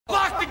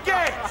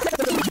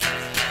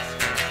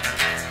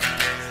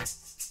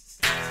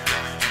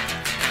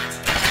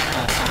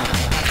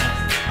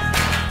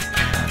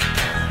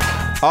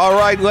All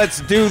right,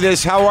 let's do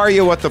this. How are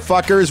you, what the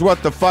fuckers,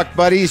 what the fuck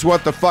buddies,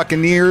 what the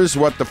fuckineers,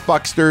 what the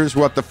fucksters,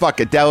 what the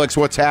fuckadelics,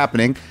 what's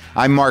happening?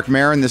 I'm Mark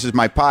Maron. This is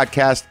my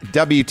podcast,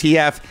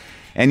 WTF,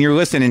 and you're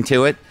listening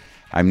to it.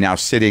 I'm now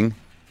sitting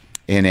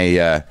in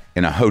a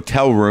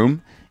hotel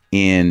room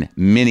in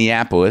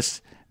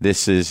Minneapolis.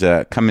 This is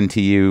coming to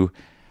you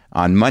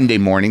on Monday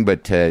morning,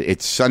 but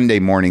it's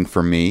Sunday morning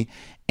for me,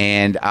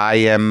 and I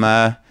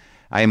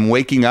am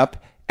waking up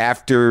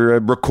after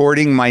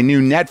recording my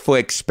new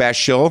Netflix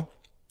special,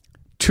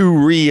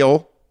 Too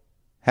Real.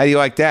 How do you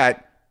like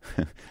that?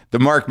 The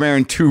Mark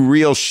Maron Too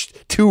Real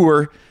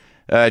tour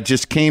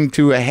just came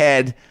to a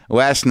head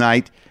last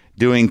night,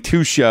 doing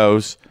 2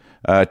 shows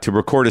to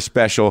record a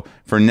special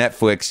for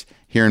Netflix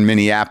here in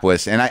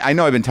Minneapolis. And I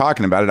know I've been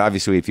talking about it.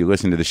 Obviously, if you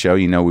listen to the show,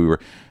 you know we were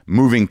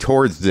moving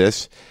towards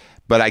this.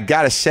 But I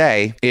got to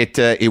say,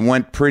 it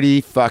went pretty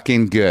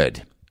fucking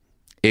good.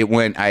 It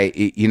went,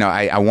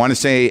 I want to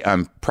say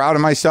I'm proud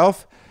of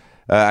myself.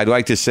 I'd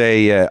like to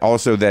say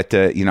also that,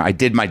 I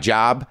did my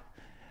job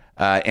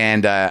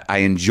and I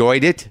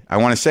enjoyed it. I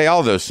want to say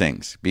all those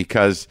things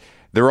because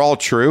they're all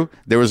true.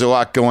 There was a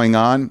lot going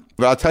on,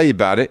 but I'll tell you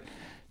about it.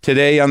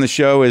 Today on the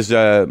show is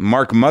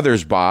Mark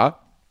Mothersbaugh,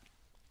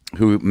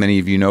 who many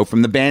of you know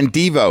from the band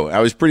Devo. I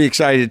was pretty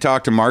excited to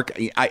talk to Mark.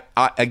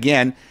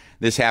 Again,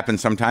 this happens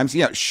sometimes.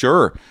 Yeah,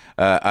 sure.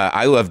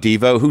 I love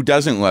Devo. Who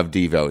doesn't love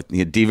Devo?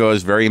 Devo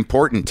is very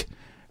important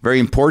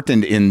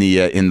in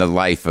the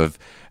life of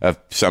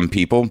some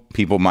people.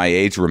 People my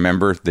age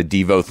remember the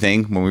Devo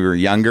thing when we were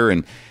younger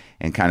and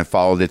kind of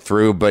followed it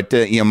through. But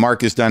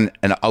Mark has done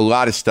a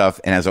lot of stuff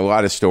and has a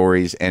lot of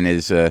stories and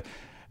is a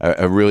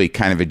really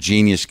kind of a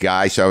genius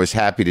guy. So I was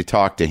happy to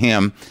talk to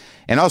him.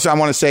 And also I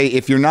want to say,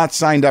 if you're not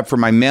signed up for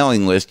my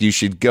mailing list, you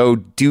should go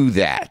do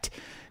that.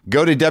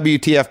 Go to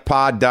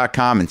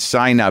WTFpod.com and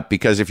sign up,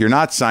 because if you're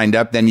not signed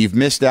up, then you've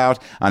missed out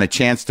on a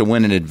chance to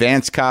win an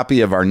advance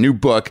copy of our new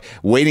book,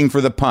 Waiting for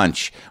the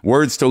Punch,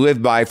 Words to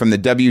Live By from the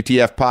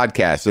WTF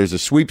Podcast. There's a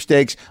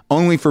sweepstakes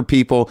only for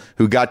people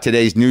who got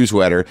today's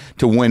newsletter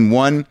to win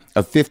one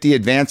of 50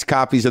 advance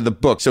copies of the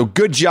book. So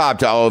good job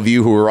to all of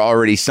you who are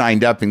already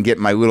signed up and get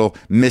my little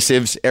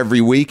missives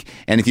every week.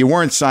 And if you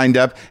weren't signed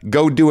up,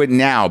 go do it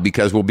now,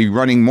 because we'll be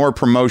running more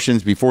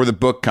promotions before the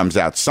book comes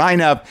out. Sign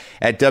up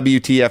at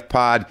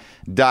WTFpod.com.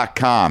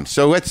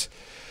 So let's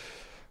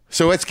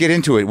get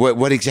into it.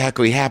 What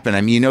exactly happened?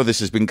 I mean, this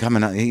has been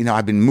coming on.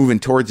 I've been moving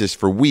towards this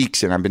for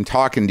weeks, and I've been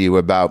talking to you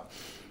about,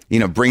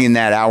 bringing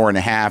that hour and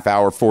a half,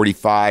 hour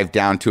 45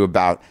 down to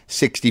about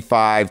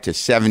 65 to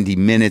 70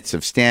 minutes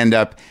of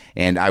stand-up.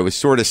 And I was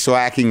sort of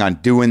slacking on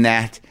doing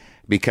that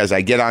because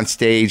I get on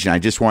stage and I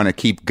just want to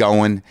keep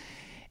going.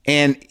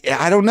 And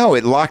I don't know,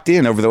 it locked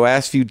in over the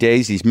last few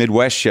days, these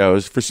Midwest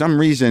shows. For some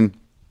reason,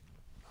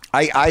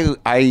 there's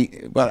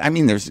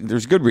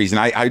good reason.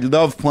 I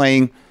love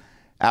playing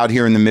out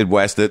here in the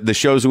Midwest. The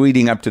shows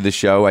leading up to the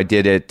show, I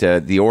did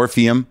at the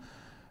Orpheum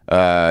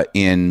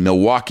in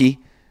Milwaukee,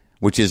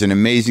 which is an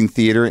amazing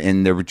theater,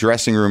 and their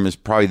dressing room is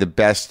probably the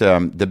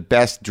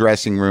best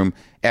dressing room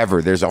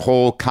ever. There's a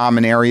whole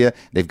common area.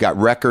 They've got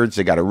records.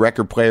 They got a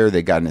record player.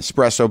 They got an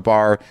espresso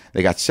bar.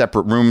 They got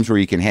separate rooms where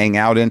you can hang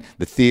out in.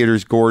 The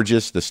theater's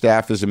gorgeous. The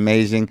staff is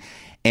amazing,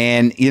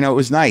 and it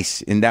was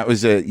nice. And that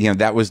was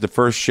the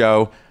first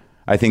show,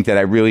 I think, that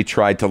I really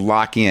tried to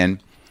lock in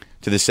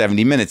to the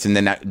 70 minutes. And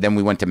then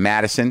we went to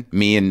Madison,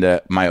 me and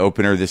my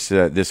opener, this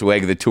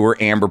leg of the tour,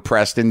 Amber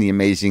Preston, the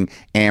amazing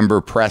Amber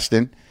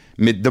Preston,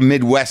 the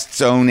Midwest's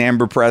own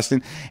Amber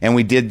Preston. And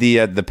we did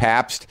the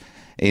Pabst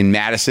in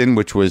Madison,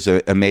 which was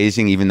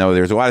amazing, even though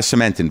there's a lot of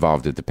cement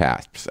involved at the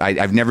Pabst.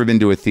 I've never been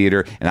to a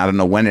theater, and I don't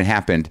know when it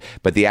happened,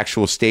 but the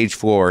actual stage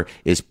floor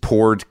is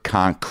poured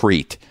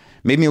concrete.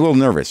 Made me a little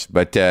nervous,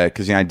 but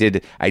because I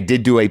did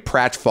do a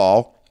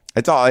pratfall.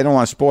 That's all. I don't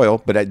want to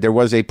spoil, but there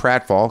was a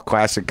pratfall,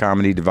 classic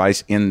comedy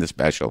device, in the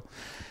special.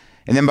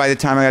 And then by the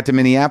time I got to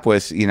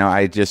Minneapolis,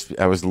 I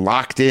was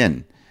locked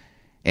in.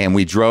 And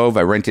we drove.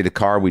 I rented a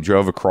car. We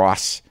drove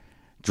across,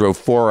 drove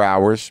 4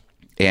 hours.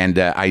 And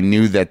I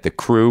knew that the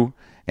crew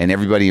and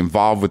everybody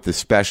involved with the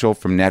special,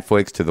 from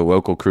Netflix to the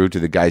local crew to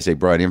the guys they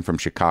brought in from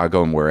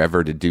Chicago and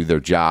wherever to do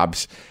their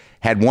jobs,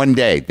 had one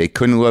day. They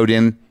couldn't load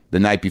in the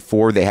night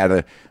before. They had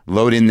to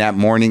load in that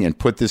morning and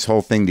put this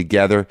whole thing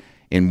together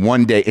in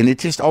one day. And it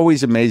just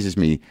always amazes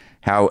me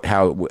how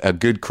a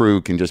good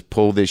crew can just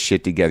pull this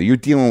shit together. You're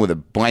dealing with a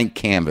blank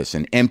canvas,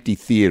 an empty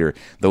theater.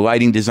 The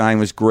lighting design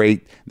was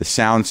great. The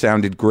sound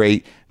sounded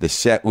great. The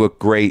set looked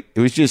great. It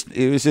was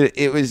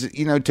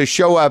to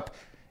show up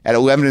at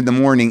 11 in the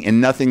morning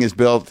and nothing is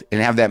built and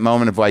have that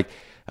moment of like,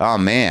 oh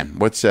man,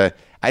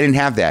 I didn't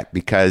have that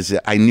because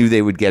I knew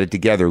they would get it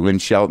together. Lynn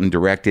Shelton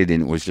directed,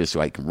 and it was just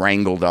like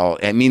wrangled all.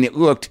 I mean, it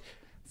looked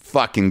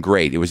fucking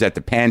great. It was at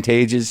the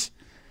Pantages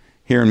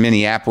here in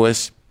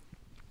Minneapolis.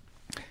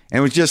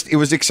 And it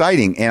was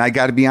exciting. And I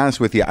got to be honest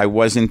with you, I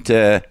wasn't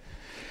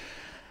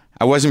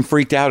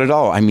freaked out at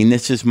all. I mean,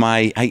 this is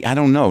I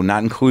don't know,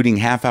 not including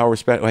half hour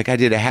special. Like I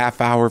did a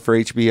half hour for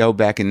HBO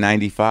back in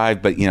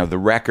 95, but the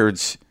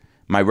records,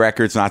 My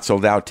record's not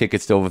sold out.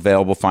 Tickets still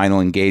available.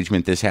 Final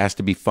engagement. This has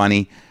to be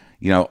funny.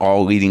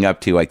 All leading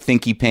up to like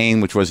Thinky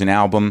Pain, which was an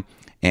album,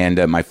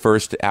 and my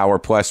first hour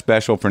plus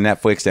special for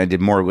Netflix. I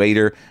did more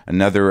later.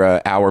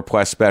 Another hour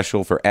plus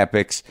special for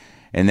Epics,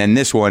 and then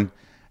this one.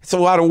 It's a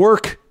lot of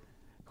work.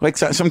 Like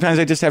sometimes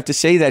I just have to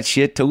say that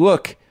shit to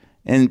look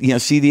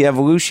and see the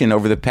evolution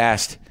over the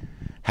past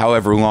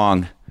however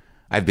long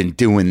I've been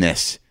doing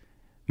this,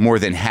 more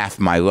than half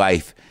my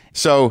life.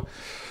 So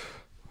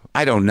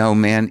I don't know,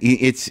 man.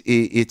 It's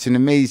an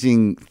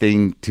amazing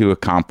thing to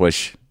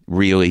accomplish,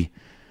 really,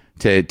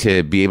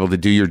 to be able to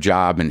do your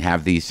job and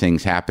have these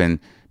things happen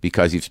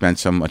because you've spent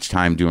so much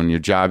time doing your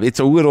job. It's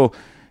a little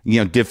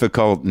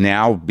difficult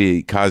now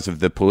because of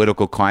the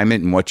political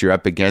climate and what you're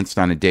up against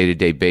on a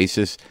day-to-day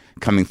basis,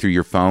 coming through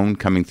your phone,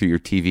 coming through your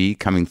TV,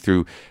 coming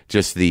through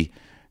just the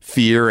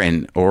fear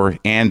and or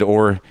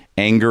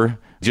anger,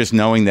 just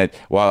knowing that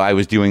while I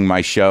was doing my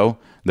show,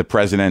 the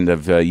president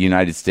of the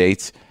United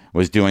States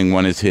was doing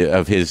one of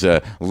his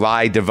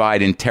lie,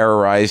 divide, and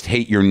terrorized,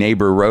 hate your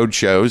neighbor road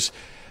shows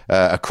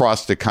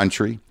across the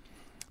country.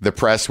 The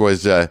press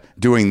was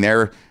doing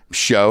their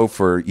show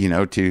for,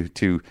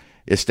 to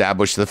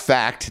establish the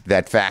fact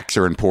that facts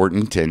are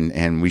important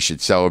and we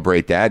should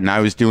celebrate that. And I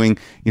was doing,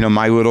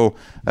 my little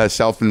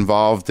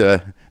self-involved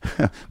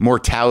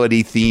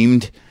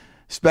mortality-themed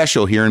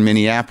special here in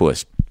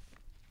Minneapolis.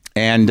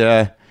 And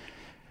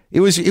it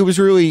was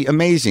really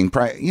amazing.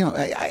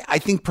 I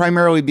think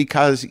primarily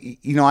because,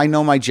 I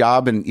know my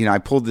job and, I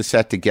pulled the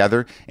set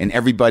together and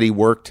everybody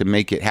worked to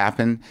make it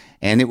happen.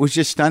 And it was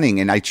just stunning.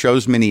 And I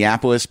chose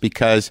Minneapolis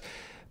because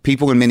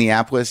people in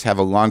Minneapolis have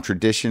a long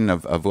tradition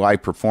of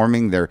live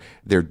performing.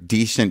 They're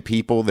decent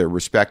people. They're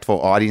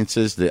respectful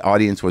audiences. The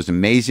audience was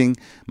amazing.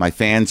 My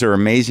fans are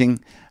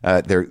amazing.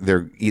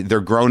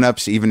 They're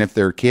grown-ups, even if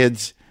they're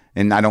kids.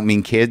 And I don't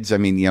mean kids. I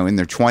mean, in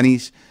their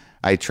 20s.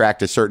 I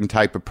attract a certain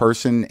type of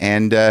person,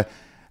 and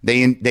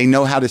they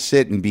know how to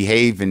sit and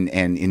behave and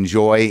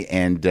enjoy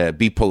and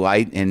be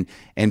polite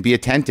and be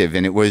attentive.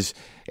 And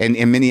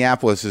and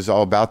Minneapolis is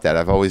all about that.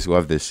 I've always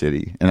loved this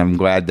city, and I'm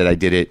glad that I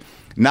did it.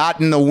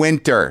 Not in the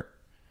winter,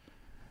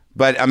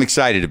 but I'm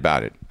excited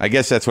about it. I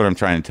guess that's what I'm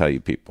trying to tell you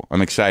people.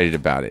 I'm excited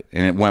about it,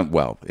 and it went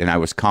well, and I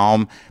was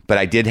calm, but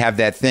I did have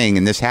that thing,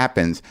 and this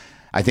happens.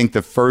 I think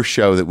the first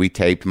show that we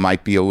taped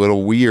might be a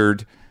little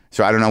weird,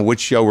 so I don't know which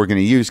show we're going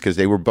to use because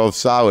they were both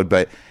solid,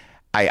 but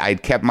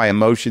I'd kept my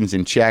emotions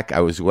in check. I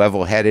was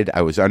level-headed.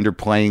 I was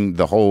underplaying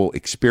the whole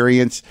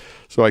experience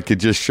so I could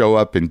just show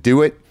up and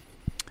do it.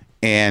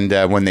 And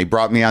when they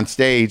brought me on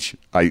stage,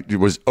 I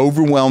was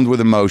overwhelmed with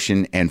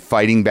emotion and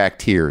fighting back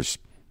tears.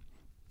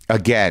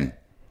 Again,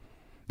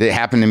 it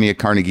happened to me at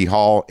Carnegie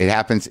Hall. It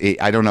happens.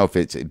 I don't know if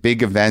it's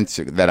big events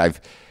that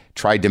I've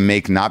tried to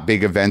make not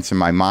big events in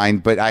my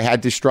mind, but I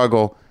had to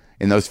struggle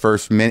in that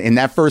first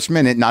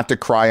minute not to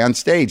cry on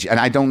stage. And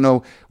I don't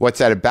know what's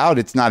that about.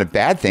 It's not a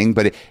bad thing,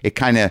 but it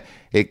kind of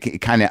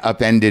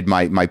upended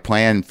my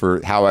plan for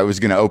how I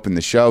was going to open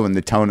the show and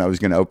the tone I was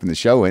going to open the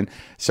show in.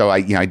 So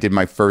I did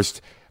my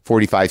first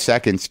 45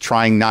 seconds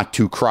trying not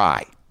to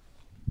cry,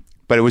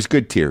 but it was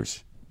good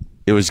tears.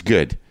 It was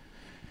good.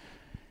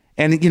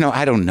 And,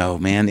 I don't know,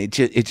 man, it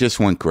just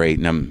went great,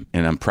 and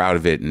I'm proud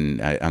of it.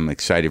 And I'm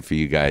excited for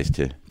you guys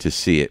to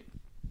see it.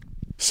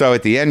 So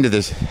at the end of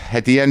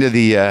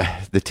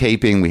the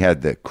taping, we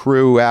had the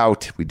crew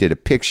out, we did a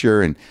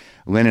picture, and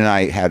Lynn and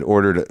I had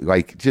ordered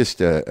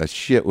just a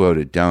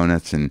shitload of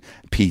donuts and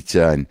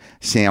pizza and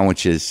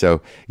sandwiches.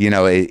 So,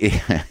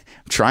 I'm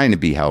trying to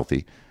be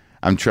healthy.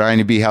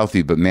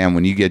 But man,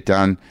 when you get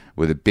done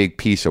with a big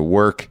piece of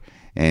work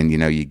and,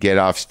 you get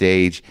off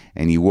stage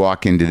and you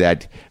walk into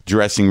that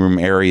dressing room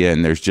area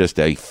and there's just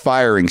a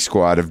firing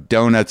squad of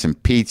donuts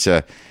and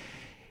pizza,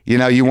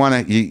 you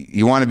want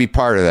to be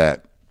part of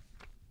that.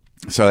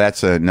 So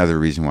that's another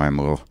reason why I'm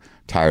a little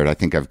tired. I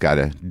think I've got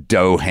a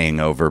dough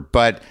hangover.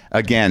 But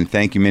again,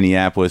 thank you,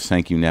 Minneapolis.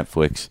 Thank you,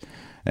 Netflix.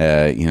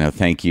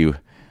 Thank you,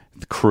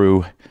 the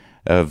crew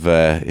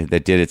that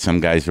did it. Some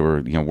guys who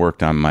were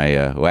worked on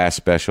my last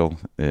special,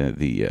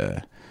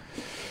 the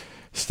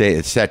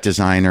set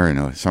designer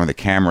and some of the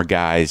camera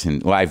guys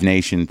and Live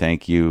Nation.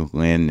 Thank you,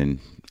 Lynn and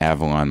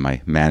Avalon,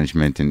 my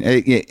management,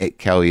 and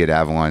Kelly at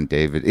Avalon,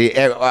 David.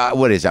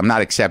 I'm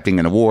not accepting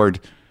an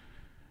award.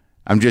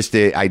 I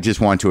just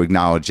want to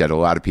acknowledge that a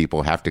lot of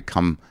people have to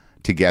come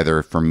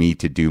together for me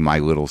to do my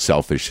little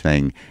selfish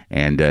thing,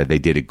 and they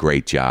did a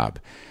great job.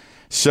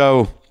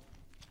 So,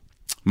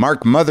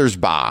 Mark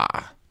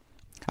Mothersbaugh.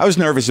 I was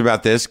nervous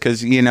about this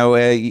because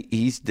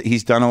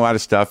he's done a lot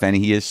of stuff, and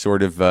he is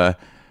sort of an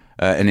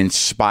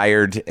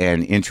inspired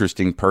and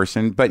interesting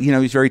person. But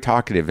he's very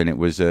talkative, and it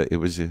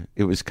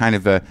was kind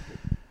of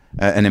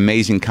an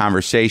amazing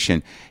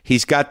conversation.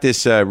 He's got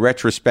this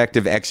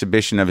retrospective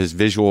exhibition of his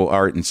visual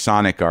art and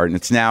sonic art, and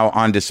it's now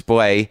on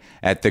display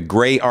at the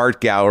Gray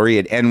Art Gallery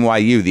at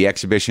NYU. The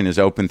exhibition is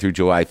open through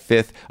July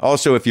 5th.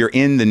 Also, if you're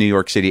in the New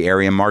York City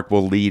area, Mark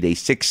will lead a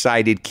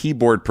 6-sided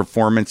keyboard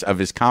performance of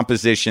his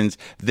compositions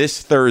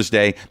this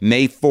Thursday,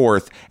 May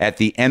 4th, at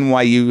the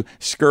NYU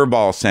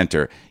Skirball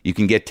Center. You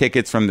can get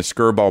tickets from the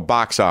Skirball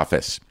box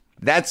office.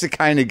 That's the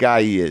kind of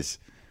guy he is.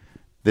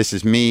 This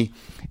is me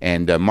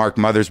and Mark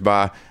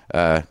Mothersbaugh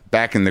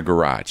back in the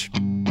garage.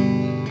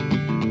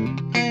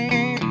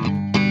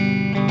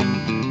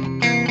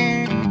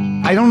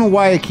 I don't know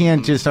why I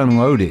can't just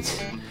unload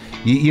it.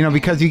 You know,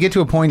 because you get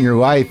to a point in your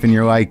life and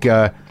you're like,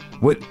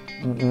 what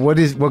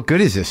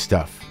good is this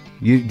stuff?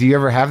 Do you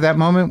ever have that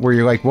moment where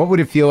you're like, what would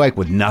it feel like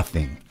with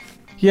nothing?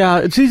 Yeah,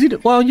 it's easy to,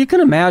 well, you can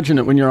imagine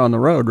it when you're on the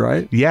road,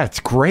 right? Yeah, it's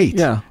great.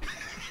 Yeah.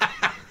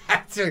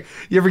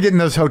 You ever get in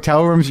those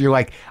hotel rooms, you're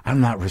like,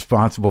 I'm not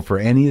responsible for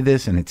any of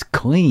this, and it's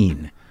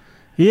clean.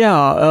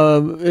 Yeah,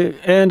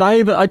 and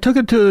I took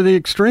it to the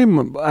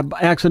extreme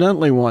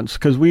accidentally once,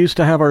 because we used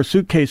to have our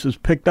suitcases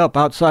picked up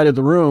outside of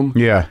the room.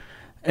 Yeah.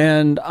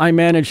 And I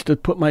managed to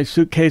put my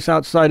suitcase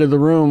outside of the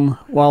room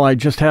while I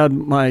just had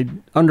my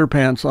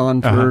underpants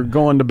on for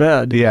going to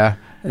bed. Yeah.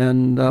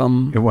 And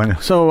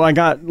so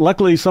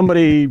luckily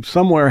somebody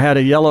somewhere had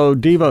a yellow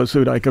Devo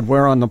suit I could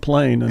wear on the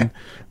plane and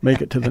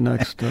make it to the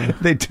next.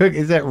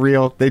 Is that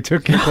real? They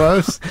took your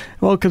clothes?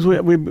 Well, because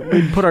we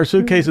put our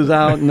suitcases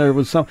out, and there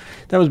was that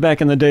was back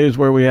in the days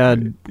where we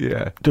had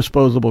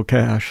disposable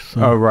cash.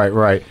 So. Oh,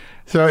 right.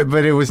 So,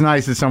 but it was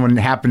nice that someone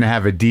happened to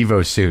have a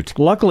Devo suit.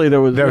 Luckily,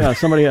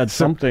 somebody had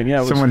something.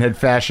 Yeah, someone had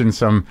fashioned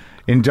some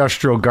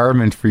industrial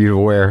garment for you to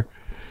wear.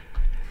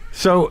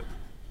 So,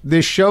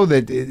 this show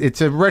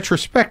it's a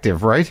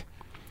retrospective, right?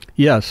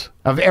 Yes.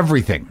 Of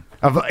everything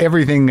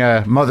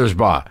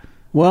Mothersbaugh.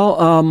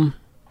 Well,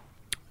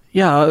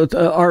 it's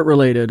art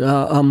related.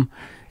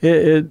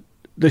 The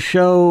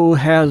show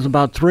has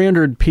about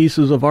 300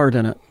 pieces of art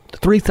in it.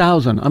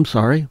 3,000. I'm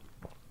sorry.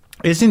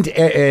 Isn't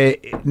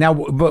now?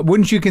 But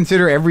wouldn't you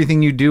consider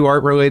everything you do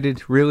art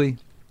related? Really?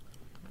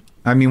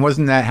 I mean,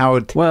 wasn't that how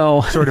it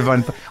sort of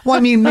well, I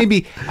mean,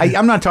 maybe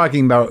I'm not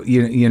talking about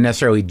you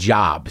necessarily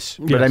jobs,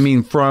 but yes. I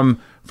mean from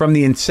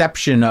the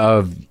inception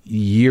of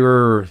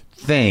your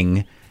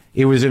thing,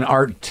 it was an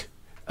art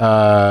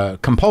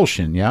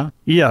compulsion, yeah?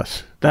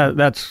 Yes,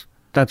 that's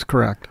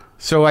correct.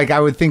 So, like, I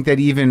would think that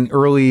even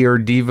earlier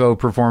Devo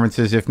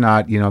performances, if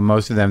not,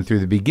 most of them through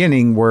the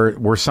beginning,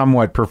 were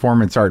somewhat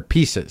performance art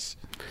pieces.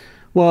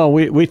 Well,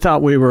 we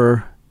thought we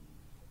were,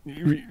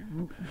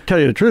 tell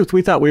you the truth,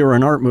 we thought we were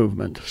an art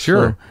movement.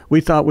 Sure. So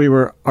we thought we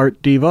were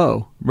Art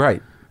Devo.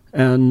 Right.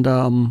 And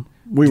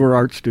we were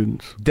art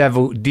students.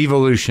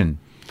 Devolution.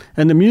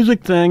 And the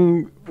music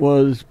thing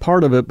was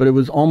part of it, but it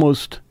was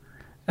almost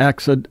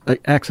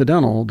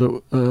accidental.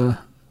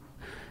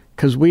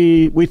 Because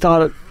we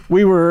thought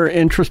we were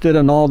interested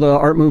in all the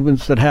art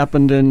movements that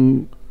happened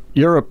in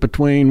Europe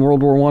between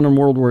World War I and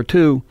World War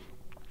II.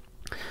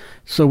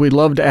 So we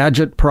loved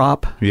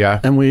agitprop.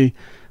 Yeah. And we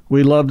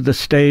loved the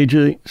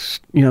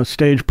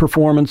stage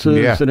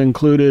performances that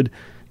included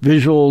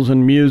visuals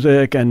and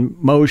music and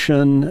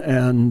motion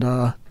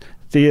and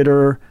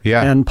theater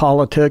and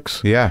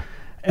politics. Yeah.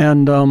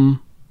 And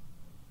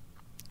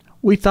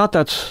we thought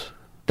that's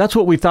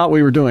what we thought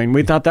we were doing.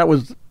 We thought that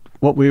was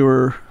where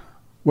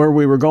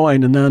we were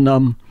going. And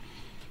then,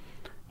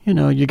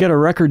 you get a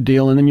record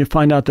deal, and then you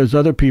find out there's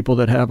other people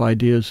that have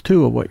ideas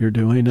too of what you're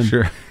doing. And,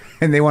 sure.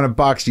 And they want to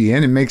box you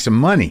in and make some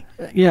money.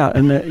 Yeah,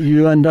 and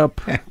you end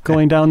up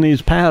going down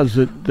these paths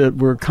that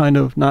were kind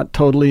of not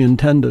totally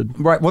intended.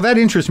 Right. Well, that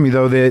interests me,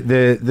 though,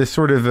 the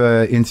sort of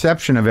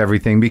inception of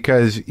everything,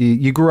 because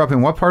you grew up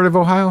in what part of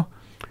Ohio?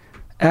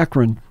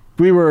 Akron.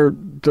 We were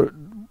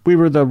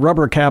the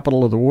rubber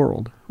capital of the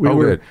world. We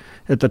were good.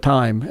 At the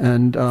time,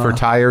 and for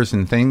tires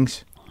and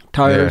things.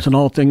 Tires and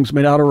all things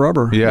made out of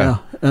rubber. Yeah.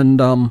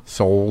 And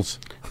soles.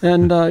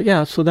 And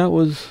so that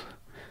was.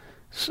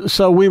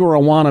 So we were a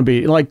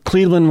wannabe. Like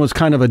Cleveland was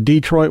kind of a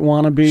Detroit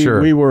wannabe.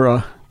 Sure. We were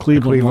a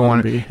Cleveland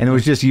wannabe. And it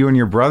was just you and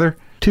your brother?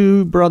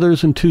 2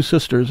 brothers and 2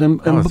 sisters. And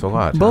that's a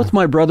lot. Both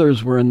my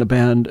brothers were in the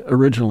band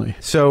originally.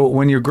 So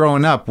when you're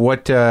growing up,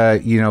 what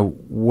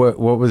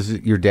was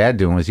your dad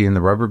doing? Was he in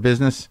the rubber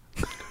business?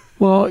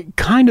 Well,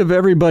 kind of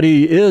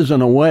everybody is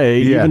in a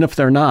way, even if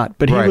they're not.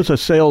 But he was a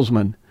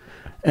salesman.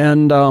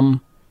 And,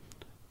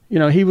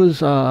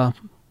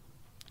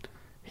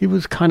 he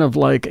was kind of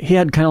like, he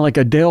had kind of like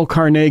a Dale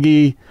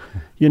Carnegie,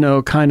 he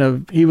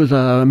was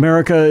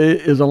America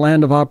is a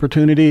land of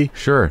opportunity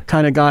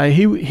kind of guy.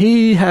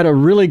 He had a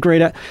really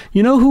great,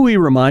 who he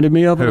reminded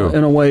me of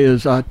in a way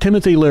is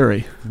Timothy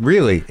Leary.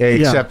 Really?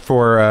 Except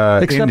for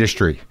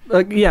industry.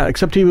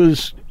 Except he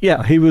was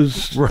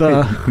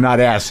not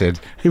acid.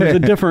 He was a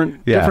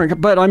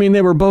different, but I mean,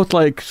 they were both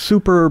like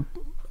super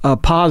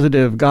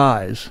positive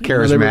guys.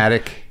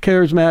 Charismatic.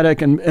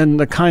 Charismatic and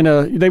the kind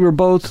of, they were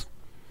both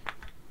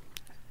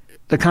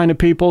the kind of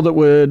people that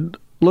would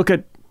look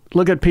at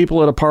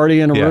people at a party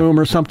in a room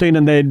or something,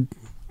 and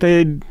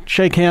they'd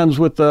shake hands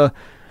with the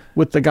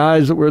with the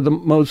guys that were the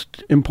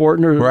most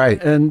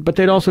important, but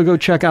they'd also go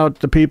check out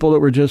the people that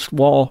were just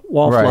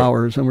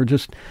wallflowers,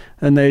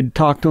 and they'd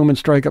talk to them and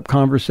strike up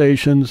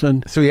conversations.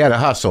 And so he had a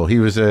hustle. He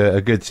was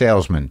a good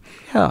salesman.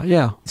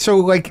 Yeah. So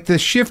like the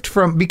shift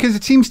from, because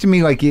it seems to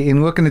me like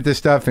in looking at this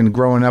stuff and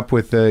growing up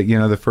with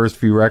the first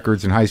few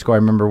records in high school, I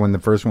remember when the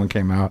first one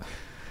came out,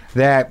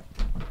 that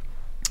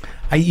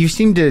you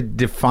seem to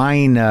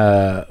define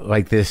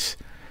like this.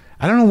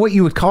 I don't know what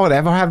you would call it. I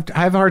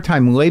have a hard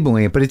time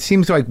labeling it, but it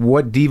seems like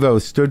what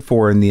Devo stood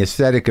for and the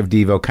aesthetic of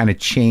Devo kind of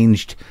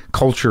changed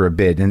culture a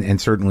bit,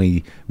 and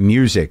certainly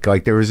music.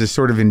 Like there was this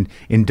sort of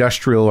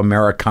industrial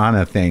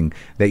Americana thing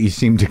that you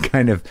seem to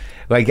kind of,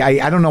 like,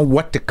 I don't know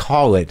what to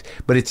call it,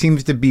 but it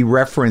seems to be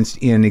referenced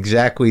in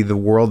exactly the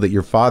world that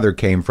your father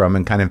came from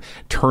and kind of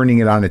turning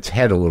it on its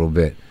head a little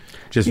bit,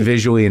 just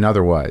visually and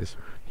otherwise.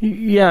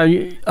 Yeah,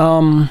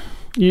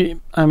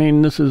 I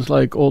mean, this is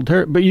like old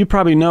territory, but you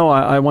probably know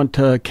I went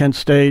to Kent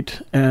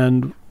State,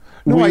 and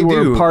we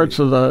were parts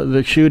of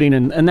the shooting,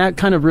 and that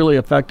kind of really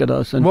affected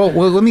us. And,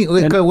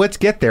 let's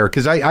get there,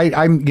 because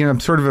I'm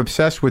sort of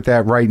obsessed with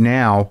that right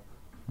now,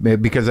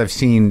 because I've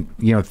seen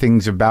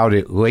things about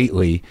it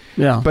lately.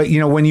 Yeah. But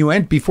when you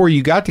went before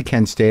you got to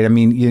Kent State, I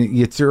mean,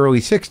 it's the early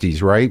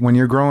 '60s, right? When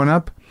you're growing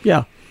up.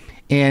 Yeah.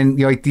 And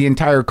like the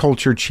entire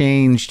culture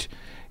changed.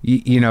 The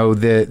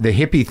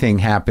hippie thing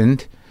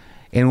happened.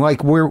 And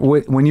like,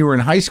 when you were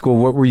in high school,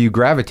 what were you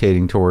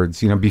gravitating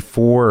towards?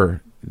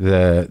 before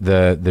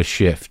the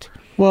shift.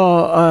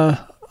 Well,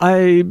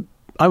 I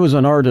was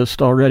an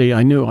artist already.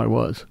 I knew I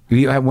was.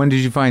 When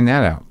did you find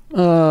that out?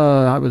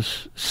 I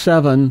was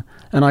 7,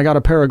 and I got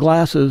a pair of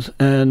glasses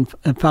and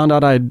found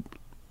out I'd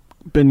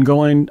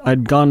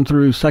gone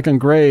through second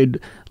grade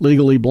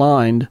legally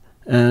blind,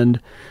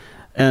 and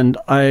in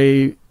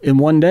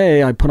one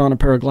day I put on a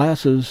pair of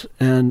glasses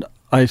and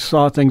I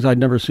saw things I'd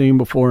never seen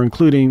before,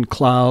 including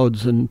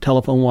clouds and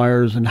telephone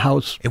wires and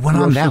house. It went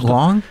on that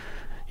long?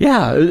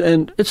 Yeah,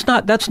 and that's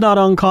not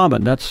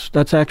uncommon.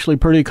 That's actually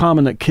pretty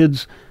common, that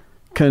kids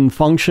can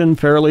function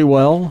fairly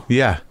well.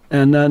 Yeah.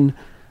 And then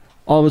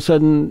all of a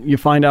sudden you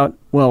find out,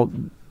 well,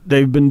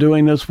 they've been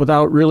doing this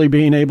without really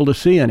being able to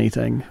see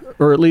anything,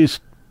 or at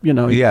least,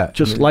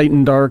 just light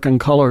and dark and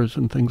colors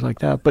and things like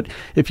that. But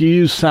if you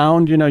use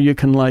sound, you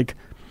can like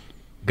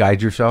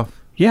guide yourself.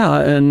 Yeah,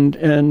 and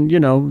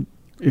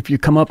if you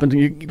come up and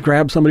you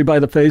grab somebody by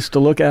the face to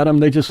look at them,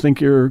 they just think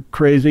you're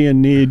crazy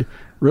and need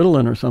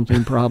Ritalin or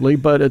something, probably.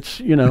 But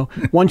it's,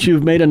 once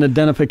you've made an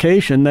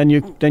identification, then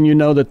you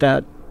know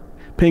that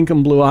pink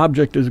and blue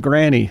object is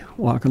Granny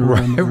walking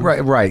around.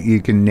 Right.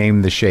 You can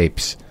name the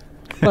shapes.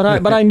 But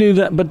I knew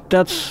that. But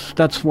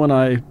that's when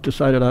I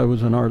decided I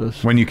was an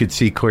artist. When you could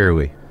see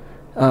clearly.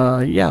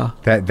 Yeah.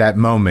 That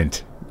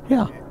moment.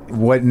 Yeah.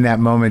 What in that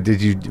moment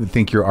did you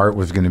think your art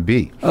was going to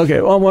be?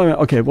 Okay,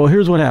 well,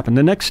 here's what happened.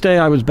 The next day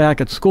I was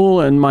back at school,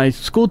 and my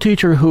school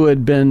teacher, who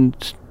had been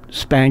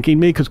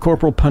spanking me, because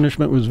corporal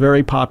punishment was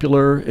very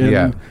popular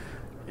in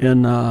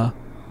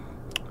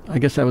I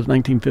guess that was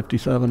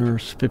 1957 or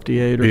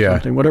 58 or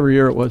something, whatever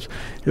year it was,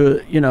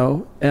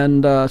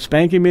 and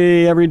spanking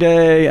me every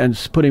day and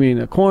putting me in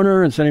a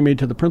corner and sending me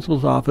to the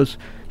principal's office.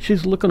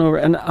 She's looking over,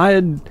 and I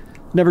had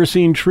never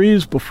seen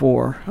trees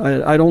before.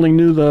 I'd only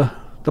knew the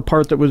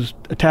part that was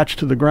attached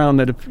to the ground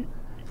that if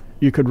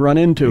you could run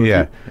into.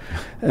 Yeah.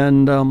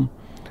 And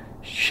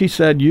she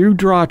said, "You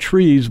draw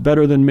trees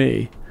better than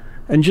me."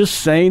 And just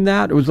saying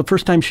that, it was the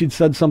first time she'd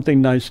said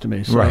something nice to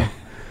me. So, right.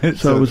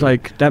 So it was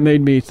like, that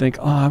made me think,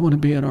 I want to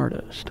be an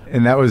artist.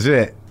 And that was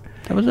it.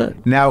 That was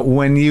it. Now,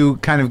 when you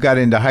kind of got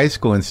into high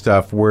school and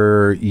stuff,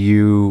 were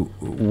you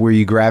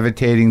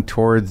gravitating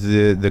towards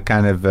the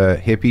kind of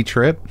hippie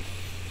trip?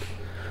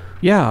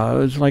 Yeah, it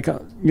was like, a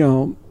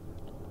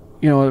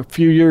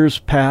few years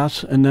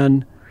pass, and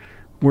then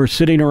we're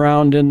sitting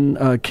around in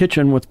a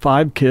kitchen with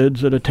 5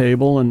 kids at a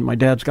table, and my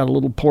dad's got a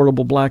little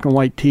portable black and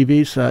white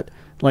TV set.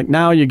 Like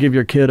now you give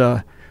your kid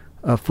a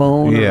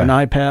phone or an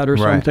iPad or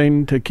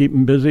something to keep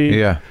him busy.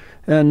 Yeah.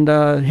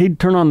 And he'd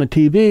turn on the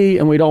TV,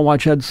 and we'd all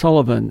watch Ed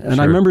Sullivan.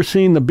 And I remember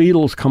seeing the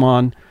Beatles come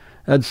on,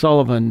 Ed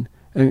Sullivan,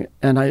 and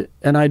I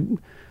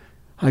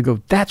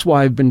go, that's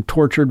why I've been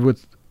tortured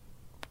with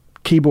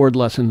keyboard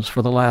lessons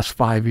for the last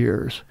 5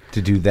 years.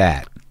 To do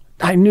that.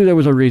 I knew there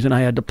was a reason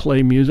I had to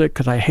play music,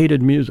 because I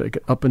hated music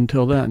up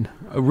until then.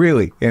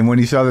 Really? And when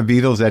you saw the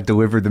Beatles, that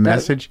delivered the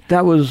message?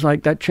 That was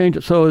like, that changed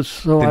it.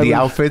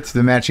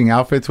 The matching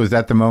outfits, was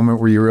that the moment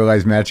where you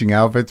realized matching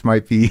outfits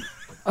might be...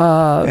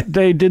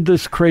 they did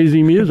this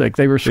crazy music.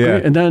 They were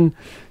screaming. And then,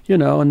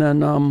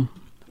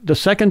 the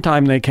second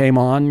time they came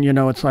on,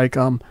 it's like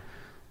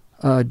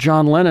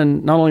John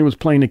Lennon not only was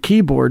playing a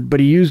keyboard, but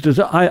he used his...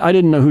 I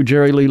didn't know who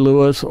Jerry Lee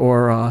Lewis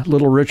or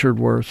Little Richard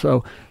were.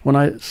 So when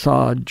I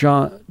saw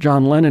John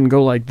Lennon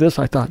go like this,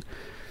 I thought,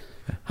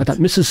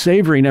 Mrs.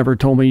 Savory never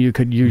told me you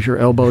could use your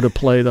elbow to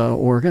play the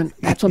organ.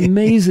 That's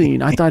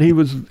amazing. I thought he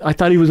was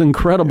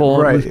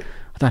incredible. Right.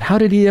 I thought, how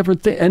did he ever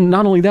think? And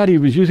not only that, he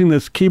was using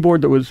this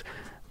keyboard that was,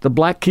 the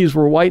black keys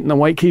were white and the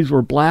white keys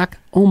were black.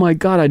 Oh my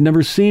God, I'd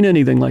never seen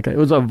anything like it. It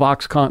was a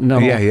Vox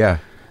Continental. Yeah.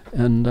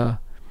 And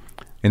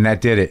And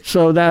that did it.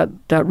 So that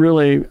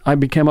really, I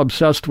became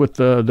obsessed with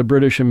the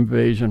British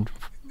invasion.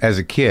 As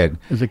a kid.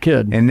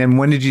 And then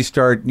when did you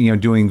start,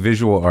 doing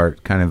visual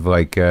art, kind of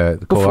like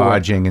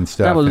collaging and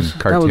stuff and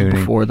cartooning? That was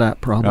before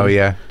that, probably. Oh,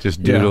 yeah?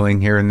 Just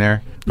doodling here and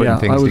there? Putting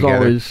things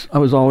together? I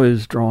was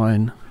always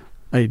drawing.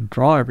 I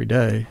draw every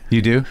day.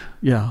 You do?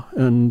 Yeah.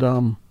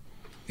 And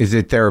is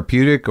it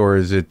therapeutic or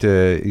is it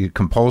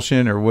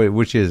compulsion or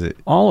which is it?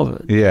 All of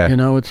it. Yeah.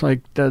 It's like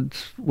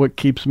that's what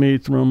keeps me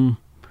from...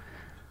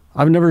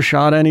 I've never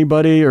shot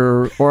anybody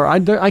or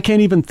I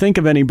can't even think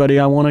of anybody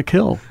I want to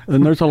kill.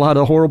 And there's a lot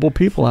of horrible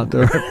people out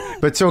there.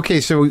 But it's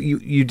okay. So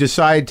you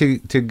decide to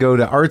go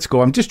to art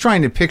school. I'm just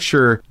trying to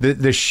picture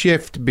the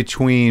shift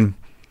between,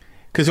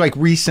 because like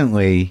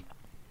recently,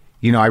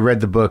 I read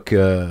the book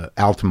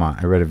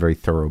Altamont. I read a very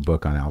thorough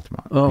book on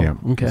Altamont. Oh,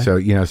 okay. So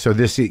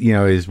this,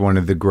 is one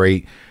of the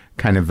great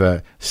kind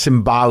of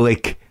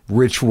symbolic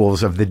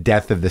rituals of the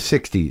death of the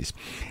 60s.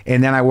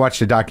 And then I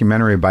watched a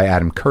documentary by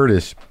Adam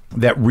Curtis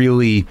that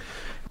really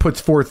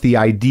puts forth the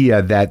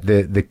idea that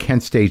the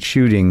Kent State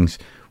shootings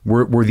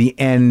were the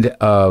end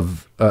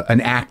of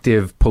an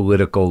active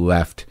political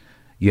left,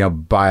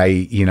 by,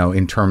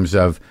 in terms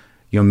of,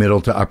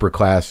 middle to upper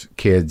class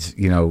kids,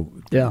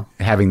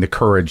 having the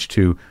courage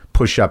to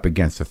push up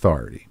against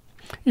authority.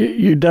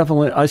 You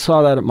definitely, I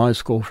saw that at my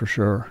school for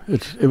sure.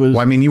 It was. Well,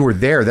 I mean, you were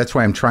there. That's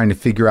why I'm trying to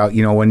figure out,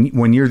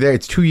 when you're there,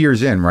 it's 2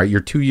 years in, right?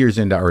 You're 2 years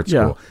into art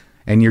school. Yeah.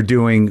 And you're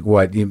doing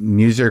what,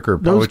 music or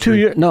poetry? Those 2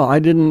 years? No, I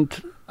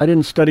didn't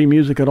study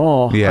music at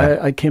all. Yeah.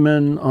 I came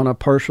in on a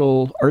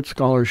partial art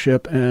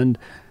scholarship, and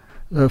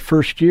the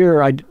first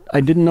year I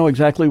didn't know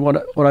exactly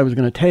what I was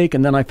going to take,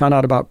 and then I found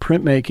out about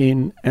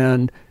printmaking,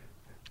 and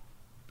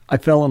I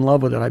fell in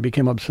love with it. I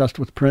became obsessed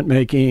with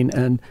printmaking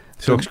and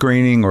silk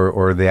screening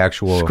or the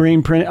actual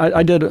screen print.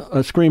 I did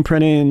screen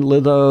printing,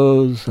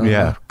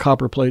 lithos,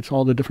 copper plates,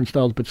 all the different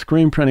styles. But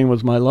screen printing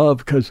was my love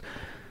because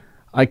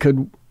I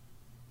could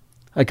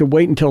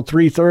wait until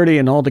 3:30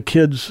 and all the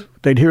kids,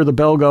 they'd hear the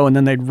bell go and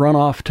then they'd run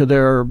off to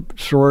their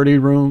sorority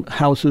room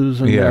houses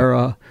and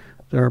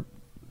their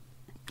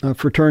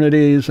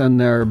fraternities and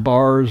their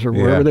bars or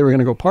wherever they were going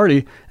to go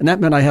party. And that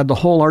meant I had the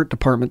whole art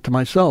department to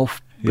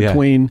myself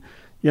between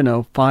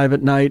 5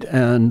 at night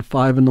and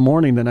 5 in the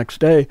morning the next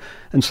day.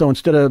 And so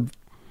instead of,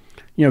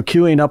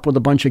 queuing up with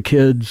a bunch of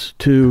kids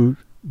to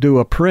do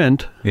a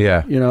print,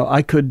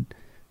 I could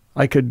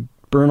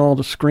burn all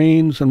the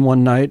screens in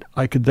one night.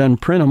 I could then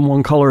print them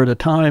one color at a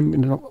time.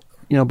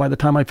 By the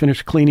time I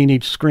finished cleaning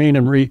each screen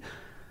and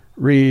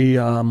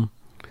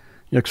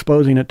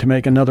exposing it to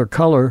make another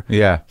color,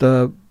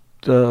 the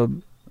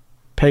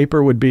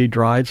paper would be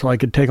dried, so I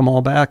could take them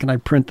all back and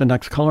I'd print the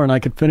next color and I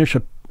could finish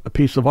a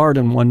piece of art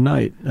in one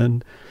night.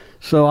 And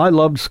so I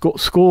loved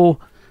school.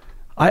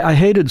 I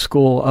hated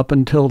school up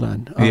until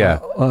then.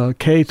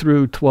 K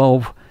through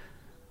 12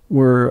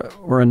 were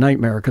a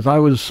nightmare because I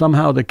was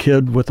somehow the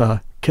kid with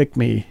a kick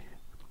me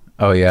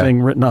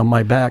thing written on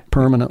my back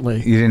permanently.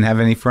 You didn't have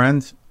any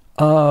friends?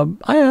 I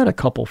had a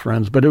couple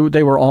friends, but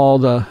they were all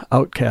the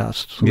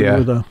outcasts. We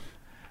were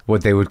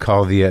what they would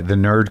call the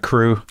nerd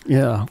crew.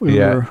 Yeah,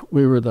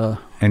 we were the.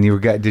 And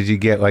did you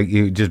get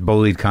you just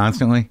bullied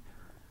constantly?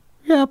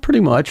 Yeah, pretty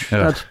much.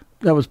 That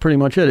was pretty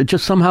much it. It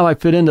just somehow I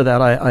fit into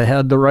that. I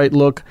had the right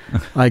look.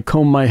 I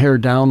combed my hair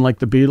down like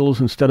the Beatles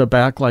instead of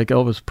back like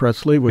Elvis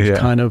Presley, which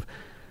kind of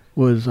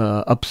was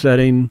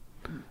upsetting.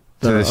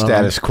 The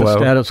status quo. The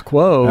status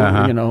quo,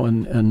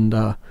 and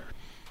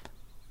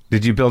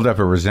did you build up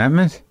a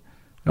resentment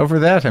over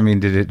that? I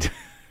mean,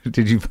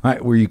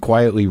 were you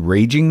quietly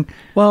raging?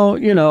 Well,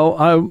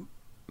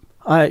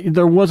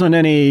 there wasn't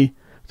any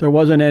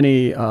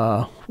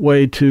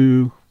way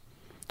to.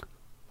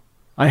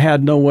 I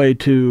had no way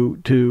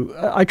to.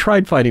 I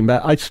tried fighting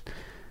back.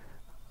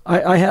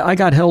 I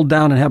got held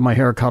down and had my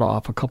hair cut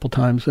off a couple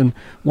times, and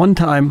one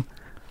time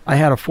I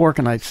had a fork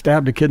and I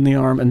stabbed a kid in the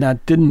arm, and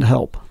that didn't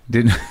help.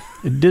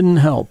 It didn't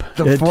help.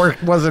 The fork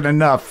wasn't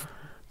enough.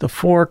 The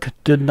fork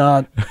did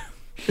not.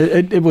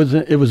 It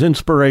was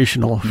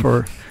inspirational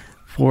for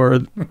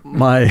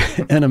my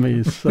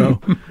enemies.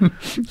 So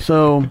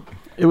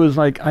it was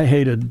like I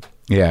hated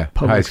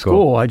public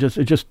school. It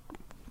just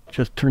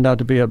turned out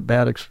to be a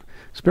bad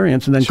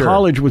experience. And then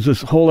college was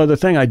this whole other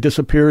thing. I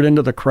disappeared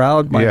into the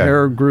crowd. My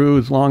hair grew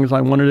as long as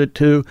I wanted it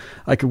to.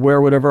 I could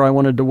wear whatever I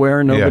wanted to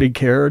wear. Nobody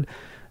cared.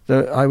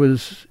 I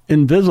was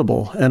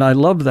invisible, and I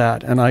loved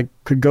that. And I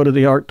could go to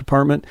the art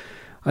department.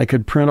 I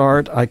could print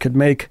art. I could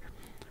make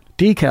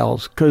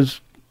decals because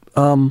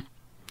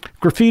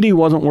graffiti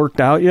wasn't worked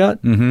out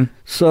yet. Mm-hmm.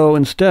 So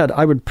instead,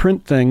 I would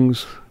print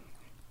things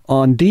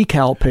on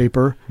decal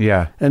paper.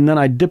 Yeah. And then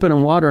I'd dip it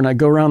in water, and I'd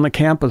go around the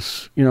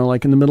campus,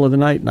 like in the middle of the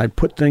night, and I'd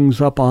put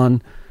things up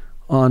on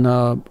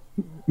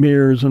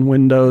mirrors and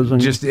windows,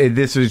 and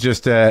this was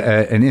just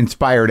an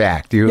inspired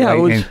act. It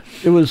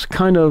was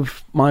kind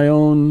of my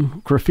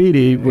own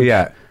graffiti.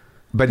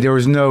 But there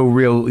was no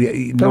real.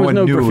 No one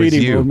knew it was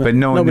you. But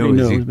no one knew it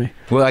was you. Me.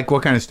 Well,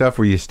 what kind of stuff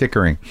were you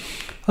stickering?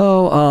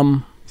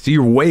 So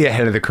you're way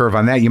ahead of the curve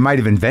on that. You might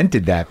have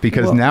invented that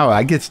because now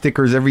I get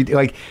stickers every day.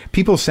 Like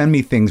people send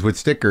me things with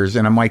stickers,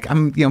 and I'm like,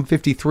 I'm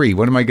 53.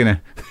 What am I gonna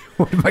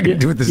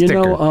do with the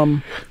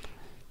sticker?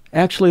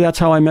 Actually, that's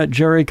how I met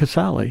Jerry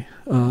Casale.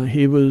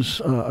 He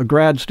was a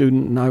grad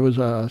student, and I was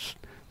a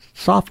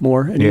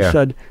sophomore. And he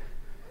said,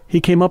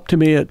 he came up to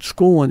me at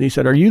school, and he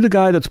said, "Are you the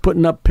guy that's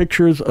putting up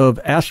pictures of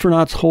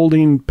astronauts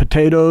holding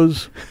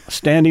potatoes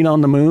standing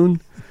on the moon?"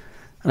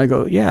 And I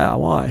go, "Yeah,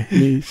 why?"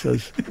 And he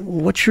says,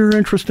 "What's your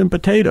interest in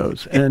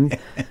potatoes?" And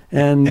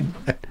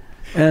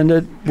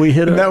we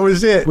hit it. That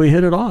was it. We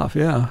hit it off.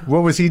 Yeah.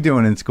 What was he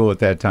doing in school at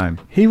that time?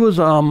 He was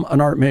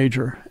an art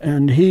major,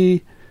 and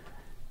he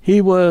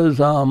was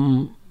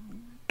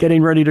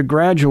getting ready to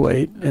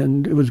graduate,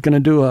 and it was going to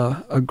do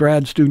a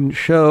grad student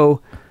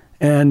show,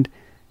 and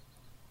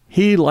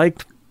he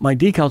liked my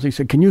decals. He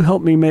said, "Can you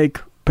help me make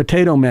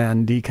Potato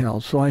Man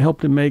decals?" So I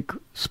helped him make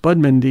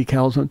Spudman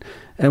decals,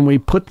 and we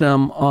put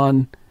them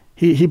on.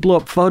 He blew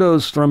up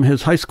photos from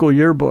his high school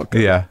yearbook.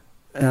 Yeah.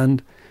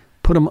 And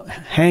put them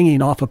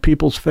hanging off of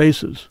people's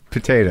faces.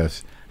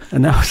 Potatoes.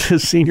 And that was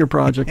his senior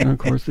project. And of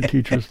course, the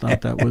teachers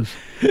thought that was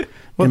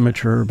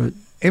immature,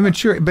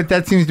 but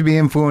that seems to be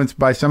influenced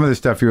by some of the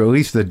stuff here, at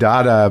least the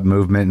Dada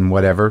movement and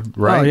whatever,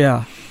 right?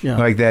 Oh yeah.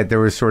 Like that, there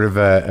was sort of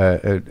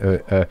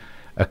a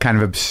kind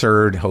of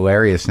absurd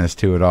hilariousness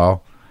to it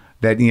all.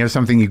 That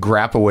something you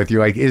grapple with.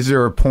 You're like, is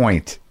there a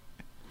point?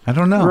 I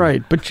don't know.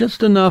 Right, but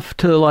just enough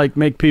to like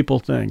make people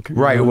think.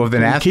 Right. Well,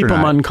 then astronaut. Keep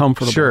them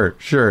uncomfortable.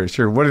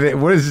 Sure.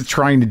 What is it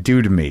trying to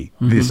do to me?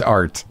 Mm-hmm. This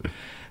art.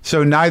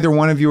 So neither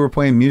one of you were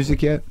playing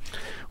music yet?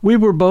 We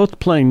were both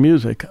playing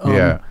music.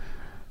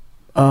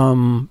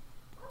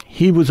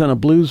 He was in a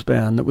blues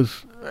band that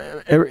was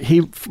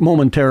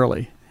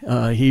momentarily.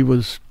 He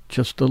was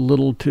just a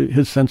little too.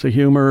 His sense of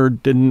humor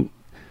didn't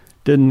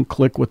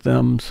click with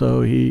them,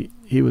 so he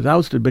was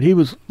ousted. But he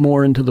was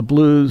more into the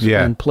blues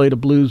and played a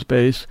blues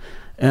bass.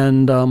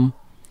 And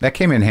that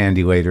came in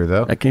handy later,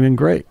 though. That came in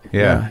great.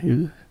 Yeah.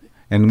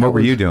 And what were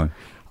you doing?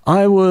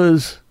 I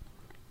was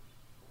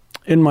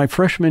in my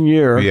freshman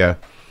year. Yeah.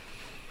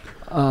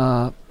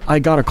 I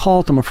got a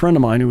call from a friend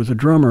of mine who was a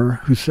drummer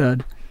who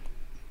said,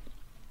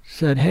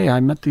 "Hey, I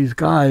met these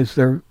guys.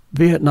 They're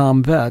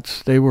Vietnam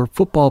vets. They were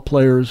football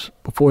players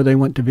before they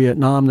went to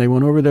Vietnam. They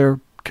went over there,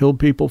 killed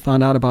people,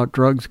 found out about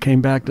drugs,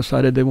 came back,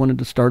 decided they wanted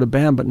to start a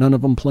band, but none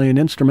of them play an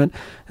instrument.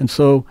 And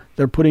so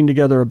they're putting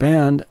together a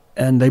band,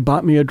 and they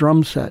bought me a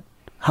drum set.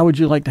 How would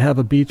you like to have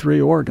a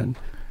B3 organ?"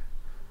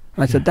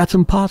 And I said, "That's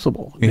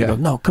impossible." They go,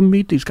 "No, come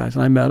meet these guys."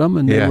 And I met them,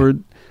 and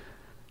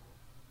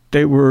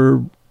they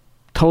were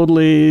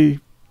totally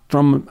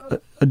from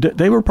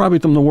they were probably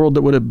from the world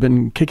that would have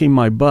been kicking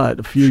my butt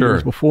a few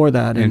years before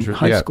that in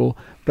high school.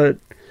 But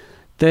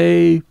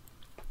they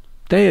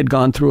had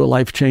gone through a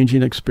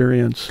life-changing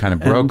experience. Kind of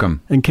broke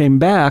them. And came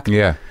back.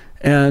 Yeah.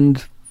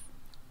 And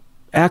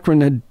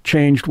Akron had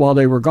changed while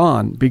they were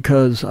gone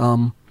because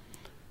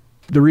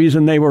the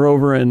reason they were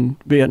over in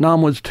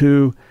Vietnam was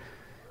to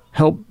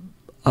help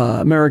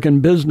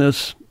American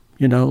business,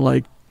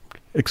 like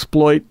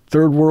exploit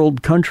third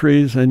world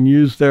countries and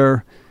use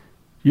their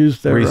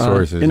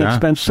resources,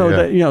 inexpensive. So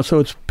that so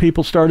it's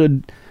people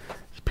started.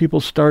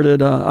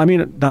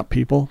 Not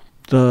people.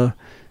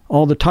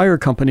 All the tire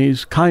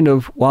companies kind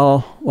of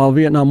while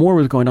Vietnam War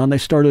was going on, they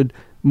started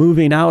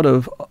moving out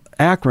of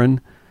Akron,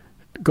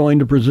 going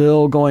to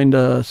Brazil, going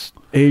to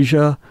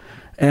Asia,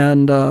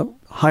 and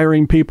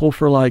hiring people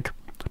for like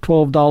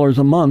 $12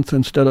 a month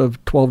instead of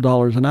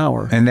 $12 an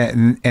hour.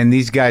 And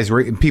these guys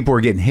people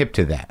were getting hip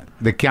to that.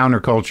 The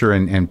counterculture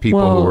and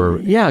people who were...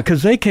 Yeah,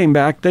 because they came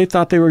back, they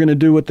thought they were going to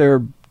do what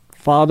their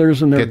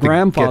fathers and their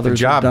grandfathers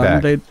had done.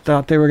 Back. They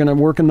thought they were going to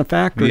work in the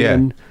factory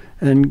and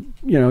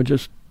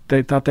just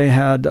they thought they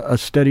had a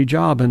steady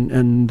job,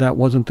 and that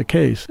wasn't the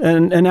case.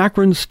 And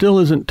Akron still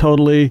isn't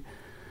totally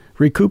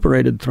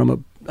recuperated from it.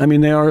 I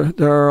mean, there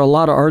are a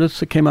lot of artists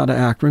that came out of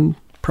Akron,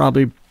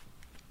 probably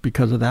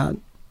because of that.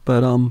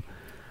 But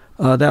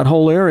that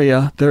whole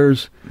area,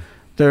 there's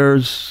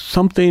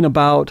something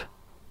about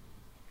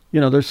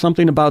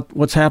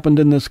what's happened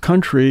in this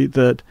country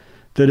that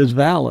is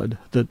valid,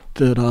 that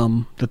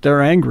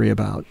they're angry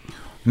about.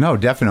 No,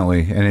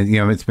 definitely. And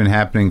it's been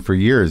happening for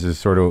years, is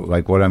sort of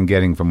like what I'm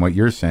getting from what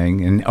you're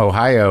saying. And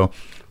Ohio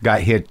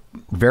got hit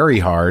very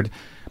hard,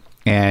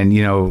 and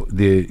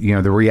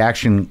the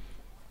reaction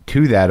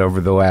to that over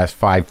the last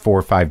 4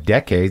 or 5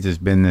 decades has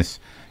been this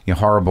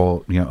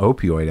horrible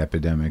opioid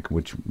epidemic,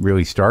 which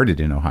really started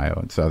in Ohio,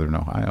 in southern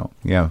Ohio.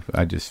 Yeah,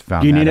 I just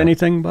found. Do you need out.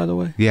 anything, by the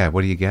way? Yeah,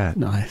 what do you got?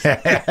 Nice.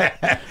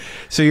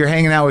 So you're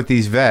hanging out with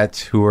these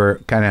vets who are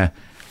kind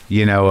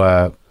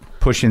of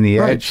pushing the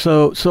edge. Right.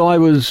 So I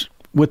was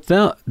with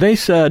them. They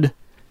said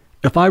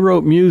if I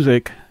wrote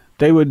music,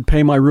 they would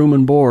pay my room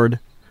and board.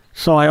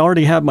 So I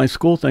already had my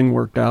school thing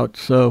worked out.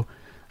 So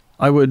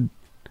I would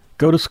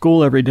go to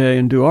school every day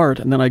and do art,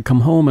 and then I'd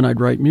come home and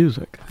I'd write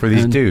music. For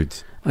these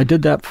dudes? I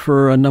did that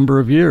for a number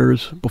of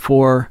years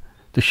before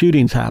the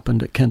shootings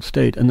happened at Kent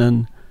State. And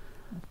then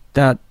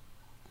that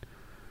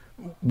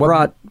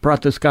brought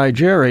this guy,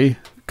 Jerry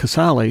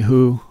Casale,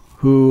 who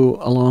who,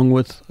 along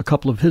with a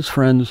couple of his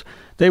friends,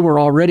 they were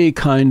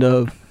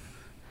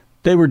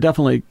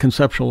definitely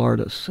conceptual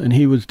artists, and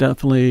he was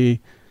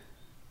definitely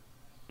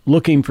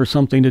looking for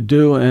something to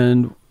do,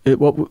 and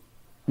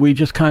we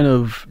just kind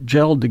of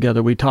gelled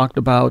together. We talked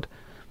about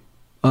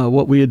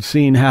what we had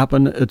seen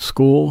happen at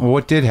school. Well,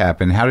 what did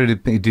happen? How did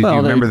it? Did you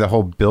remember the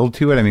whole build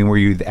to it? I mean, were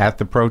you at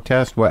the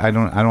protest? What I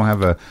don't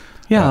have an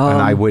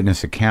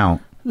eyewitness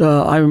account.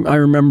 I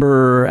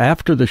remember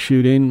after the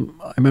shooting.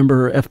 I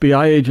remember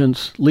FBI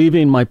agents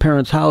leaving my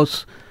parents'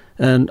 house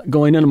and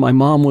going in. And my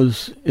mom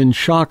was in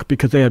shock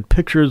because they had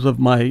pictures of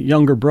my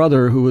younger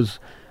brother, who was,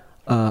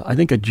 I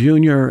think, a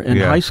junior in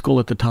high school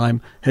at the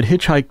time, had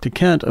hitchhiked to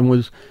Kent and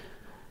was.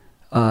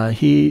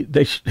 He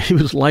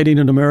was lighting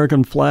an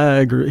American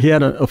flag, or he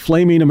had a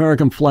flaming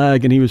American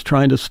flag, and he was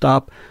trying to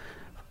stop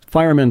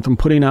firemen from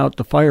putting out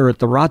the fire at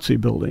the ROTC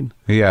building.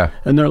 Yeah.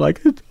 And they're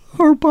like, "It's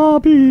our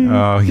Bobby.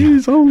 Oh, yeah.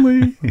 He's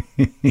only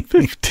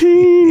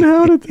 15.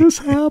 How did this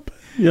happen?"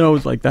 It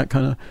was like that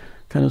kind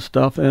of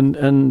stuff.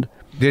 And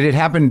did it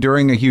happen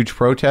during a huge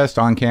protest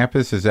on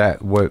campus? Is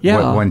that what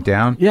went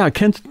down? Yeah,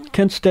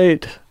 Kent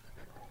State.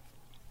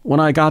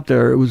 When I got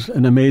there, it was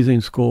an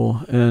amazing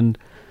school, and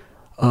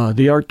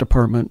the art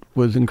department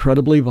was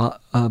incredibly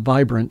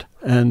vibrant,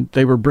 and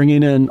they were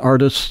bringing in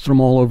artists from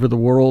all over the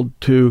world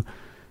to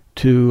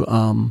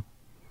do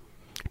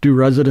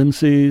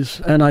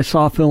residencies. And I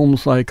saw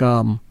films like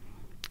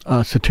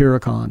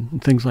Satyricon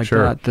and things like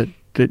that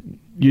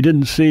you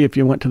didn't see if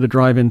you went to the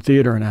drive-in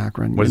theater in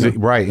Akron. Was it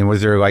right? And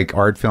was there like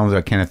art films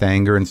like Kenneth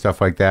Anger and stuff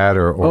like that,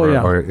 or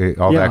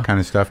all that kind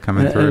of stuff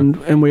coming through?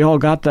 And we all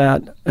got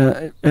that.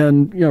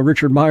 And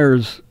Richard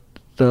Myers,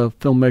 the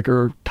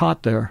filmmaker,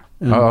 taught there.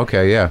 And,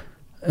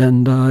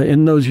 And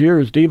in those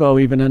years, Devo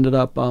even ended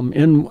up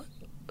in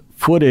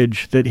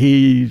footage that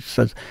he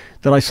says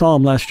that I saw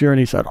him last year, and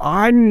he said,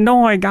 "I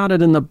know I got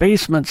it in the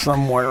basement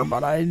somewhere,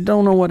 but I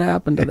don't know what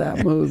happened to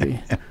that movie."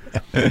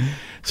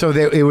 So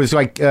it was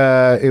like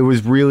it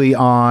was really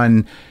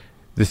on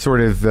the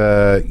sort of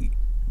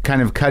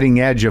kind of cutting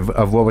edge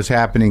of what was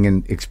happening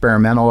in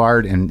experimental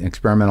art and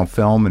experimental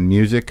film and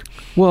music.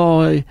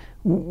 Well,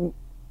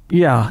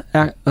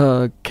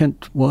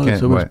 Kent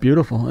was. It was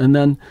beautiful. And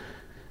then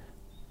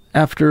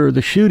after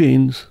the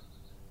shootings,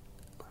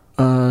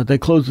 they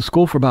closed the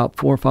school for about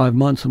 4 or 5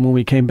 months. And when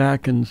we came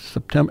back in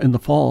the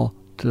fall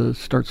to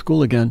start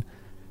school again,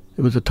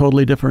 it was a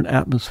totally different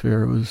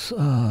atmosphere. It was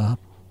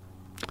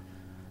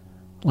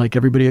like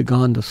everybody had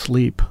gone to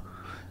sleep.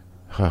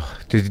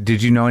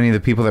 Did you know any of the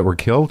people that were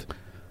killed?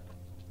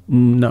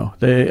 No.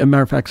 As a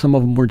matter of fact, some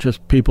of them were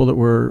just people that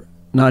were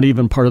not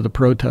even part of the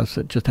protests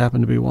that just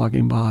happened to be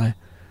walking by.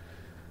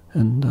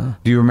 And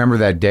do you remember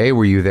that day?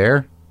 Were you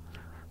there?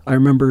 I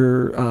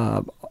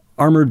remember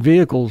armored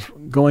vehicles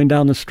going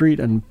down the street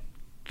and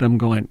them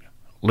going,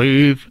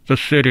 "Leave the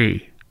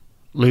city.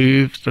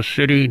 Leave the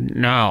city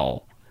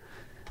now."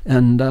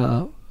 And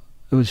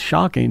it was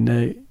shocking.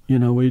 They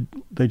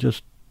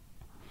just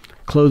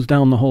closed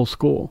down the whole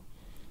school.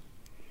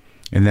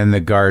 And then the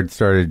guard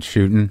started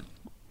shooting?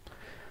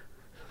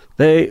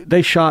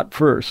 They shot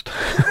first.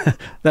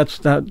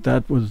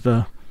 That was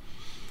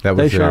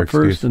they shot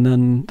first, and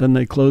then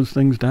they closed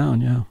things down.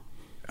 Yeah.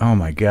 Oh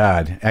my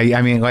God!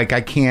 I mean, like, I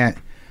can't.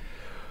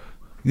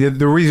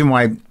 The reason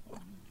why,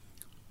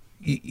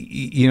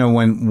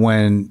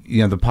 when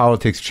the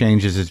politics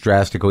changes as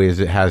drastically as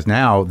it has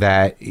now,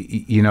 that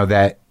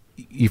that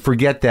you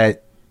forget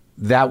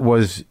that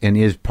was and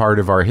is part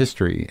of our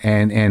history,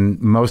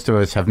 and most of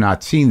us have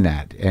not seen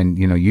that. And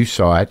you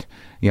saw it.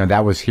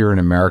 That was here in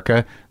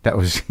America. That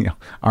was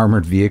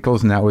armored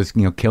vehicles, and that was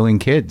killing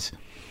kids,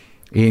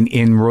 in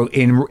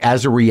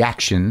as a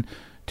reaction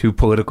to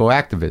political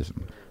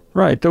activism.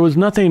 Right. There was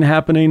nothing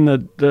happening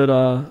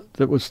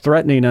that was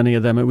threatening any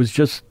of them. It was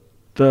just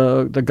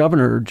the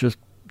governor just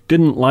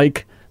didn't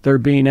like there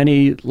being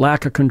any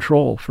lack of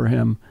control for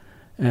him,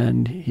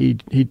 and he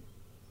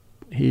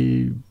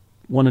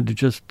wanted to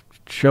just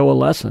show a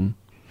lesson.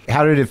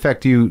 How did it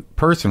affect you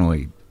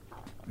personally?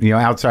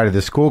 Outside of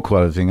the school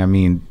closing, I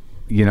mean,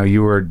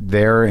 you were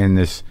there in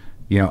this,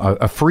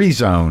 a free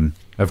zone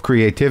of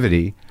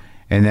creativity,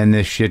 and then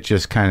this shit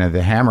just kind of,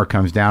 the hammer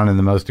comes down in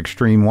the most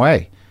extreme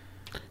way.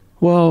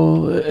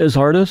 Well, as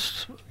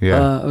artists,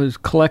 I was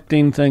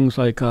collecting things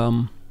like,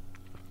 right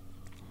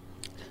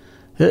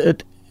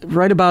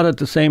about at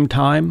the same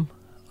time,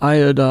 I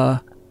had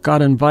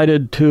got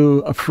invited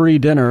to a free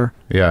dinner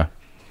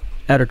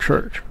at a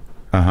church.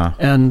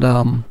 And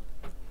a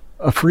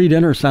free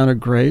dinner sounded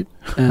great,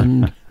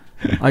 and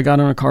I got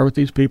in a car with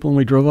these people, and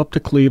we drove up to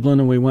Cleveland,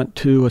 and we went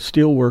to a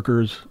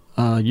steelworkers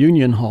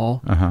union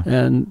hall,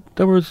 and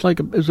there was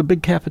it was a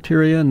big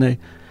cafeteria, and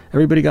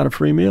everybody got a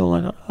free meal.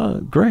 I thought, "Oh,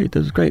 great,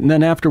 this is great." And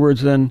then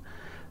afterwards,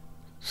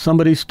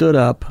 somebody stood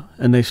up,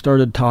 and they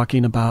started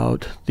talking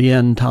about the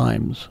end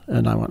times,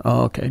 and I went,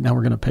 "Oh, okay, now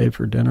we're going to pay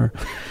for dinner."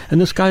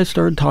 And this guy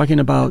started talking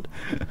about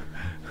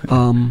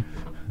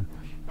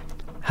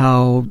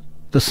how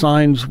the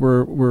signs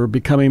were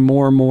becoming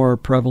more and more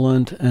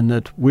prevalent, and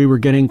that we were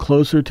getting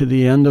closer to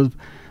the end of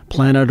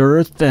planet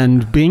Earth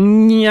and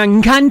Bing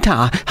Yang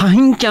Kanta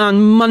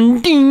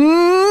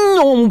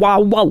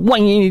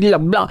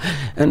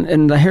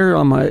and the hair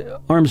on my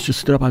arms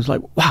just stood up. I was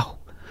like, wow.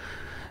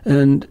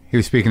 And he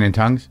was speaking in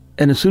tongues?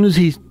 And as soon as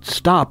he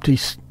stopped,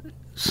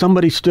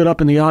 somebody stood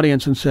up in the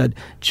audience and said,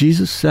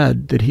 Jesus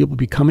said that he will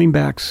be coming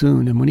back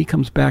soon, and when he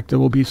comes back, there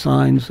will be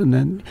signs. And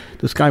then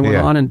this guy went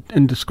on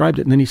and described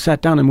it, and then he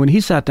sat down, and when he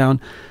sat down,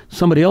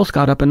 somebody else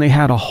got up, and they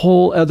had a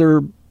whole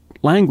other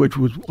language,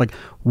 was like,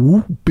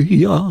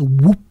 whoop-ya,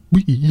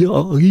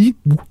 whoop-ya,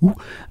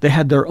 whoop. They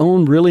had their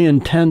own really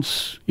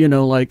intense,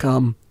 like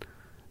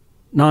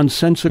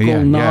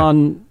nonsensical,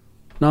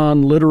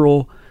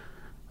 non-literal,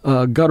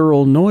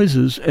 guttural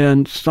noises,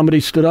 and somebody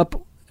stood up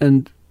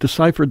and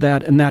deciphered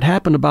that, and that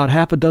happened about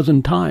half a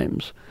dozen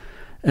times.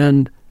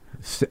 And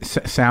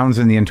sounds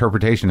and the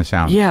interpretation of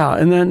sound. Yeah,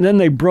 and then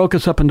they broke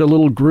us up into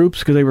little groups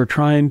because they were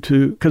trying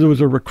to, because it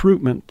was a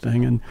recruitment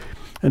thing,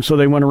 and so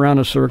they went around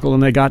a circle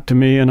and they got to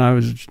me, and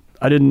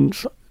I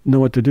didn't know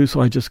what to do,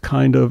 so I just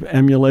kind of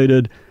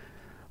emulated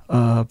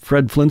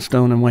Fred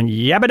Flintstone and went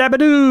yabba dabba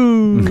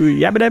doo,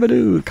 yabba dabba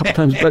doo a couple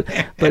times, but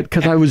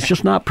because I was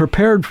just not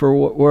prepared for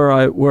where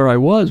I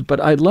was,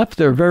 but I left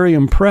there very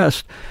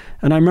impressed,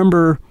 and I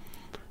remember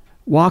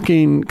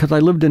walking, because I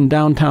lived in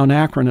downtown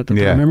Akron at the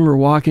time. I remember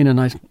walking and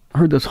I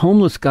heard this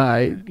homeless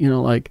guy,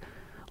 like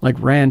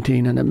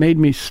ranting, and it made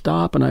me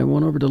stop, and I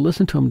went over to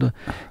listen to him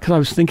because I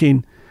was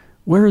thinking,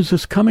 where is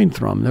this coming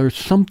from? There's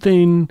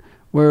something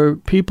where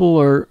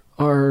people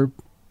are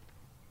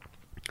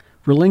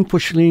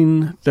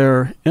relinquishing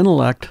their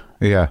intellect,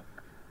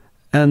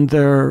 and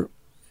they're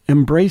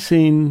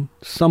embracing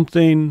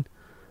something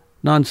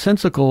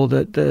nonsensical,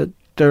 that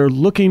they're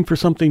looking for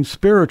something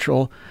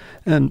spiritual.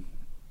 And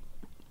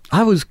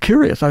I was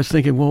curious. I was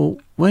thinking, well,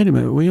 wait a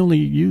minute.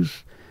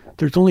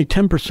 There's only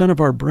 10% of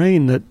our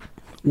brain that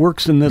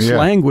works in this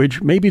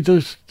language. Maybe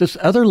there's this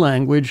other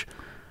language.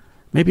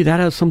 Maybe that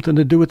has something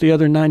to do with the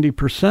other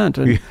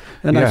 90%.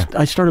 And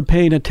I started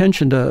paying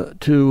attention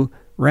to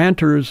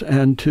ranters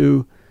and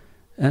to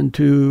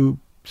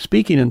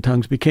speaking in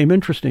tongues became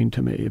interesting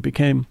to me. It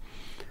became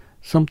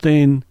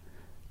something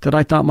that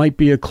I thought might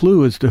be a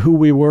clue as to who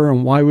we were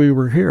and why we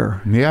were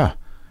here. Yeah.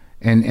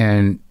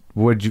 And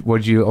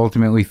what'd you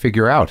ultimately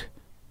figure out?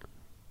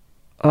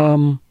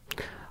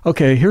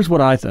 Okay, here's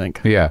what I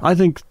think. Yeah. I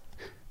think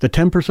the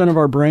 10% of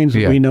our brains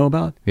that we know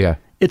about,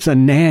 it's a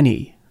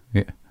nanny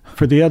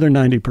for the other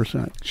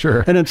 90%.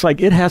 Sure. And it's like,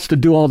 it has to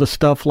do all the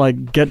stuff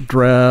like get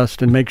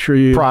dressed and make sure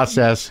you...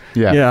 process.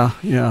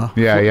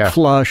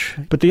 Flush.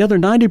 But the other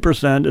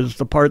 90% is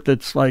the part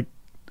that's like,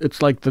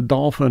 it's like the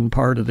dolphin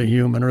part of the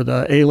human, or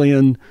the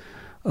alien.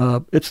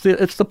 It's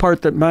the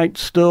part that might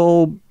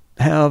still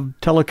have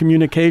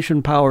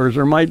telecommunication powers,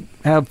 or might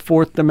have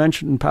fourth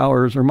dimension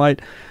powers, or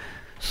might.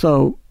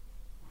 So,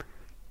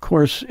 of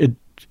course,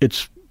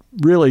 it's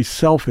really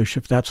selfish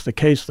if that's the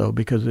case, though,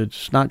 because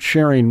it's not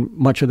sharing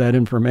much of that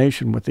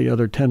information with the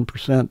other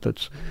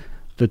 10%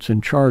 that's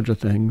in charge of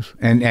things.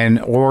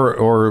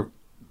 Or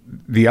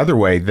the other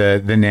way,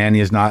 the nanny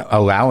is not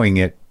allowing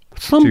it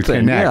to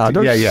connect.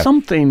 There's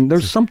something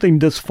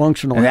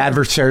dysfunctional. An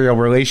adversarial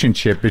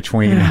relationship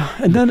between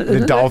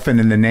the dolphin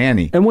and the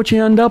nanny. And what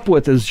you end up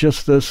with is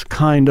just this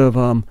kind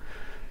of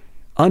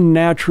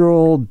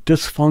unnatural,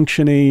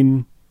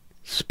 dysfunctioning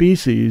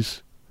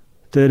species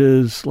that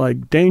is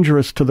like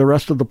dangerous to the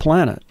rest of the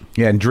planet.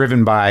 Yeah, and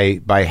driven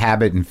by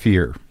habit and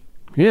fear.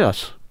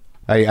 Yes.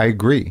 I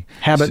agree.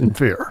 Habit and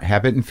fear.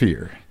 Habit and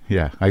fear.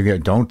 Yeah.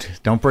 Don't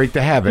break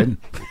the habit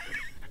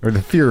or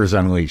the fear is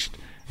unleashed.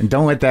 And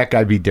don't let that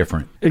guy be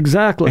different.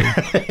 Exactly.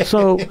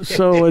 So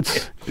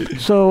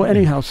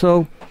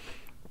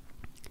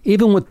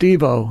even with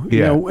Devo,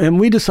 you know, and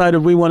we decided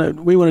we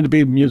wanted to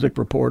be music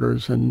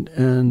reporters,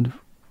 and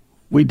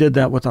we did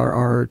that with our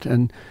art.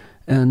 And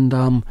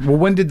well,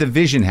 when did the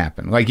vision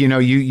happen? Like,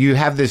 you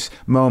have this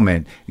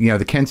moment,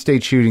 the Kent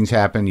State shootings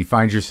happen. You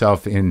find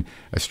yourself in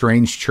a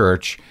strange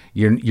church.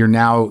 You're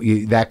now,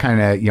 that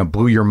kind of,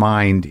 blew your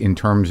mind in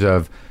terms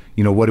of,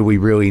 what do we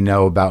really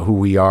know about who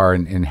we are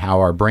and how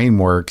our brain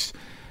works?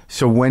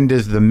 So when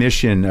does the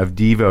mission of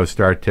Devo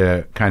start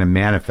to kind of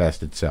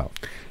manifest itself?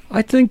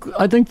 I think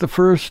the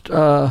first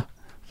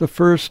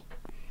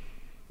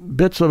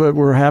bits of it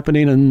were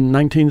happening in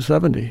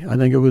 1970. I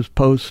think it was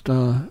post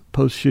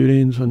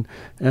shootings, and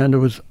it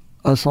was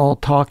us all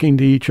talking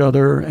to each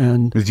other.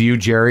 And it was you,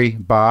 Jerry,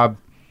 Bob,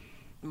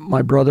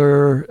 my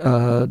brother.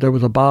 There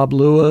was a Bob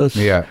Lewis,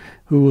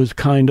 who was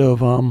kind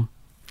of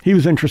he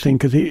was interesting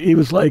because he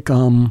was like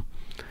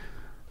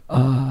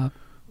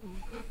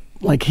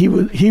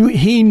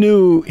he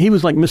knew, he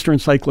was like Mr.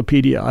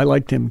 Encyclopedia. I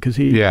liked him because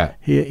he had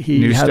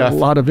stuff. A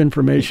lot of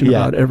information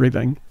about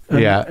everything.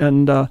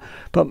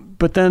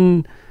 But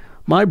then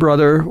my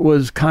brother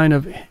was kind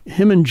of,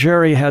 him and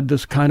Jerry had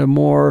this kind of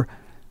more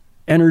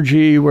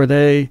energy where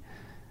they,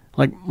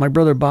 like my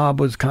brother Bob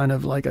was kind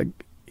of like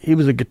he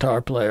was a guitar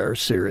player,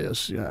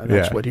 serious.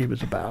 That's what he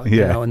was about.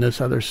 And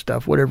this other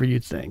stuff, whatever you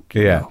think.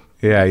 You know.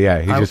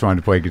 Yeah. He just wanted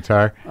to play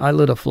guitar. I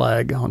lit a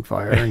flag on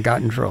fire and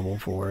got in trouble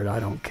for it. I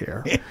don't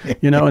care.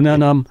 And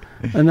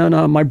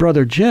then my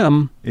brother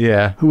Jim,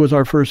 who was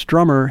our first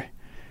drummer,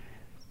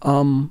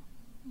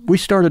 we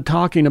started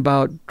talking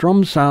about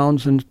drum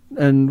sounds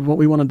and what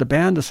we wanted the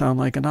band to sound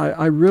like. And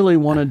I really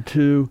wanted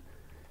to,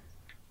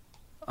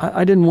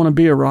 I didn't want to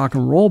be a rock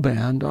and roll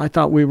band. I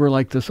thought we were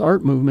like this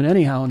art movement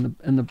anyhow,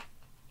 and the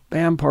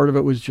band part of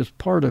it was just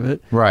part of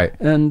it. Right.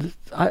 And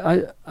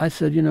I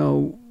said,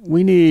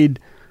 we need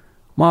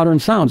modern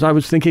sounds. I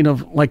was thinking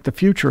of like the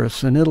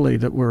futurists in Italy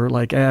that were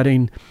like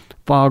adding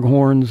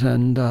foghorns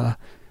and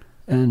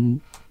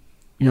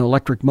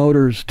electric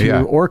motors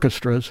to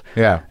orchestras.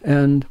 Yeah.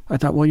 And I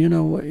thought,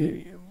 well,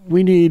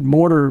 we need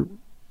mortar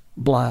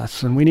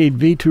blasts, and we need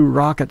V2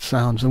 rocket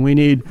sounds, and we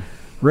need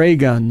ray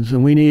guns,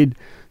 and we need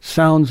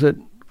sounds that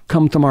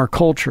come from our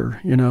culture,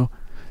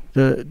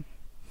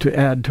 to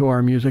add to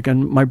our music.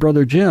 And my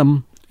brother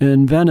Jim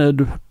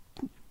invented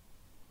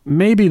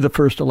maybe the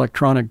first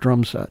electronic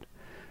drum set.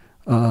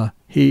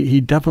 He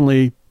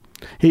definitely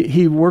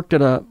he worked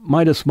at a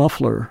Midas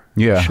muffler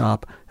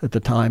shop at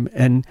the time,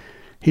 and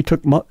he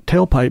took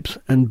tailpipes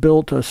and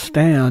built a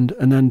stand,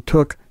 and then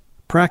took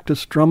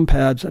practice drum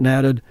pads and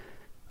added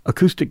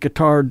acoustic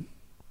guitar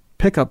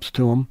pickups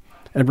to them,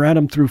 and ran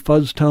them through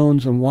fuzz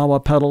tones and wah-wah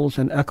pedals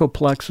and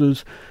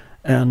echoplexes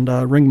and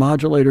ring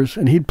modulators,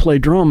 and he'd play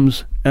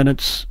drums, and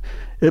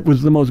it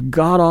was the most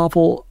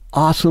god-awful,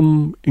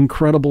 awesome,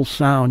 incredible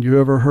sound you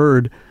ever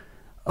heard.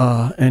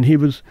 And he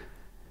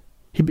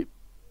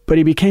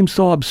became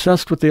so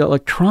obsessed with the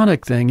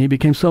electronic thing, he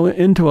became so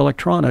into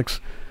electronics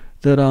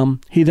that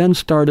he then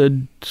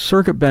started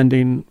circuit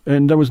bending,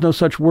 and there was no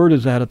such word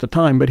as that at the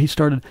time, but he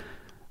started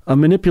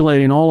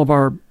manipulating all of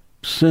our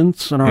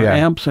synths and our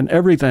amps and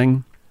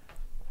everything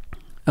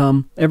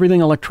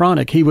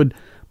electronic. He would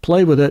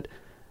play with it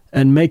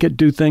and make it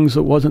do things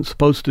it wasn't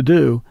supposed to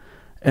do.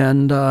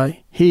 And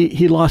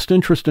he lost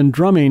interest in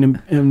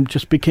drumming and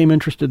just became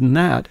interested in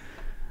that.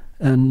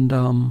 And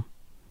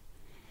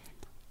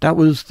that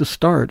was the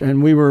start.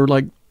 And we were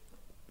like,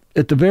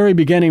 at the very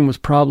beginning was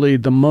probably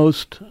the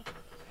most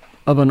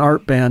of an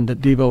art band that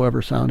Devo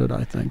ever sounded,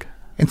 I think.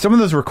 And some of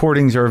those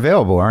recordings are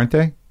available, aren't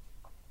they?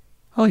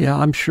 Oh yeah,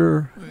 I'm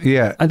sure.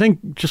 Yeah, I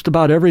think just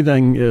about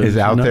everything is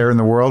out there in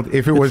the world.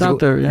 If it was out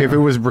there, if it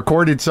was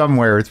recorded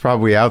somewhere, it's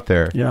probably out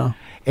there. Yeah.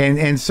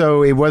 And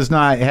so it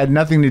had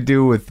nothing to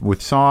do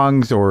with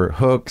songs or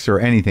hooks or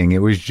anything. It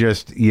was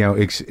just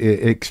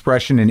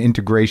expression and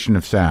integration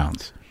of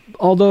sounds.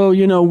 Although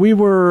we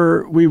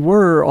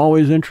were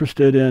always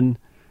interested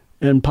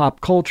in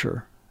pop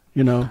culture.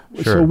 Sure.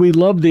 So we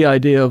loved the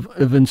idea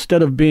of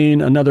instead of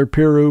being another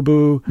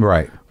Perubu,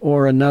 right,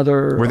 or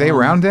another. Were they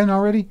around then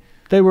already?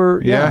 They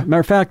were. Yeah. Matter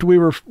of fact,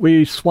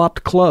 we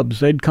swapped clubs.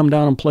 They'd come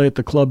down and play at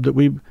the club that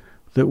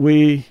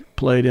we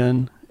played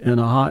in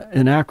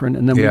Akron,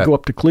 and then we'd go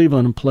up to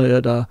Cleveland and play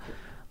at the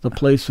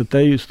place that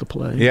they used to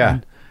play.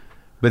 Yeah,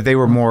 but they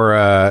were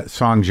more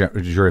song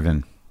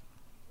driven.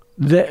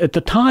 At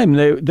the time,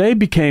 they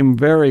became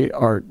very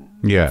art.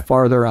 Yeah,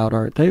 farther out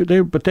art.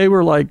 But they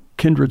were like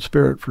kindred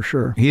spirit for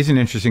sure. He's an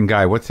interesting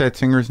guy. What's that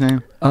singer's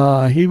name?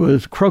 He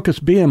was Crocus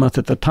Behemoth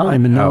at the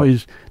time, and now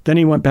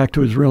he went back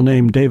to his real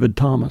name, David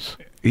Thomas.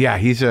 Yeah,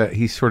 he's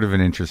sort of an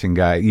interesting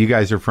guy. You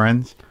guys are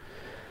friends?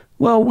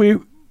 Well,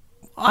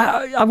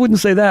 I wouldn't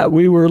say that.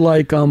 We were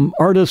like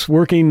artists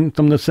working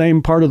from the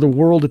same part of the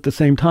world at the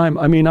same time.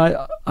 I mean,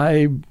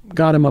 I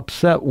got him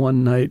upset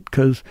one night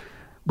because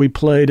we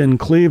played in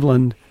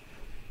Cleveland,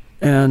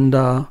 and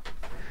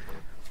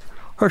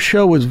our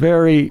show was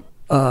very,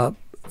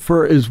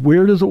 for as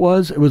weird as it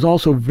was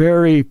also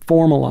very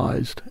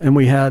formalized. And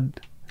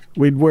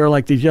we'd wear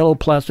like these yellow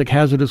plastic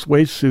hazardous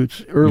waste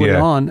suits early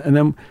on, and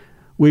then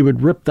we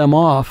would rip them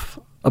off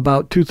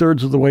about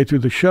 2/3 of the way through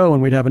the show,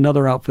 and we'd have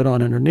another outfit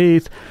on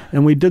underneath.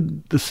 And we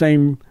did the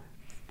same.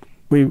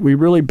 We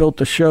really built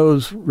the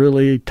shows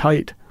really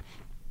tight.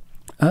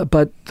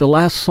 But the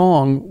last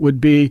song would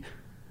be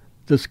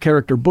this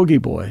character Boogie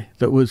Boy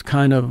that was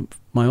kind of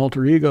my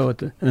alter ego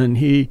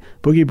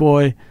Boogie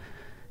Boy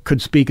could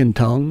speak in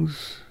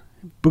tongues.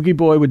 Boogie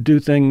Boy would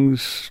do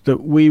things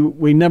that we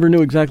never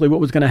knew exactly what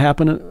was going to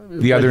happen.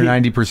 The other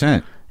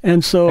 90%.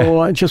 And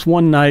so just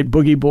one night,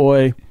 Boogie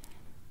Boy,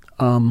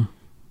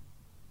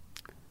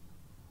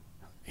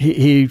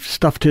 he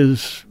stuffed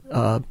his.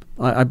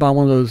 I bought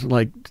one of those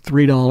like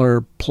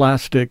 $3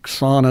 plastic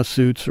sauna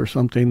suits or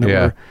something that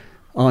were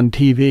on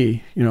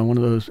TV. One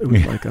of those. It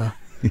was like a.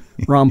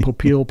 Ron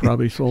Popeil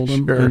probably sold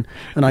them. Sure.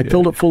 And I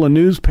filled it full of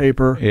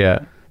newspaper. Yeah.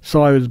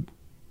 So I was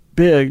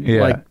big,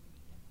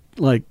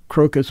 like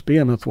Crocus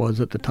Behemoth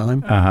was at the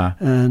time. Uh-huh.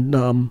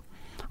 And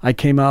I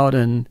came out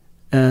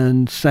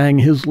and sang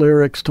his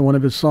lyrics to one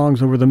of his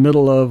songs over the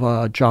middle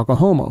of Jocko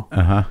Homo.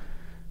 Uh-huh.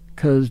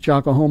 Because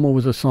Jocko Homo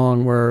was a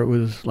song where it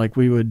was like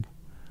we would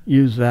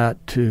use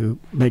that to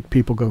make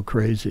people go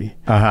crazy.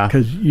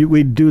 Because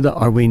we'd do the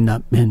 "Are we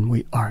not men?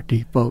 We are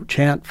Devo"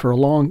 chant for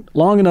long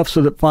enough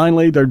so that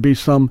finally there'd be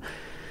some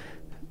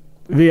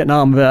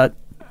Vietnam vet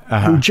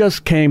who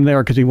just came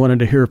there because he wanted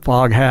to hear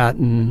Foghat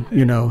and,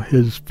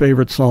 his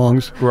favorite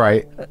songs.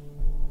 Right.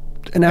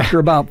 And after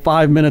about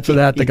 5 minutes of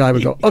that, the guy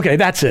would go, okay,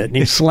 that's it. And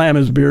he'd slam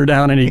his beer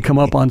down and he'd come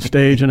up on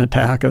stage and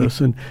attack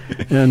us.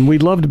 And we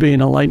loved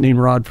being a lightning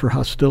rod for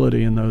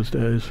hostility in those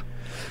days.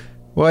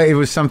 Well, it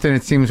was something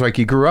it seems like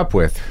you grew up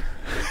with.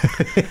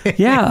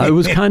 Yeah, it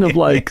was kind of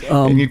like...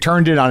 and you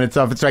turned it on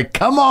itself. It's like,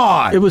 come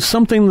on! It was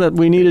something that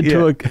we needed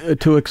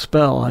to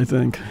expel, I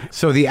think.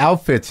 So the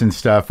outfits and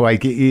stuff,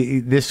 like,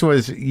 this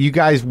was... You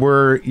guys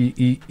were...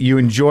 You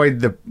enjoyed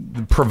the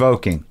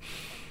provoking.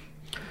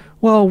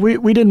 Well,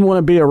 we didn't want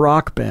to be a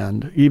rock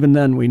band. Even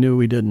then, we knew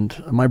we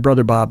didn't. My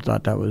brother Bob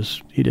thought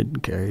he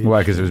didn't care.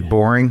 Why, because it was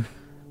boring?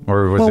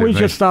 Or was we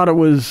just thought it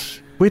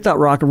was... We thought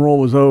rock and roll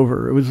was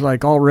over. It was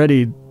like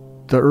already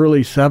the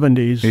early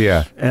 70s.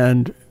 Yeah.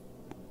 And...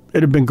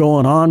 It had been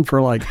going on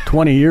for like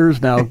 20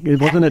 years now.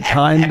 Wasn't it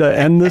time to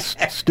end this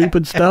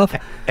stupid stuff?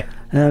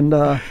 And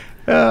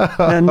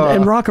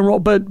rock and roll,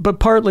 but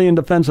partly in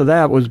defense of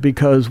that was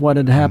because what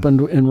had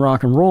happened in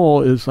rock and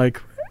roll is like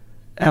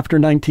after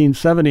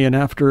 1970 and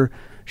after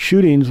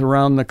shootings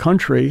around the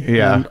country,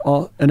 and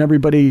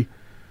everybody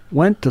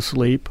went to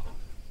sleep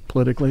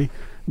politically.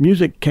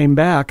 Music came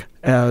back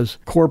as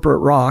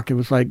corporate rock. It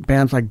was like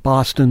bands like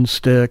Boston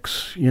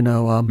Styx, mid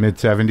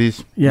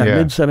 70s. Yeah,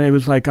 mid 70s. It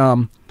was like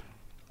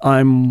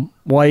I'm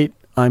white,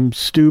 I'm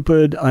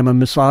stupid, I'm a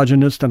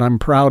misogynist, and I'm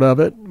proud of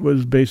it,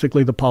 was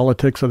basically the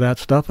politics of that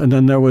stuff. And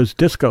then there was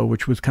disco,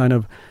 which was kind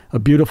of a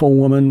beautiful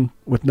woman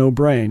with no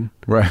brain.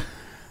 Right.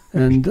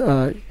 And,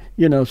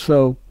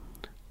 so...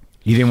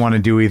 You didn't want to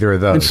do either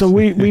of those. And so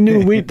we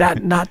knew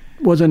that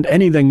wasn't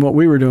anything what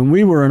we were doing.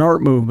 We were an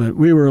art movement.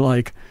 We were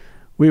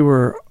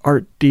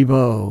Art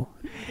Devo.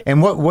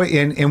 And what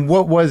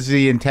was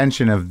the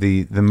intention of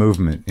the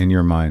movement in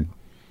your mind?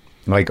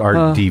 Like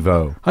Art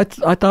Devo. I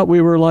thought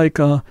we were like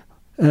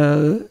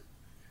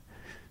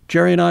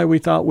Jerry and I. We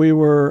thought we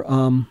were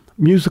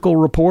musical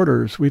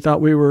reporters. We thought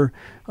we were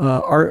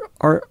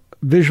art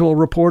visual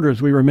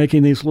reporters. We were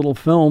making these little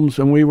films,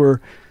 and we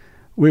were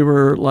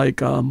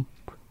like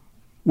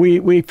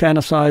we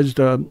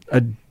fantasized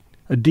a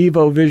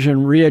Devo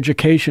Vision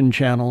re-education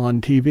channel on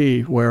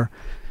TV where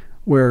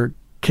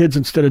kids,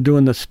 instead of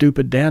doing the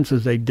stupid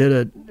dances they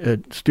did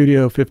at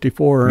Studio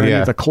 54 or any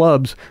of the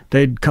clubs,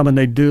 they'd come and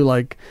they'd do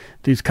like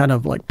these kind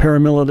of like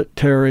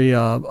paramilitary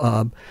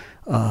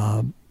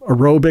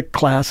aerobic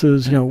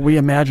classes. We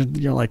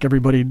imagined like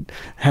everybody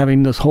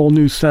having this whole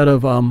new set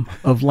of a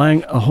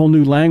whole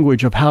new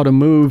language of how to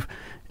move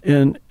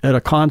at a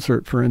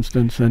concert, for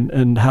instance,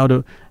 and how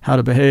to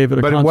behave at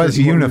a concert. But it was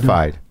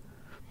unified.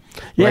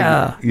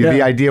 Yeah,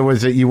 The idea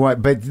was that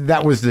but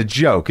that was the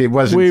joke. It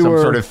wasn't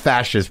sort of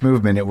fascist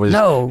movement. It was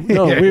no.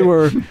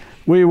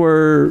 We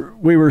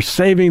were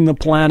saving the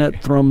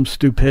planet from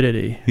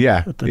stupidity.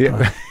 Yeah. At the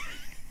time.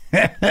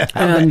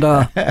 And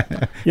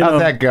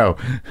how'd that go?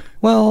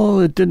 Well,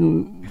 it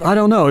didn't. I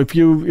don't know. If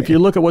you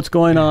look at what's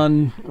going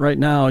on right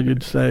now,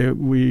 you'd say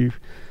we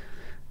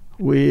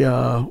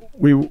were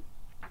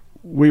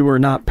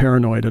not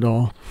paranoid at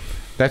all.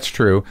 That's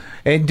true.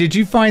 And did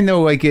you find,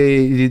 though, like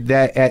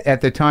that at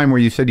the time where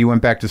you said you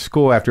went back to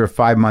school after a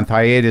 5-month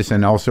hiatus,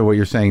 and also what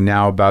you're saying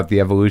now about the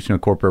evolution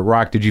of corporate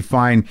rock, did you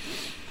find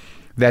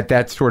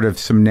that sort of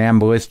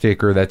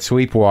somnambulistic or that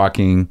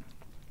sleepwalking,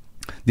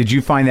 did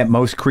you find that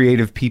most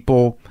creative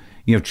people,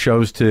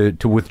 chose to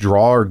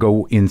withdraw or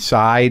go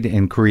inside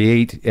and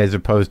create as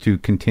opposed to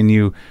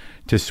continue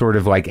to sort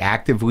of like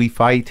actively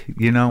fight,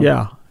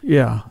 Yeah.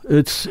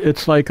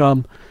 It's like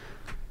the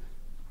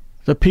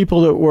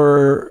people that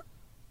were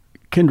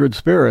kindred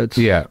spirits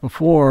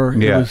before,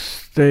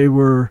 they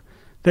were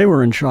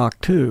in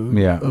shock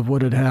too of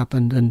what had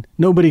happened, and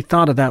nobody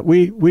thought of that.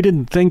 We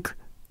didn't think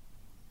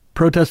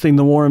protesting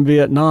the war in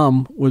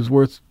Vietnam was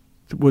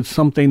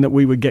something that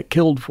we would get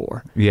killed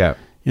for.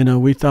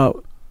 We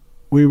thought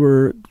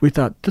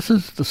this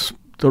is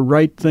the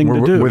right thing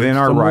to do. Within it's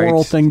our the rights.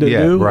 Moral thing to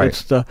do. Right.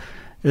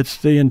 It's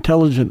the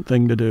intelligent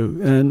thing to do.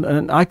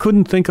 And I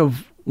couldn't think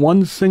of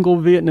one single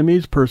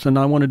Vietnamese person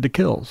I wanted to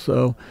kill.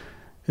 So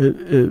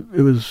it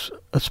was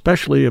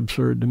especially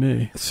absurd to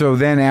me. So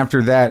then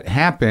after that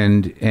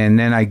happened, and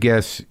then I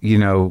guess,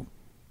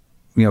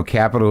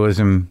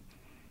 capitalism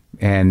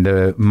and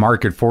the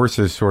market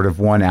forces sort of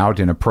won out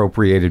and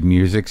appropriated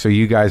music. So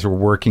you guys were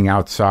working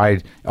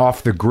outside,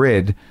 off the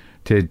grid,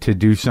 to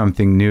do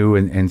something new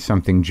and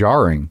something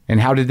jarring.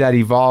 And how did that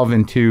evolve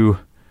into,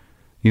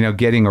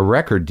 getting a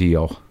record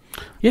deal?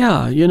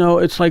 Yeah,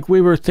 it's like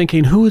we were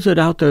thinking, who is it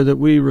out there that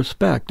we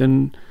respect?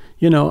 And,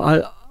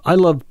 I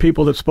love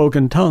people that spoke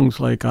in tongues,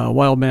 like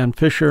Wildman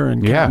Fisher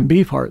and Captain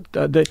Beefheart.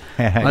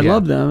 I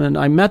love them, and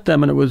I met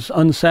them, and it was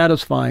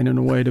unsatisfying in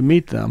a way to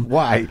meet them.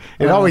 Why?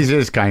 It always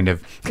is, kind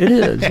of. It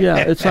is, yeah.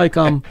 It's like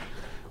Captain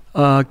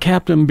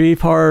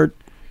Beefheart.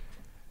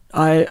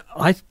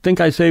 I think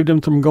I saved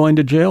him from going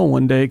to jail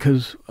one day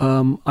because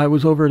I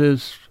was over at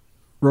his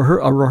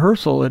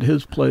rehearsal at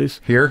his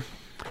place. Here?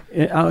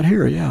 Out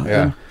here,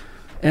 yeah.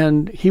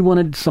 and he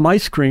wanted some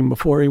ice cream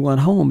before he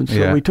went home. And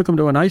so we took him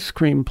to an ice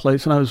cream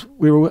place, and I was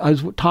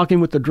talking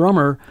with the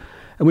drummer,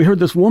 and we heard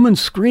this woman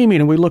screaming,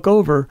 and we look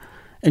over,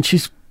 and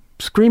she's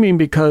screaming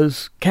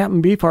because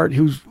Captain Beefheart,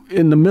 who's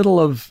in the middle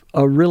of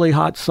a really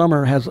hot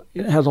summer, has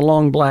a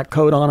long black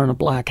coat on and a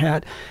black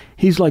hat.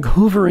 He's like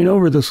hovering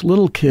over this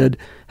little kid,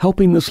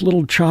 helping this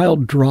little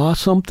child draw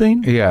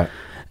something. Yeah.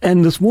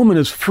 And this woman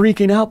is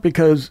freaking out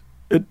because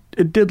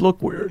it did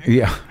look weird.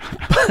 Yeah.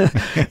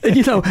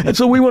 And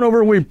so we went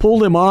over and we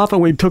pulled him off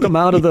and we took him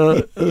out of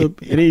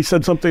and he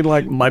said something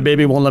like, "My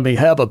baby won't let me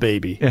have a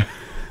baby." Yeah.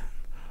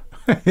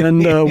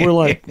 And we're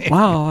like,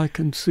 wow, I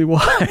can see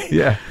why.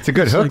 Yeah. It's a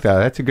good hook, though.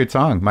 That's a good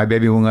song. "My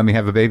baby won't let me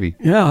have a baby."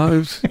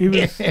 Yeah.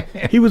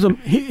 He was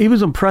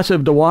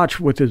impressive to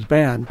watch with his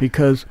band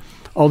because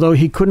although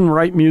he couldn't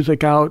write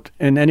music out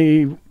in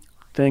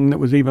anything that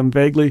was even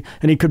vaguely,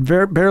 and he could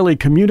barely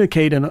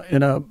communicate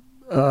in a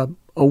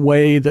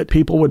way that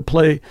people would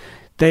play.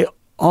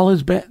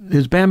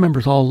 His band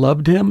members all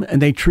loved him, and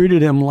they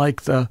treated him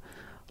like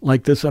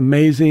this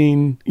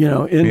amazing,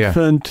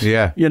 infant,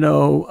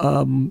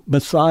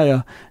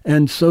 messiah.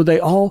 And so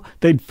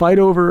they'd fight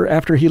over,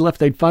 after he left,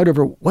 they'd fight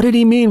over, what did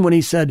he mean when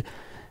he said,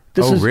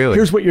 really?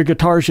 Here's what your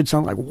guitar should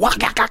sound like.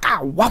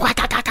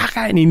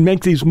 And he'd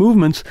make these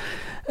movements,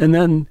 and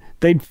then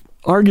they'd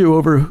argue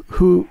over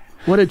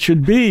what it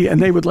should be,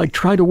 and they would like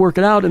try to work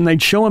it out, and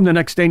they'd show him the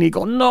next day, and he'd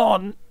go,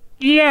 "No,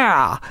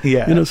 yeah,"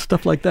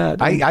 stuff like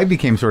that. I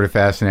became sort of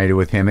fascinated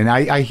with him, and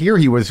I hear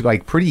he was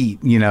like pretty,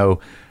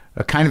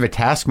 a kind of a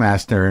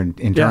taskmaster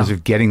in terms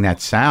of getting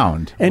that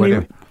sound.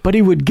 And but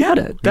he would get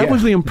it. That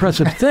was the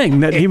impressive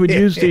thing, that he would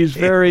use these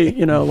very,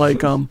 and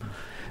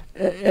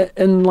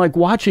like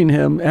watching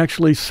him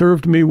actually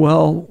served me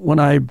well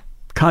when I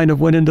kind of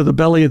went into the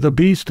belly of the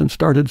beast and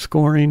started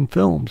scoring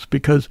films,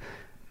 because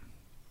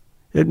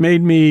it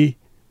made me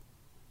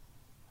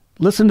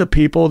listen to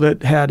people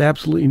that had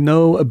absolutely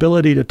no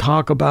ability to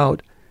talk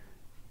about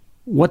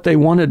what they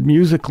wanted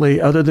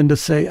musically other than to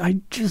say,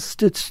 it's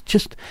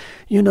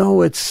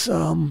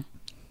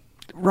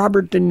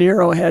Robert De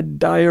Niro had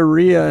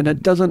diarrhea and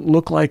it doesn't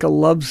look like a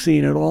love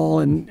scene at all.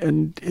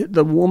 And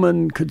the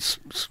woman could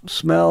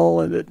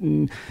smell it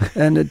and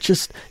it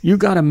just, you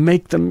got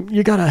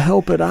to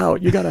help it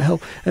out. You got to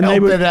help. And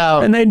it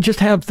out. And they'd just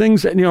have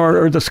things that,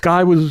 or the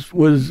sky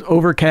was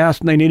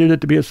overcast and they needed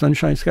it to be a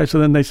sunshine sky. So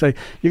then they say,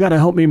 you got to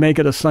help me make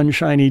it a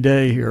sunshiny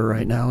day here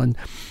right now.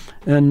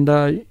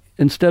 And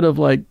instead of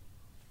like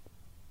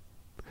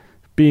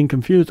being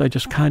confused, I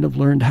just kind of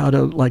learned how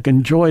to like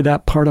enjoy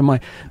that part of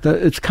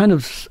it's kind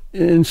of,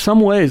 in some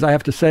ways, I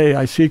have to say,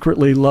 I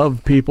secretly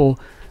love people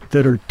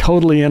that are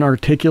totally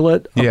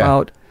inarticulate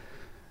about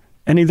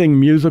anything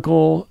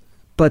musical,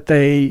 but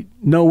they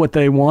know what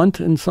they want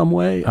in some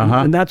way.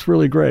 And that's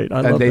really great. I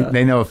love that.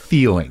 They know a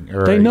feeling,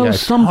 or they know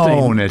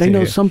something. They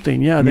know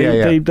something. Yeah.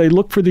 They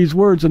look for these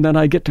words, and then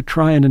I get to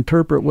try and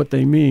interpret what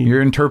they mean.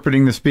 You're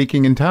interpreting the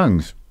speaking in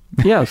tongues.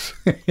 Yes.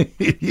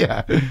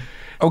 Yeah.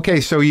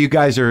 Okay, so you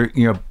guys are,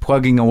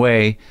 plugging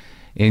away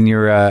in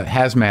your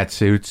hazmat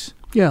suits,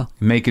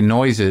 making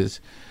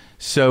noises.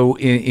 So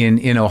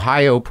in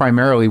Ohio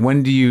primarily,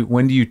 when do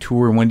you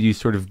tour? When do you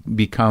sort of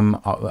become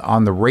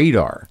on the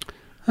radar?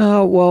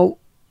 Well,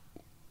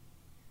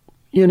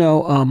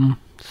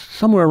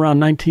 somewhere around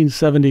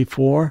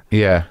 1974.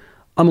 Yeah.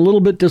 I'm a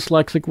little bit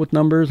dyslexic with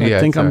numbers. I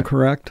think I'm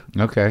correct.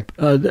 Okay.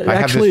 I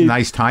have this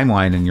nice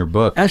timeline in your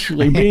book.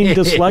 Actually, being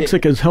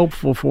dyslexic is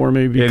helpful for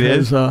me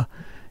because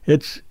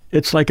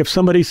it's like if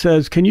somebody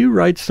says, "Can you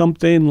write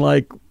something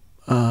like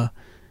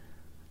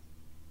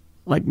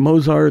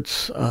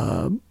Mozart's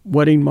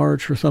Wedding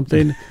March or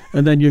something?"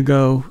 and then you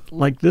go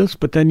like this,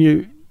 but then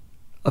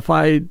if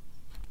I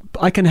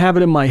can have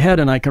it in my head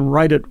and I can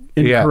write it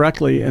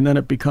incorrectly, and then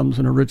it becomes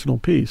an original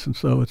piece, and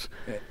so it's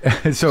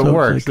so it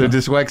works. Like, the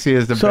dyslexia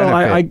is the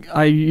benefit.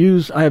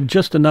 So I have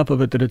just enough of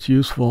it that it's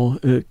useful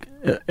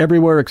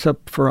everywhere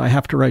except for I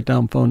have to write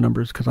down phone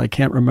numbers because I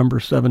can't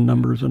remember 7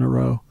 numbers in a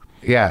row.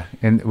 Yeah,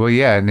 and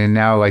then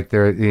now like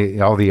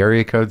all the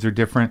area codes are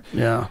different.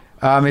 Yeah.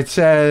 It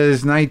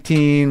says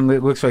 19.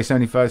 It looks like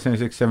 75,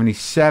 76,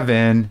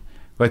 77.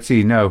 Let's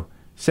see. No,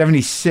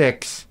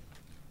 76.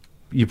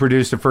 You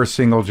produced the first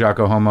single,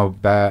 Jocko Homo,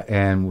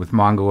 and with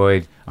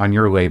Mongoloid on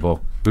your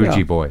label,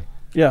 Bougie Boy.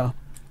 Yeah.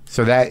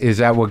 So is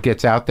that what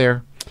gets out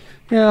there?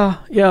 Yeah.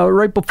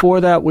 Right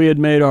before that, we had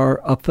made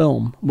a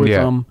film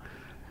with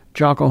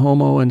Jocko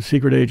Homo and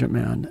Secret Agent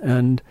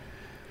Man,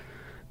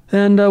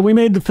 and we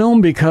made the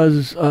film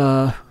because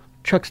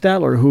Chuck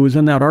Statler, who was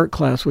in that art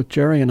class with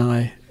Jerry and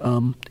I,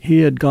 he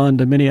had gone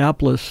to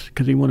Minneapolis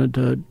because he wanted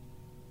to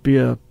be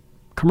a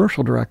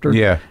commercial director.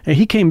 Yeah. And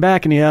he came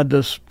back and he had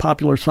this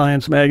Popular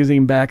Science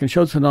magazine back and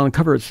showed something on the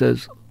cover. It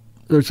says,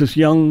 there's this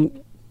young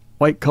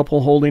white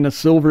couple holding a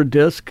silver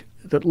disc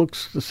that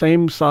looks the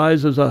same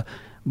size as a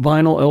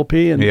vinyl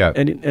LP. And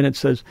it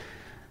says,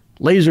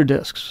 laser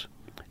discs.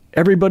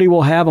 Everybody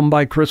will have them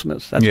by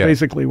Christmas. That's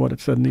basically what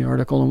it said in the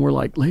article. And we're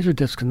like, laser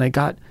discs. And they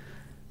got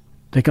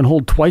They can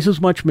hold twice as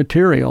much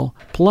material.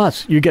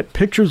 Plus, you get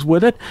pictures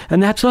with it,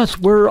 and that's us.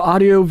 We're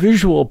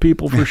audio-visual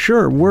people for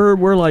sure.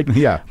 We're like,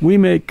 we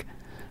make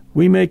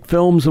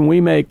films and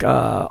we make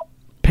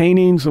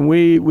paintings and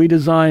we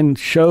design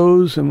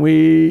shows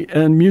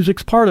and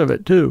music's part of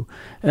it too.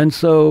 And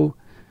so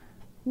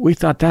we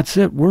thought, that's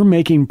it. We're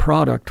making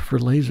product for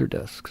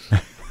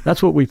Laserdiscs.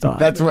 That's what we thought.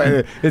 That's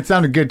why it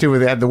sounded good too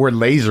when they had the word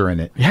laser in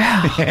it.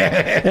 Yeah.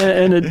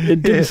 and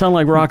it didn't sound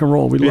like rock and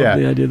roll. We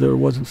loved the idea that it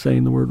wasn't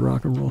saying the word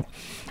rock and roll.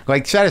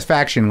 Like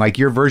Satisfaction, like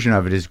your version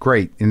of it is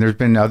great. And there's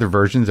been other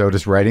versions,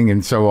 Otis Redding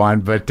and so on.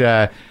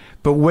 But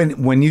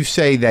when you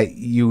say that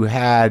you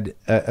had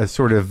a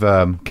sort of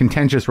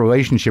contentious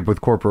relationship with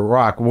corporate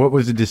rock, what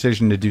was the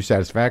decision to do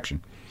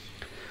Satisfaction?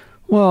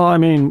 Well, I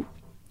mean,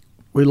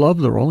 we love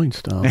the Rolling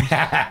Stones.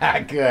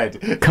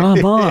 Good.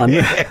 Come on.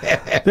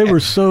 They were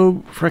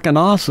so freaking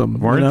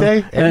awesome. Weren't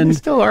they? And they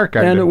still are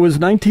kind of. And it was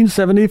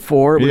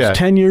 1974. It was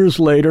 10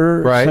 years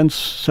later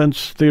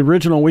since the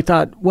original. We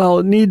thought, well,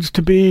 it needs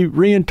to be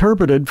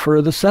reinterpreted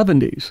for the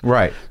 70s.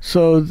 Right.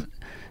 So,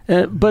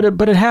 but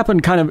it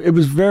happened kind of, it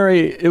was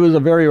a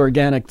very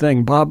organic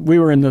thing. Bob, we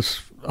were in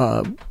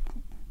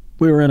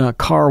a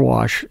car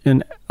wash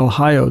in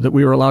Ohio that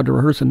we were allowed to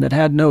rehearse in that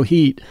had no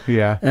heat.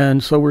 Yeah.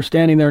 And so we're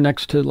standing there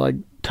next to like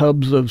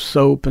tubs of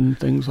soap and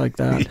things like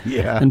that.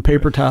 And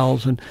paper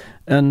towels.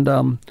 And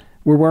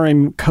we're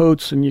wearing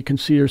coats and you can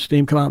see your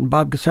steam come out. And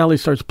Bob Casale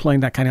starts playing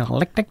that kind of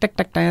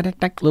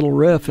little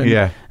riff.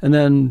 And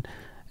then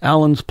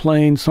Alan's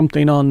playing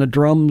something on the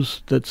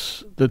drums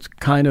that's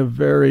kind of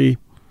very,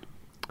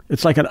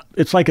 it's like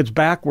it's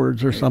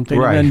backwards or something.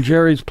 Right. And then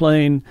Jerry's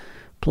playing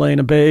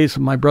a bass,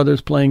 and my brother's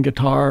playing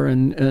guitar,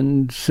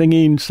 and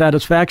singing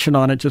Satisfaction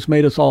on it just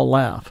made us all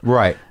laugh.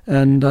 Right.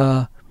 And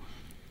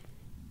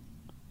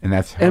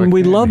that's how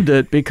we loved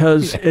it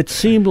because it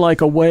seemed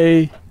like a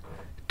way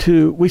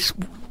to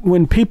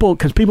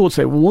because people would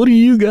say, well, what are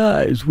you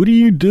guys? What are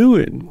you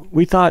doing?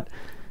 We thought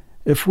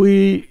if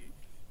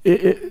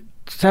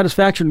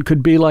Satisfaction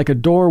could be like a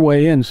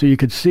doorway in, so you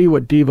could see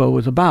what Devo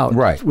was about.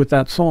 Right. With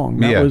that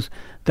song.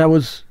 That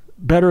was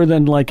better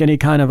than like any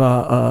kind of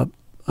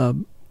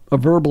a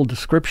verbal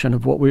description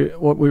of what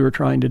we were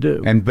trying to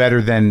do, and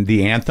better than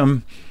the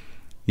anthem,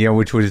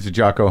 which was the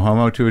Jocko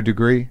Homo to a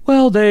degree.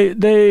 Well,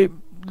 the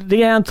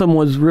anthem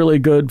was really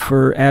good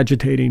for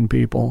agitating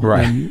people,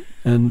 right?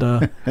 And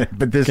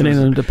but getting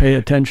them to pay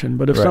attention.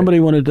 But if somebody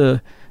was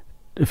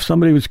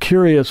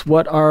curious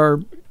what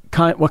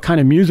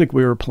kind of music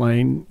we were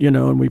playing,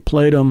 and we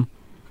played them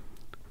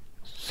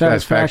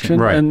Satisfaction,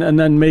 right. and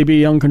then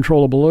maybe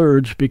Uncontrollable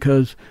Urge,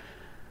 because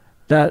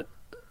that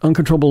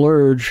Uncontrollable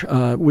Urge,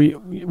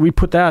 we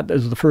put that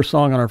as the first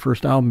song on our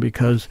first album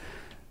because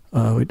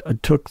I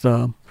took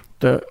the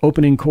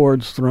opening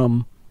chords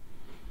from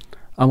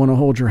I Want to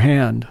Hold Your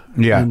Hand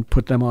and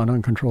put them on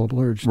Uncontrollable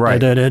Urge.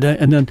 Right.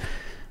 And then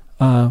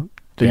that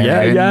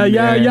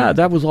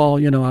was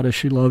all, out of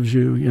She Loves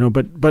You,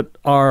 but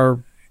our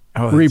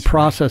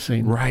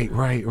reprocessing. Right.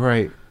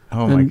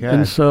 Oh my God.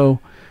 And so,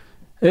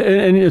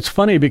 and it's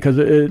funny because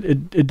it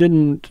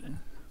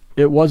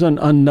wasn't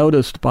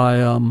unnoticed by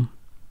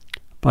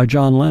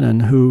John Lennon,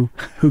 who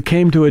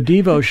came to a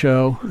Devo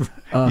show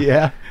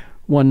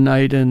one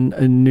night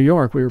in New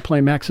York. We were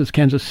playing Max's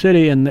Kansas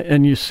City,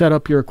 and you set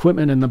up your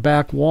equipment in the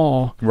back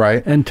wall.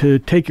 Right. And to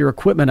take your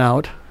equipment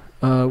out,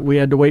 we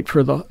had to wait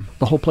for the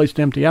whole place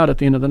to empty out at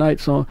the end of the night.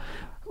 So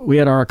we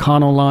had our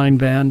Econoline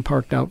van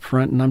parked out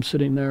front, and I'm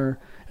sitting there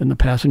in the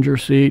passenger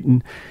seat,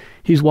 and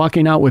he's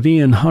walking out with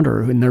Ian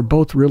Hunter, and they're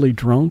both really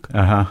drunk.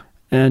 Uh-huh.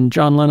 And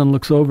John Lennon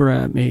looks over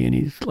at me, and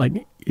he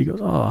goes,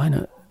 "Oh, I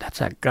know. That's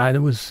that guy that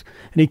was,"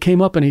 and he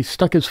came up and he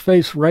stuck his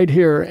face right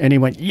here and he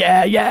went,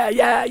 yeah,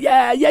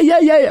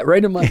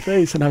 right in my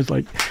face. And I was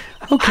like,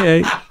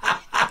 okay,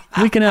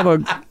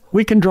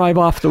 we can drive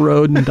off the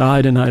road and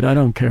die tonight. I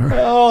don't care.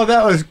 Oh,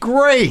 that was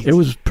great. It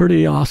was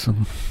pretty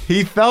awesome.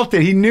 He felt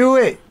it. He knew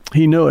it.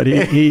 He knew it.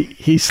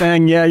 He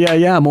sang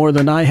yeah more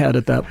than I had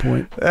at that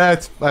point.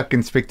 That's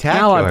fucking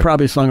spectacular. Now I've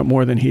probably sung it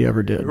more than he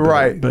ever did.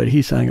 Right. But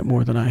he sang it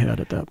more than I had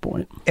at that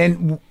point.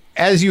 And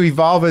as you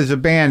evolve as a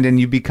band and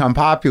you become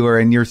popular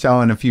and you're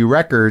selling a few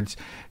records,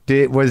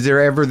 was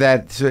there ever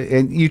that?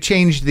 And you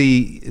changed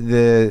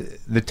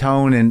the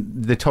tone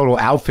and the total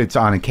outfits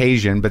on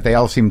occasion, but they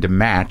all seemed to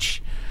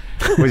match.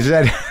 Was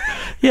that?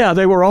 Yeah,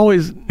 they were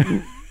always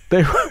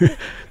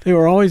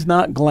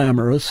not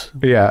glamorous.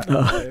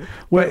 Yeah.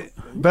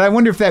 But I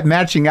wonder if that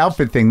matching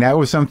outfit thing, that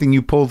was something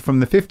you pulled from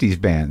the 50s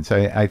bands.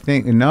 I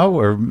think, no,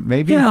 or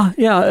maybe?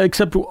 Yeah,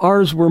 except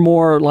ours were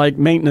more like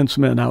maintenance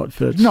men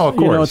outfits. No, of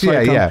course,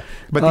 yeah.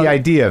 But the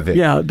idea of it.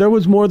 Yeah, there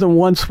was more than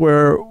once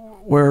where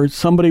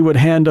somebody would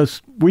hand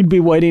us, we'd be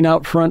waiting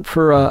out front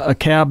for a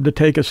cab to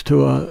take us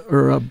to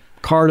a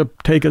car to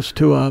take us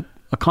to a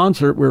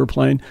concert we were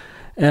playing,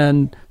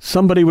 and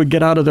somebody would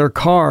get out of their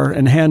car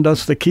and hand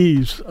us the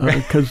keys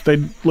because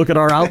they'd look at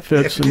our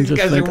outfits and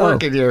just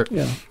think, here.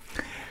 Yeah.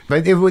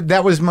 But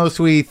that was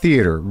mostly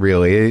theater,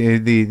 really.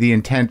 The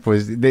intent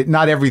was that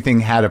not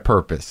everything had a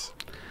purpose.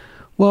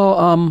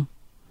 Well,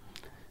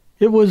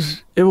 it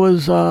was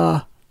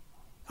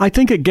I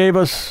think it gave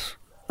us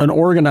an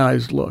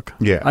organized look.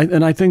 Yeah.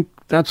 And I think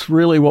that's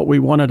really what we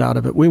wanted out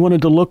of it. We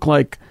wanted to look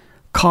like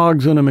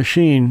cogs in a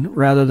machine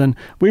rather than,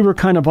 we were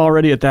kind of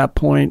already at that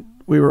point,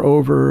 we were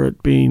over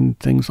at being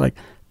things like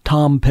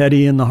Tom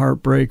Petty and the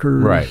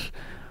Heartbreakers. Right.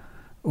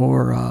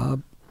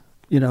 Or,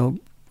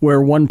 where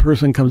one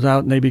person comes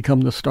out and they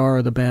become the star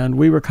of the band.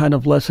 We were kind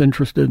of less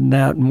interested in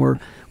that, and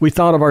we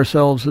thought of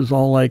ourselves as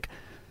all like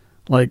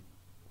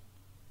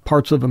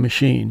parts of a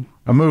machine.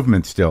 A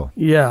movement still.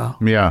 Yeah.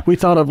 Yeah. We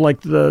thought of like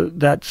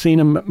that scene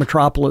in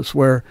Metropolis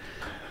where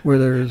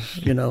there's,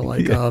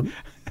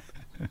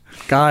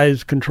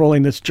 guys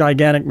controlling this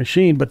gigantic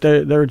machine, but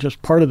they're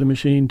just part of the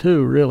machine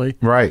too, really.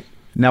 Right.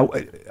 Now,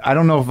 I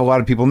don't know if a lot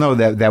of people know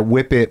that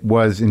Whip It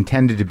was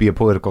intended to be a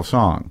political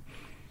song.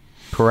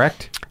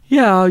 Correct?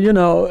 Yeah, we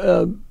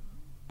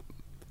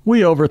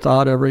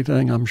overthought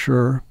everything, I'm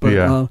sure. But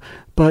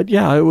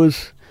it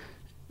was,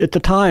 at the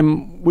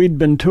time, we'd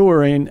been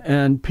touring,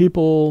 and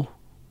people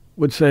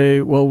would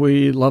say, well,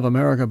 we love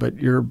America, but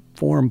your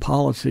foreign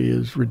policy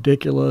is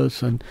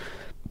ridiculous. And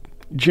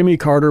Jimmy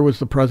Carter was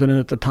the president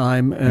at the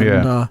time,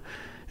 and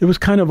it was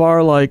kind of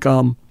our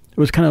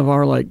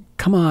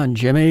come on,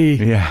 Jimmy.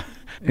 Yeah.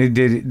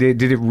 Did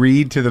it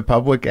read to the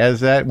public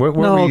as that?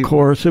 No, of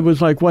course. It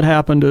was like, what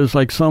happened is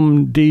like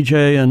some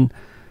DJ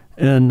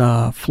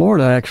in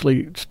Florida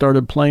actually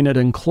started playing it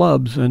in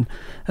clubs, and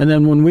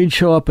then when we'd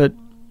show up at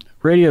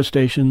radio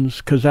stations,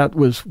 because that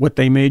was what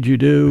they made you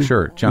do.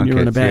 Sure, when you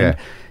were in a band.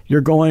 Yeah.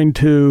 You're going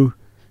to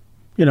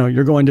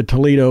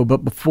Toledo,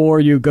 but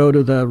before you go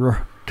to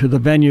the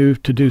venue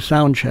to do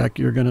sound check,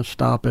 you're going to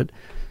stop at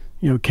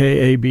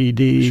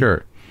KABD.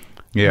 Sure.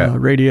 Yeah,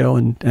 radio,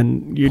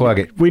 and you plug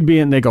it. We'd be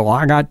in. They go,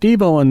 I got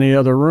Devo in the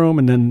other room,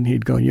 and then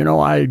he'd go,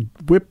 I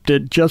whipped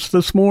it just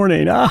this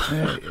morning.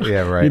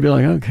 Yeah, right. You'd be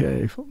like,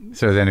 okay.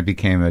 So then it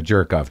became a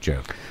jerk off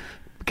joke.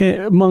 Okay,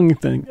 among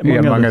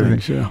other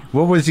things. Yeah.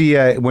 What was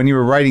the when you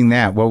were writing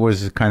that? What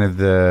was kind of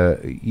the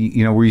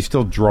were you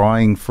still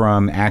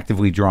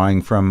actively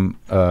drawing from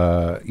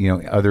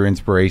other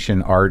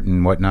inspiration, art,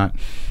 and whatnot?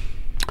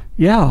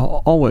 Yeah,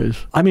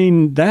 always. I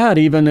mean, that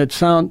even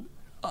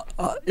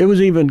it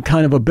was even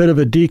kind of a bit of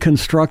a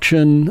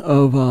deconstruction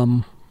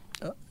of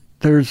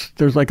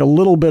there's like a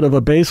little bit of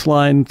a bass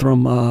line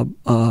from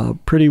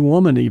Pretty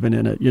Woman even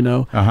in it,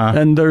 Uh-huh.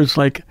 And there's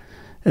like,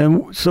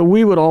 and so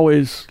we would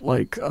always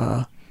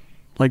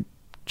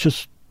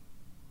just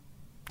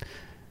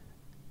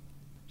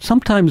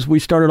sometimes we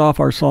started off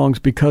our songs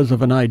because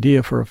of an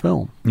idea for a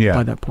film. Yeah.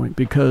 By that point,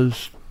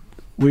 because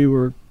we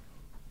were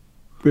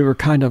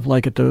kind of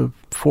like at the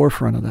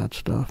forefront of that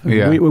stuff.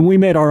 And when we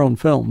made our own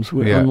films,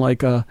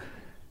 unlike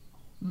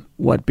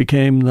what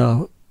became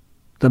the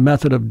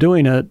method of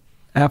doing it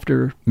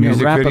after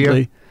music rapidly,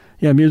 video?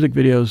 Yeah, music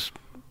videos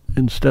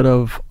instead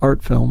of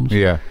art films.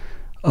 Yeah,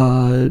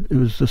 it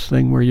was this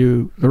thing where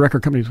the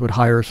record companies would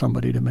hire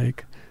somebody to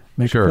make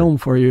sure. a film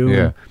for you.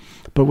 Yeah,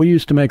 but we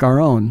used to make our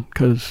own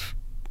because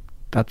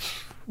that's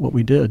what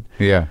we did.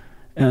 Yeah,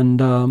 and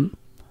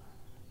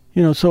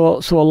so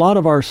a lot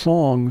of our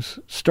songs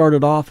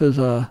started off as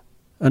an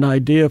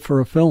idea for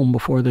a film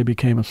before they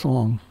became a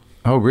song.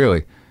 Oh,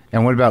 really?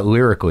 And what about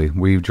lyrically?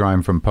 Were you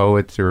drawing from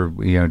poets, or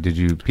did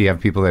you have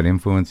people that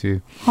influence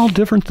you? All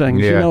different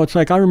things. Yeah. It's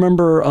like I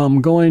remember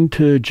going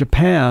to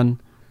Japan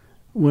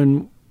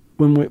when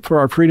we, for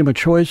our Freedom of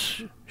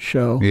Choice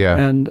show. Yeah.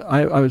 And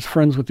I was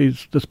friends with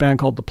this band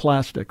called The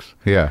Plastics.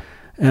 Yeah.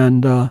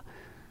 And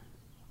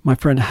my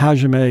friend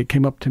Hajime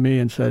came up to me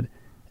and said,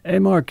 "Hey,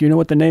 Mark, you know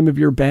what the name of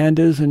your band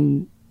is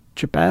in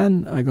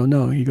Japan?" I go,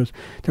 "No." He goes,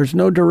 "There's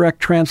no direct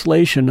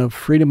translation of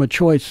Freedom of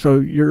Choice, so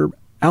your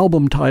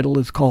album title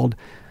is called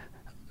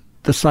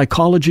The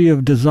Psychology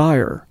of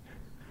Desire."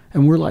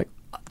 And we're like,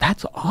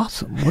 "That's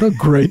awesome. What a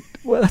great,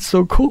 well, that's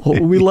so cool."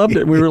 We loved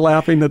it. We were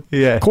laughing that,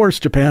 of course,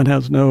 Japan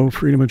has no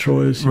freedom of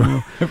choice.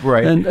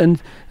 Right.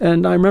 And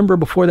I remember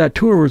before that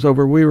tour was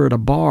over, we were at a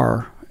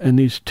bar, and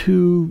it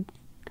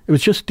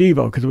was just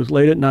Devo, because it was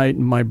late at night,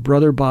 and my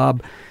brother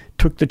Bob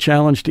took the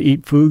challenge to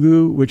eat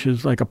fugu, which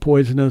is like a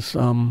poisonous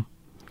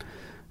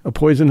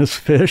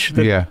fish.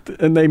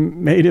 And they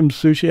made him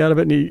sushi out of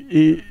it, and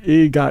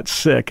he got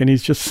sick, and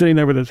he's just sitting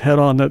there with his head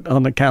on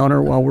the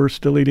counter while we're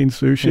still eating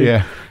sushi.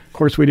 Yeah. Of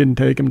course, we didn't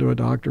take him to a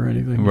doctor or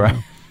anything. Right.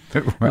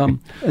 Right.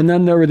 And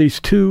then there were these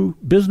two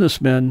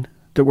businessmen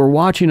that were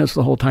watching us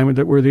the whole time,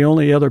 that were the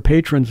only other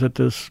patrons at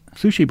this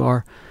sushi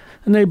bar,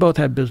 and they both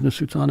had business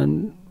suits on,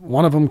 and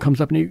one of them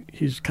comes up, and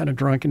he's kind of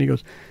drunk, and he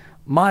goes,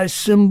 "My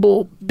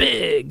symbol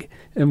big."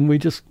 And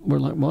we're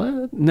like,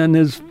 "What?" And then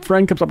his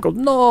friend comes up and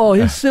goes, "No,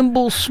 his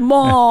symbol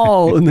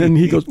small." And then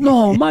he goes,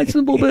 "No, my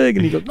symbol big."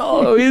 And he goes,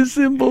 "No, his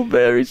symbol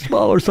very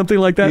small," or something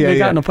like that. And they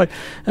got in a fight.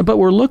 But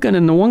we're looking,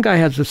 and the one guy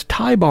has this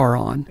tie bar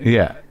on.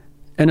 Yeah.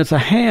 And it's a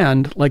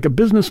hand, like a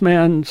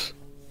businessman's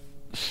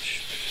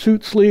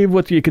suit sleeve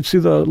with, you could see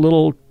the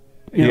little,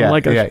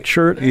 like a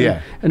shirt.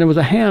 Yeah. And it was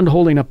a hand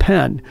holding a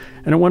pen.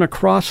 And it went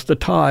across the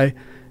tie.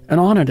 And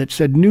on it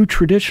said New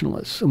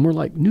Traditionalists. And we're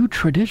like, New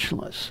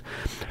Traditionalists?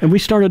 And we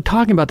started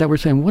talking about that. We're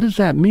saying, what does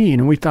that mean?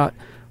 And we thought,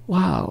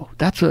 wow,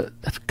 that's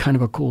kind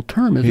of a cool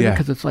term, isn't it?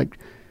 Because it's like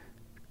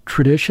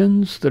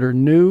traditions that are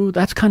new.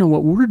 That's kind of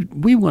what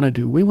we want to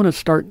do. We want to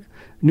start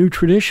new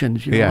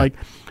traditions. You know, like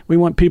we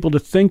want people to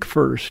think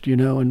first. You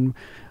know, and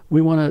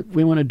we want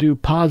to do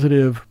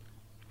positive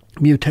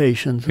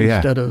mutations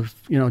instead of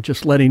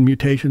just letting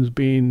mutations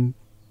being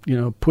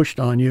pushed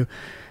on you,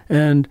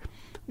 and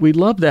we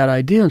love that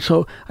idea. And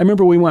so I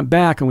remember we went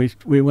back and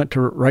we went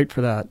to write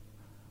for that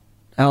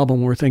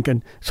album. We're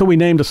thinking, so we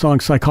named the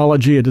song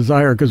Psychology of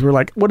Desire because we're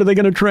like, what are they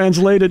going to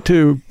translate it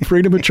to?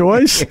 Freedom of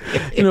choice?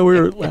 We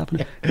were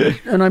laughing.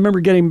 And I remember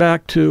getting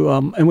back to,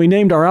 and we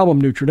named our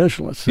album New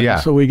Traditionalists. Yeah.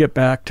 So we get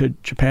back to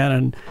Japan,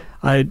 and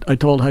I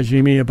told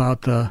Hajime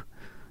about the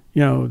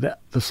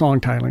song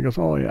title. He goes,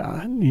 oh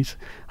yeah. And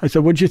I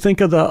said, what'd you think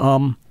of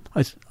the,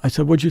 I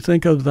said, what'd you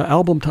think of the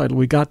album title?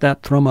 We got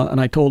that from and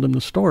I told him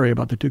the story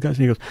about the two guys.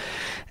 And he goes,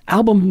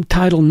 album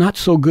title not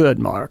so good,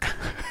 Mark.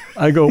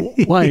 I go,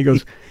 why? He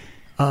goes,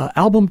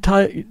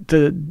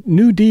 the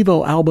new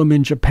Devo album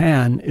in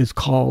Japan is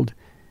called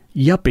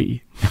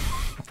Yuppie.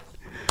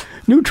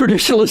 New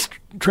Traditionalist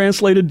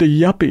translated to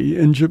Yuppie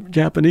in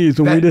Japanese,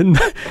 and we didn't.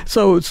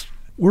 So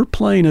we're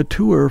playing a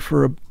tour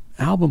for an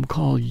album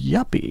called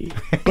Yuppie,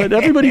 but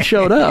everybody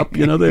showed up.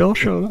 They all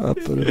showed up.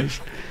 But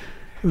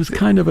it was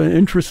kind of an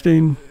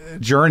interesting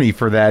journey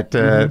for that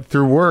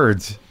through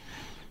words.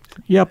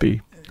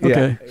 Yuppie.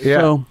 Okay.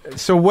 Yeah.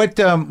 So what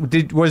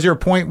was there a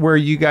point where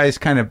you guys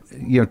kind of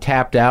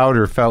tapped out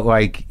or felt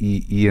like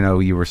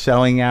you were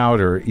selling out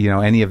or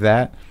any of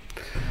that?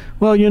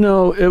 Well,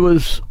 it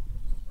was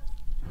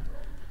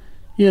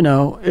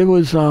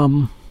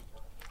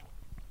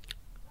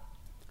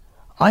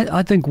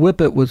I think Whip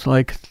It was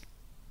like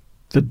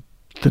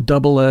the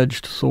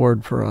double-edged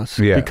sword for us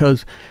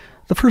because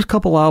the first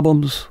couple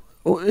albums,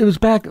 it was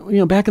back in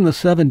the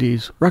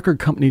 70s, record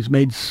companies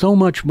made so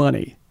much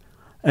money.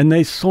 And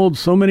they sold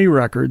so many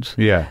records.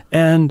 Yeah.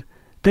 And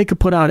they could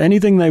put out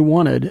anything they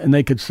wanted and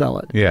they could sell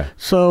it. Yeah.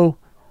 So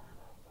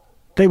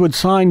they would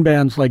sign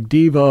bands like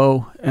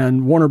Devo,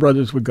 and Warner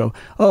Brothers would go,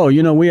 oh,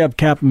 we have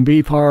Captain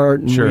Beefheart,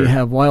 and we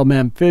have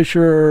Wildman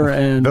Fisher,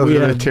 and we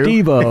have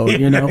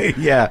Devo,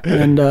 Yeah.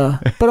 And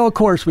but of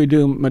course we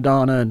do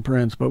Madonna and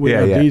Prince, but we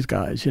have these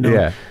guys,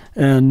 Yeah.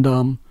 And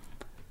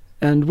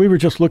we were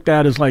just looked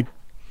at as like,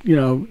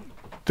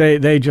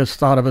 they just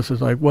thought of us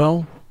as like,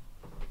 well,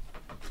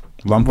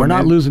 we're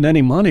not losing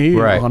any money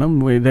on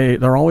them.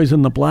 They're always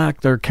in the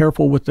black. They're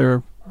careful with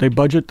they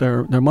budget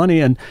their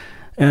money,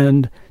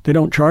 and they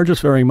don't charge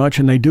us very much,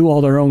 and they do all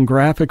their own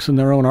graphics and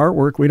their own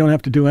artwork. We don't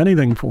have to do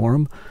anything for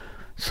them.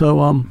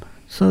 So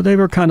they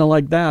were kind of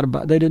like that.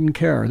 They didn't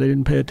care. They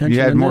didn't pay attention.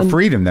 You had more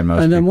freedom than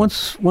most. And then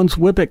people. once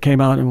Whip It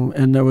came out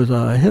and there was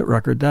a hit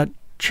record, that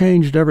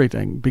changed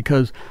everything,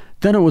 because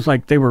then it was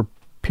like they were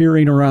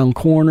peering around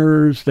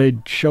corners.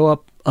 They'd show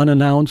up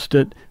unannounced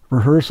at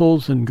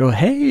rehearsals and go,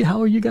 hey,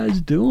 how are you guys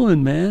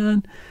doing,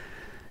 man?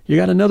 You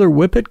got another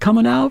Whip It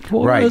coming out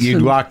for us? Right, you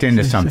locked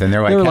into something.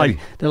 They're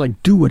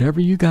like, do whatever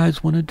you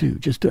guys want to do.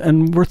 Just do.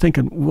 And we're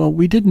thinking, well,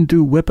 we didn't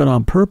do Whip It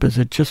on purpose.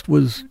 It just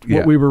was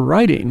what we were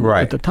writing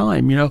at the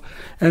time,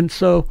 And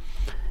so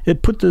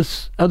it put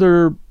this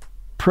other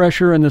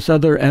pressure and this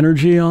other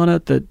energy on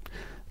it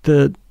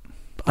that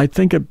I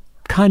think it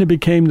kind of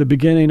became the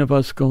beginning of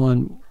us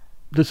going,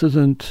 this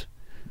isn't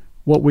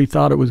what we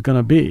thought it was going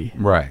to be.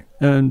 Right.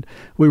 And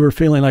we were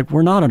feeling like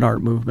we're not an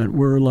art movement.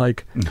 We're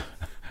like,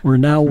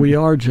 we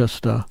are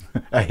just a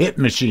hit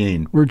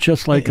machine. We're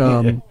just like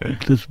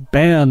this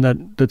band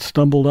that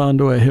stumbled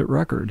onto a hit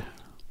record.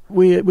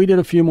 We did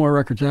a few more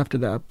records after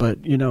that, but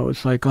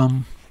it's like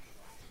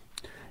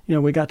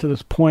we got to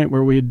this point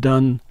where we had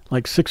done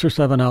like 6 or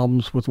 7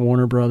 albums with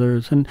Warner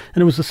Brothers, and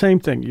it was the same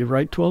thing. You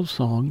write 12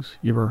 songs,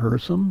 you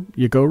rehearse them,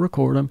 you go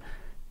record them,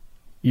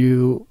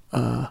 you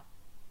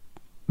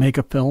make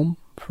a film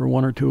for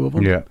 1 or 2 of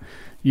them. Yeah.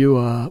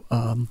 You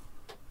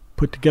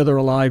put together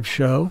a live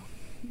show.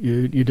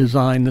 You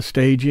design the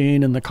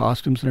staging and the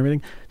costumes and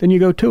everything. Then you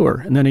go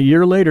tour. And then a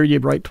year later, you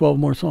write 12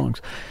 more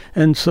songs.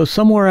 And so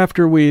somewhere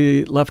after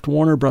we left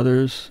Warner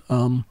Brothers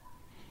and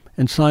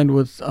signed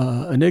with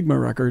Enigma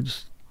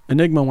Records,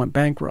 Enigma went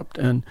bankrupt.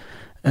 And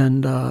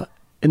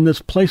in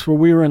this place where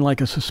we were in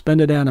like a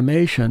suspended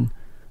animation,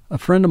 a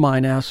friend of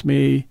mine asked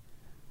me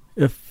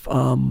if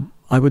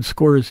I would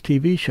score his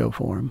TV show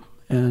for him.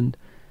 And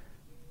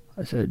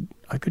I said,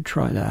 I could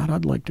try that.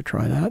 I'd like to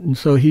try that. And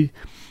so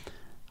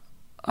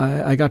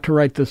I got to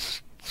write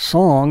this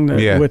song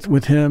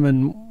with him.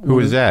 And who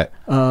was that?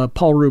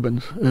 Paul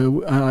Rubens.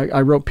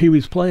 I wrote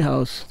Pee-wee's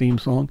Playhouse theme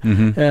song,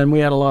 and we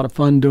had a lot of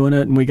fun doing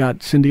it. And we got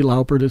Cyndi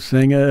Lauper to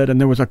sing it. And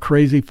there was a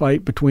crazy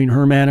fight between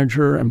her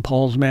manager and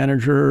Paul's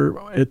manager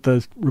at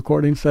the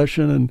recording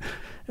session,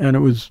 and it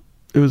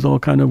was all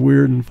kind of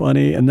weird and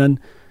funny. And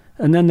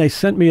then they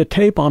sent me a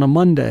tape on a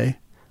Monday.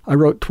 I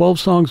wrote 12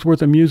 songs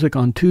worth of music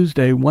on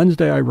Tuesday.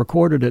 Wednesday I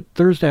recorded it.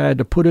 Thursday I had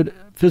to put it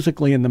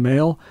physically in the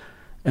mail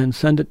and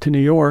send it to New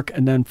York.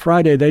 And then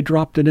Friday they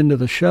dropped it into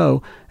the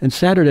show. And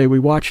Saturday we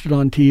watched it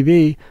on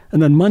TV. And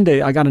then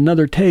Monday I got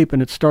another tape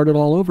and it started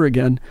all over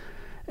again.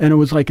 And it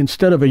was like,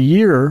 instead of a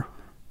year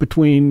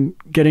between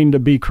getting to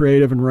be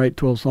creative and write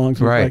 12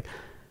 songs. Right. Like,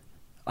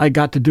 I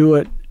got to do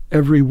it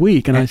every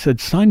week, and I said,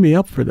 sign me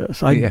up for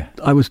this.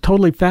 I was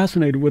totally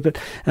fascinated with it,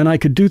 and I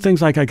could do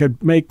things like I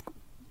could make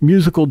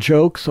musical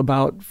jokes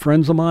about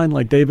friends of mine,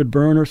 like David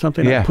Byrne or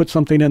something. I'd put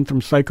something in from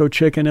Psycho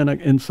Chicken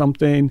in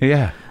something.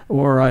 Yeah.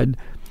 Or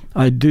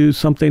I'd do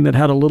something that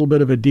had a little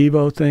bit of a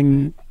Devo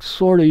thing.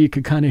 Sort of, you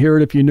could kind of hear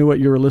it if you knew what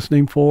you were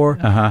listening for.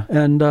 Uh-huh.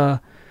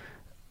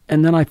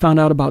 And then I found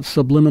out about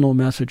subliminal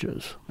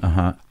messages.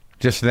 Uh-huh.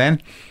 Just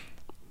then?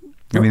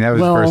 I mean, that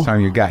was the first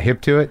time you got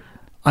hip to it?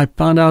 I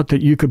found out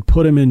that you could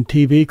put them in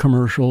TV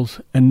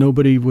commercials and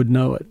nobody would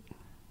know it.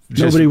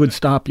 Nobody would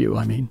stop you,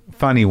 I mean.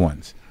 Funny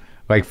ones.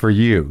 Like for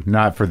you,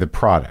 not for the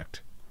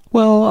product.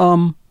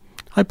 Well,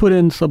 I put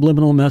in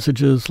subliminal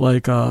messages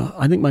like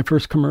I think my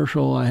first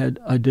commercial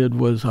I did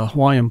was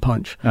Hawaiian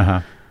Punch.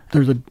 Uh-huh.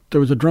 There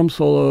was a drum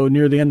solo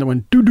near the end that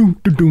went doo-doom,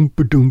 doo-doom,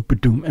 ba-doom,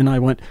 ba-doom. And I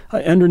went,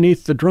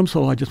 underneath the drum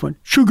solo, I just went,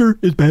 sugar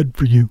is bad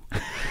for you.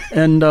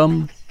 And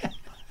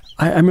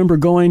I remember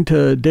going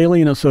to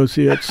Daly &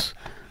 Associates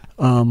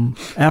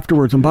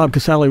afterwards, and Bob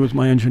Casale was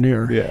my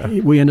engineer. Yeah.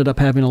 We ended up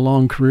having a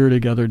long career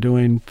together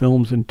doing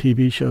films and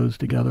TV shows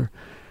together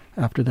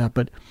after that.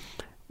 But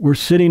we're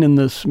sitting in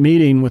this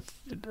meeting with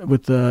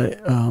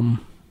the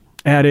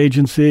ad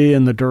agency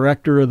and the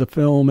director of the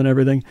film and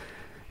everything.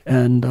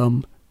 And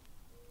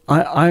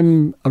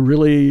I'm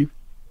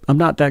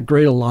not that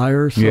great a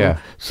liar.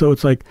 So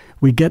it's like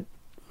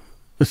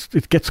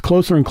it gets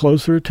closer and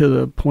closer to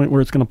the point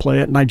where it's going to play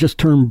it. And I just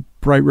turn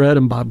bright red,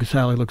 and Bob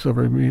Casale looks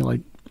over at me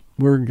like,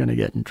 we're going to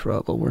get in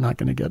trouble. We're not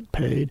going to get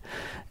paid.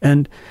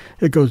 And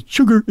it goes,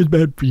 sugar is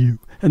bad for you.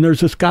 And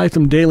there's this guy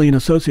from Daly &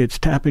 Associates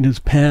tapping his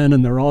pen,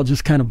 and they're all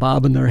just kind of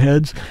bobbing their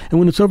heads. And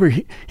when it's over,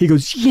 he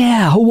goes,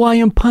 yeah,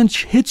 Hawaiian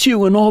Punch hits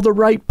you in all the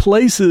right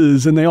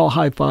places. And they all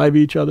high-five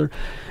each other.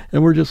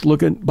 And we're just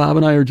Bob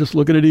and I are just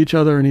looking at each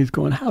other, and he's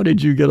going, how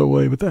did you get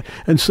away with that?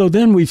 And so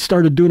then we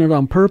started doing it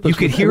on purpose. You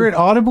could hear it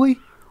audibly?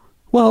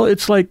 Well,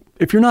 it's like,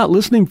 if you're not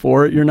listening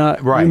for it, you're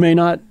not, right. You may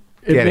not.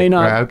 It may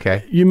not. Right,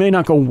 okay. You may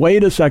not go,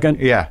 wait a second.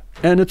 Yeah.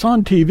 And it's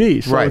on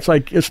TV, so it's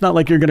like it's not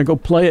like you're going to go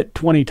play it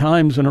 20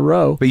 times in a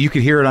row. But you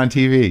could hear it on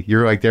TV.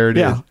 You're like, there it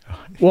is.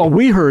 Well,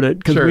 we heard it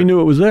because we knew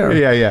it was there.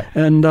 Yeah.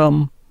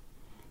 And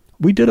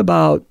we did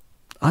about,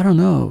 I don't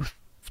know,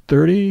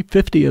 30,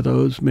 50 of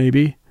those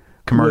maybe.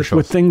 Commercials.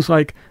 With things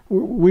like,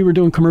 we were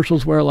doing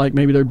commercials where like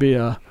maybe there'd be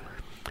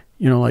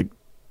like,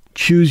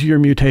 choose your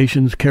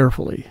mutations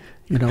carefully,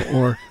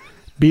 or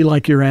be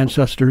like your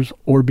ancestors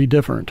or be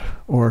different,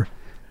 or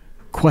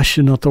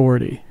question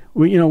authority.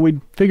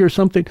 We'd figure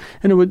something,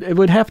 and it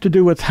would have to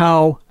do with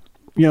how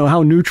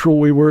neutral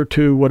we were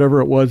to whatever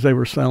it was they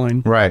were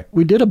selling. Right.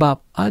 We did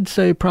about, I'd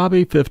say,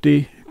 probably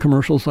 50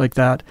 commercials like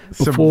that.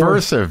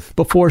 Subversive.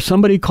 Before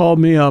somebody called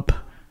me up,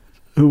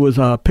 who was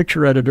a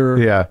picture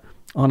editor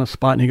on a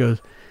spot, and he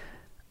goes,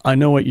 I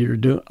know what you're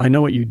doing. I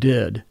know what you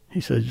did. He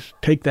says,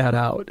 take that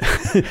out.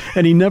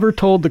 And he never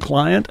told the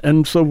client,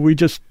 and so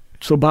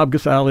Bob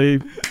Casale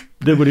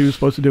did what he was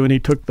supposed to do, and he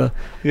took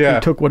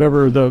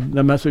whatever the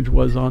message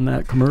was on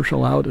that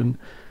commercial out, and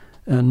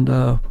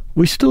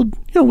we still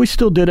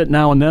did it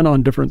now and then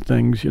on different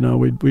things.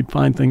 We'd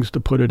find things to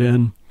put it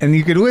in, and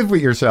you could live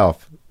with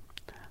yourself.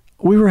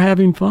 We were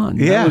having fun.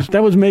 Yeah,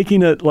 that was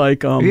making it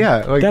like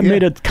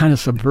made it kind of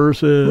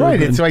subversive. Right,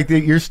 it's like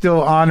you're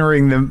still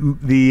honoring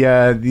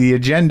the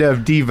agenda of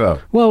Devo.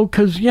 Well,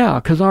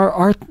 because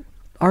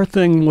our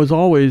thing was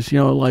always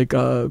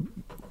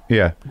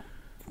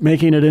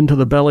making it into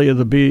the belly of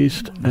the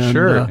beast,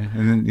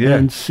 and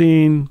and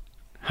seeing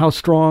how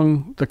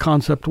strong the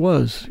concept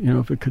was,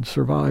 if it could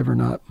survive or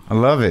not. I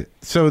love it.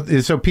 So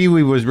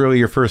Pee-wee was really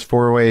your first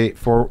foray.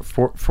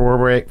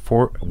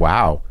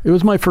 Wow, it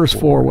was my first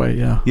foray.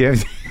 Yeah.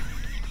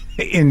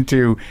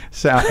 into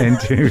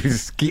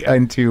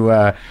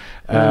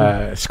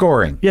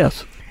scoring.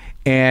 Yes.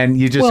 And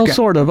you just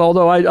sort of.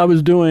 Although I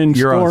was doing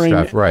your scoring,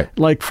 own stuff, right?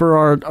 Like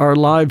for our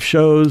live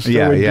shows,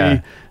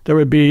 there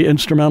would be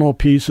instrumental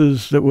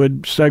pieces that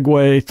would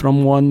segue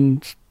from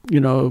one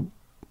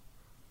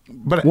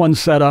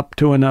setup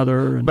to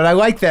another. But I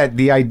like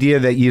the idea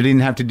that you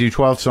didn't have to do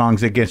 12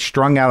 songs that get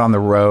strung out on the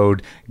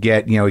road,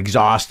 get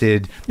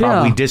exhausted,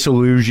 probably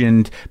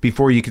disillusioned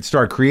before you could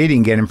start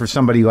creating again. And for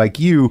somebody like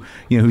you,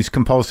 who's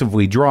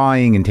compulsively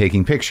drawing and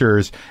taking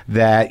pictures,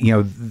 that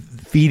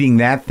feeding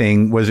that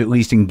thing was at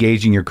least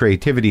engaging your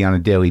creativity on a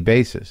daily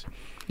basis.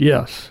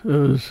 Yes,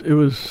 it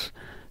was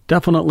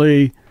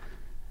definitely.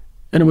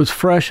 And it was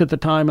fresh at the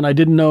time, and I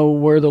didn't know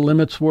where the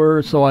limits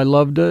were, so I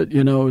loved it.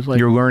 It was like,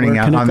 you're learning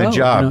out on the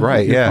job,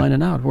 right? You're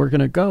finding out where can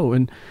it go,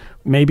 and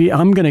maybe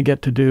I'm going to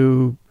get to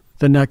do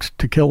the next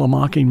To Kill a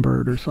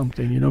Mockingbird or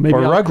something. Maybe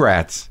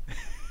Rugrats.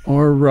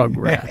 Or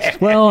Rugrats.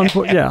 Well,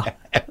 yeah,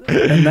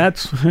 and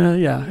that's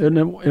and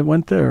it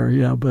went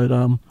there,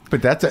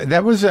 but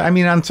that was. I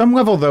mean, on some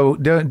level, though,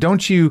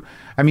 don't you?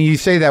 I mean, you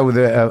say that with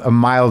a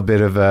mild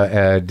bit of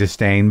a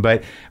disdain,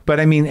 but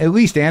I mean, at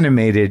least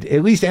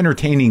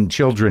entertaining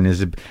children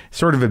is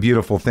sort of a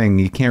beautiful thing.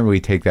 You can't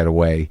really take that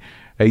away.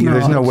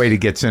 There's no way to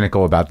get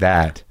cynical about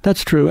that.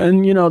 That's true.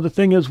 And, the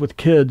thing is with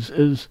kids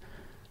is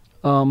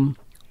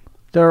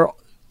they're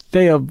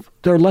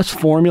less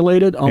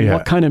formulated on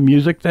what kind of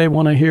music they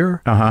want to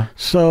hear. Uh-huh.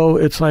 So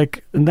it's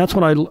like, and that's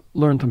what I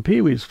learned from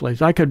Pee Wee's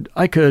Place. I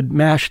could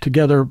mash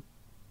together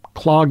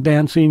clog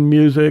dancing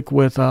music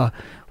with a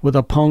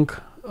punk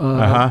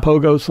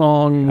pogo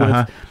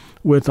song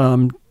with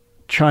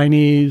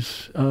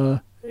Chinese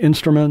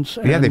instruments.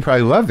 And, they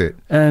probably love it.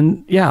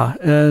 And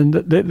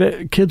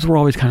the kids were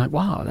always kind of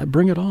like, wow,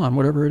 bring it on,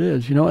 whatever it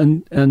is,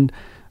 And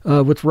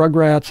with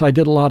Rugrats, I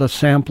did a lot of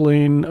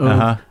sampling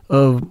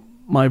of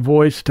my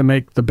voice to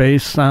make the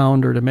bass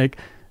sound or to make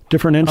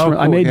different instruments.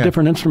 I made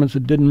different instruments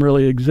that didn't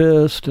really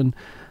exist, and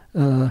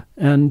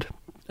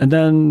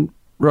then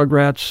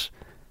Rugrats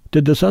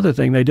did this other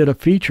thing. They did a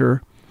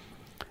feature.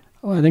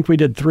 I think we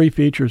did 3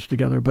 features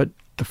together, but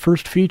the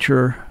first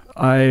feature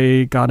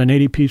I got an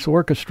 80-piece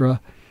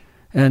orchestra,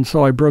 and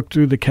so I broke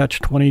through the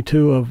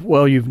catch-22 of,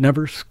 well, you've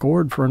never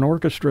scored for an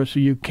orchestra, so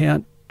you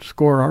can't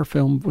score our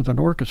film with an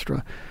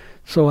orchestra.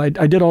 So I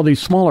did all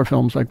these smaller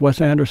films like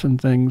Wes Anderson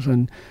things,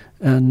 and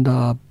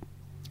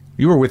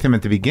you were with him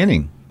at the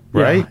beginning,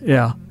 right?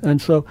 Yeah.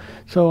 And so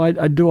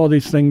I do all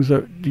these things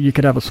that you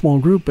could have a small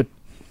group, but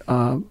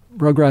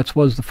Rugrats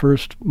was the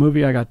first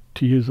movie I got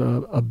to use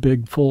a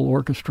big full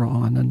orchestra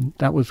on, and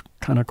that was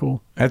kind of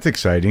cool. That's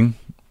exciting.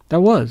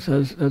 That was.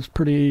 That's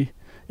pretty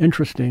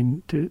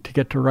interesting to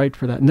get to write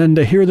for that, and then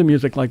to hear the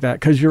music like that,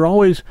 because you're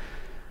always,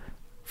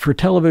 for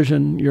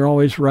television, you're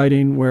always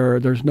writing where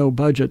there's no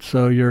budget,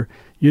 so you're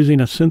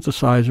using a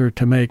synthesizer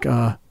to make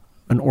an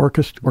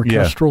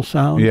orchestral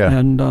sound,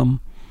 and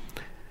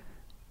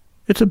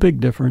it's a big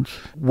difference.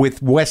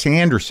 With Wes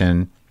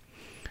Anderson,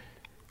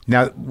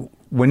 now,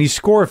 when you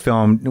score a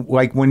film,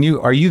 like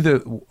are you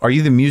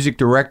the music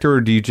director,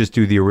 or do you just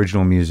do the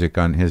original music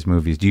on his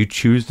movies? Do you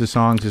choose the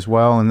songs as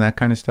well and that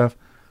kind of stuff?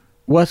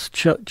 Wes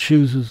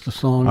chooses the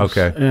songs,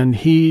 okay, and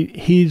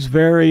he's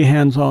very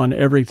hands-on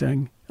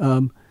everything.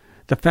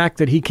 The fact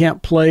that he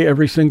can't play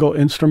every single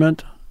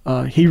instrument.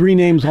 He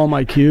renames all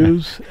my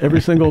cues.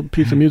 Every single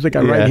piece of music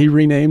I write, he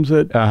renames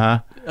it.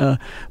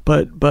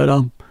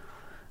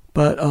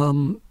 But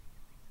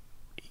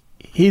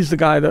he's the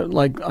guy that,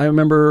 like, I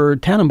remember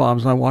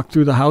Tannenbaum's, and I walked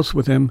through the house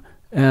with him,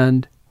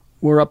 and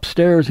we're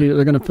upstairs.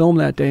 They're going to film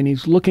that day, and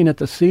he's looking at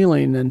the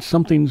ceiling, and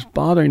something's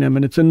bothering him,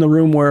 and it's in the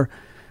room where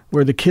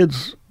the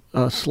kids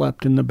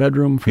slept, in the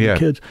bedroom for the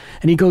kids.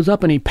 And he goes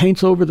up and he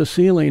paints over the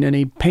ceiling, and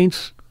he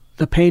paints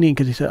the painting,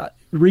 because he said,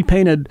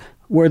 repainted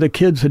where the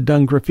kids had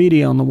done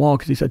graffiti on the wall,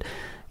 because he said,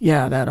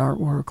 that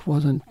artwork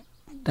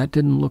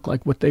didn't look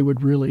like what they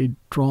would really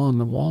draw on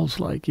the walls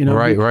like,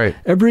 Right.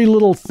 Every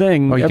little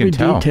thing, every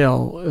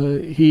detail,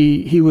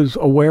 he was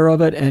aware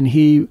of it, and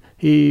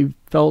he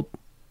felt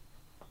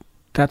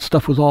that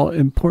stuff was all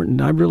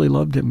important. I really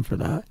loved him for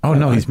that. Oh,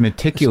 no, he's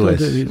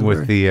meticulous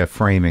with the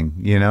framing,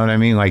 you know what I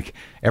mean? Like,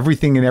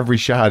 everything in every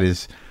shot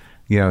is,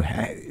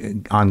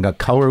 on a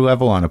color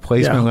level, on a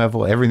placement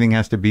level, everything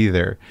has to be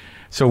there.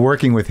 So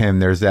working with him,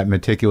 there's that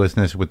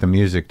meticulousness with the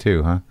music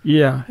too, huh?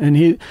 Yeah,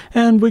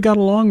 and we got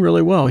along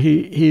really well.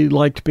 He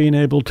liked being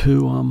able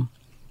to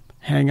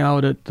hang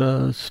out at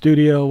the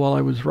studio while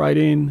I was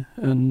writing,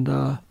 and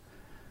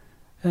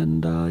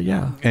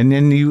yeah. And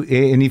then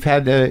you've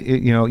had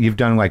you've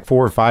done like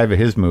 4 or 5 of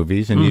his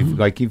movies, and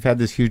you've had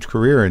this huge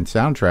career in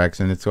soundtracks,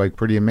 and it's like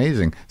pretty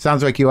amazing.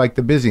 Sounds like you like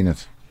the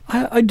busyness.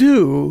 I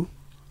do.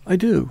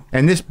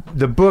 And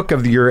the book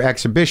of your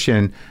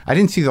exhibition, I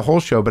didn't see the whole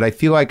show, but I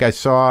feel like I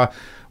saw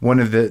one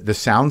of the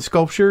sound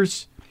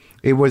sculptures.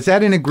 Was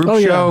that in a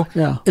group show?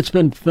 Yeah. It's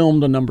been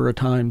filmed a number of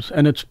times,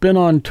 and it's been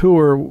on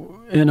tour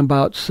in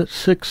about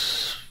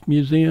 6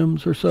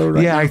 museums or so.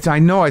 Right now. I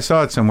know I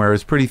saw it somewhere. It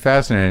was pretty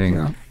fascinating.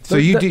 Yeah. So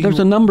there's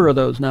a number of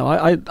those now.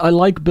 I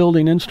like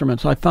building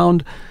instruments. I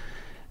found,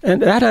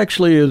 and that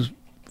actually is,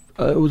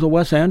 it was a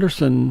Wes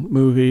Anderson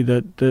movie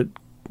that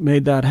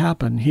made that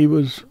happen.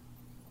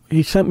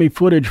 He sent me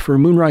footage for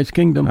Moonrise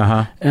Kingdom,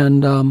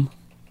 and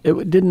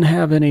it didn't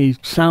have any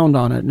sound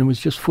on it, and it was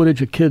just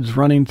footage of kids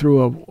running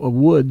through a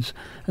woods,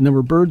 and there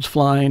were birds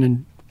flying,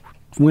 and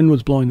wind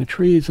was blowing the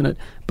trees,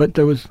 but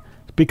there was,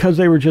 because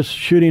they were just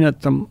shooting at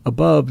them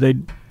above,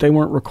 they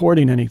weren't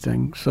recording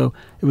anything, so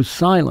it was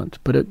silent,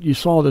 but you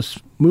saw this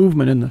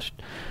movement in the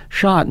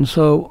shot, and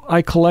so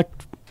I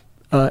collect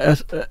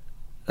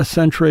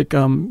eccentric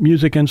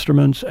music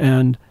instruments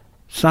and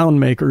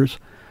sound makers,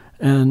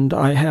 and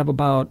I have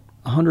about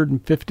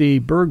 150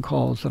 bird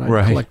calls that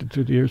I collected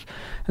through the years.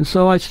 And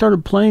so I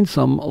started playing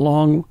some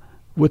along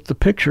with the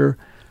picture,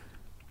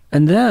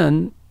 and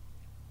then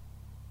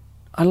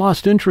I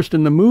lost interest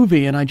in the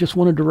movie, and I just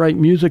wanted to write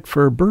music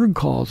for bird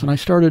calls. And I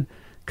started,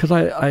 because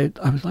I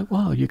was like,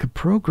 wow, you could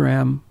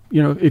program,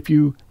 if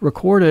you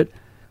record it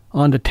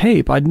onto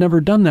tape. I'd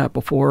never done that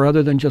before,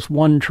 other than just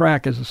one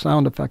track as a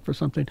sound effect for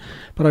something.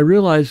 But I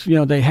realized,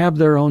 they have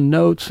their own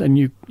notes, and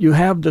you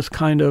have this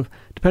kind of,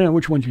 depending on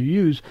which ones you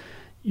use,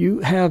 you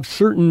have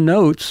certain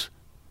notes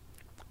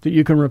that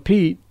you can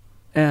repeat,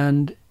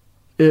 and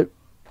it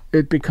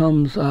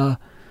becomes,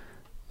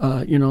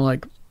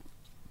 like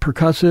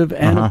percussive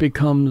and it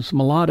becomes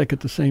melodic at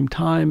the same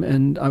time.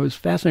 And I was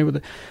fascinated with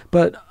it.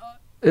 But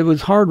it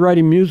was hard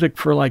writing music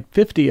for like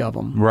 50 of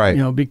them. Right.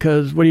 You know,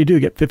 because what do?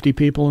 Get 50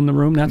 people in the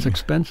room? That's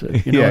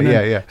expensive. You know?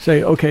 Yeah.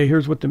 Say, okay,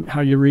 here's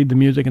how you read the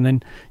music, and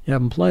then you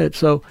have them play it.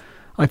 So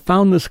I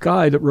found this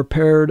guy that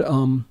repaired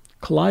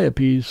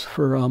calliopes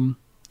for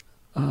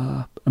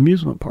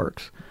amusement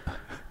parks.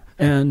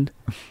 And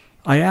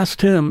I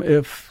asked him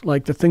if,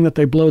 like, the thing that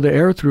they blow the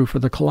air through for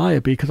the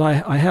calliope, because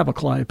I have a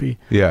calliope.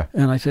 Yeah.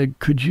 And I said,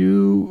 could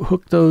you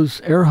hook those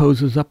air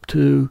hoses up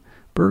to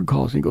bird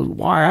calls? And he goes,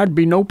 why, that'd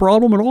be no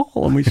problem at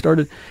all. And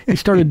he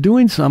started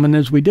doing some. And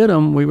as we did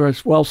them,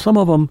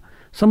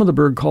 some of the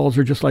bird calls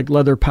are just like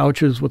leather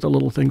pouches with a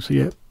little thing. So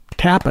you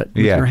tap it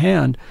with your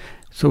hand.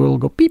 So it'll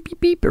go beep, beep,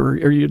 beep. Or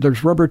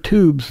there's rubber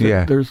tubes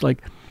that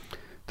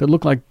that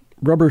look like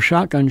rubber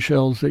shotgun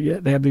shells.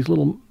 They have these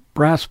little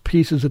brass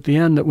pieces at the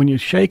end that when you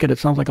shake it, it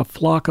sounds like a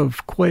flock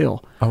of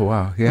quail. Oh,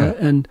 wow. Yeah.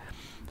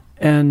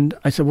 And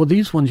I said, well,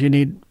 these ones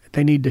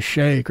they need to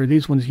shake, or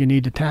these ones you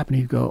need to tap. And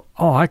he'd go,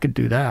 oh, I could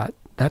do that.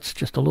 That's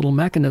just a little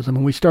mechanism.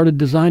 And we started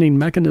designing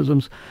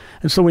mechanisms.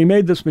 And so we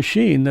made this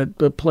machine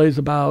that plays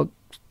about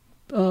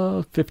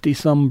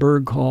 50-some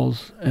bird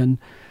calls. And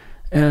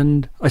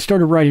I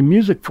started writing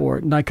music for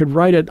it. And I could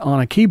write it on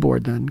a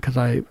keyboard then, because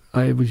I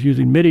was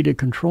using MIDI to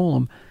control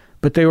them.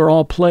 But they were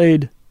all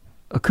played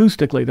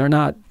acoustically. They're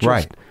not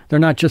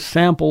just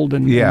sampled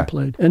and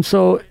played. And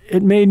so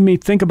it made me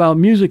think about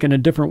music in a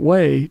different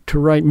way to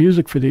write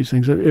music for these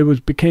things.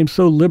 It became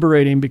so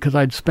liberating because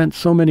I'd spent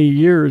so many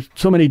years,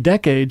 so many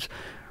decades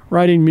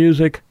writing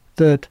music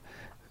that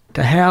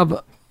to have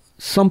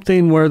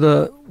something where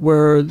the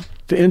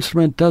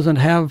instrument doesn't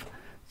have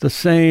the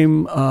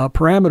same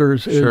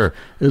parameters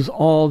is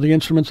all the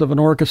instruments of an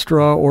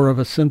orchestra or of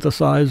a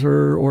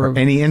synthesizer or of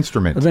any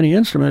instrument. It's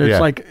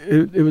like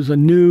it was a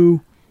new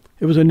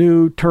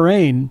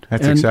terrain.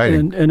 That's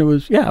exciting. And it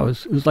was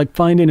like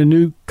finding a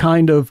new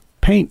kind of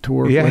paint to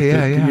work with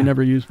that you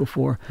never used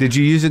before. Did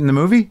you use it in the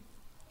movie?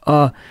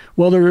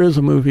 Well, there is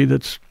a movie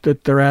that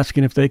they're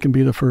asking if they can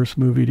be the first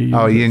movie to use.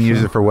 Oh, you didn't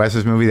use it for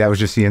Wes's movie? That was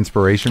just the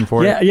inspiration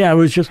for it?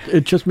 Yeah,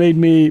 it just made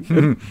me,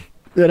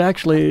 it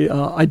actually,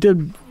 I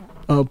did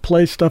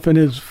play stuff in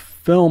his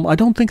film. I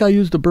don't think I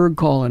used a bird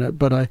call in it,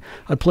 but I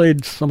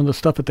played some of the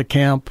stuff at the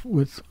camp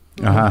with,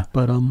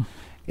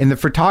 in the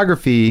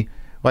photography,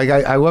 like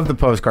I love the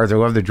postcards, I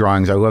love the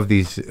drawings, I love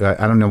these,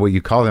 I don't know what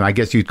you call them, I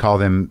guess you'd call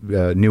them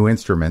new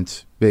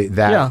instruments.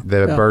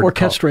 Bird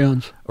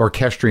orchestrions.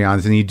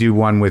 Orchestrions, and you do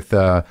one with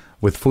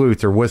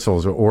flutes or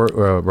whistles or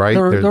right?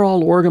 They're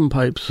all organ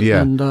pipes.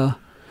 Yeah. And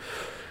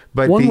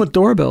but one with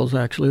doorbells,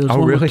 actually. There's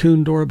one with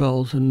tuned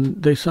doorbells,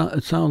 and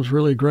it sounds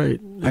really great.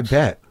 I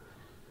bet.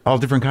 All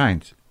different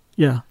kinds.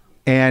 Yeah.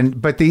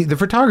 But the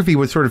photography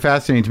was sort of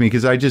fascinating to me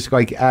because I just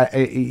like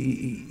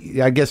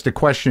I guess the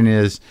question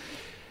is,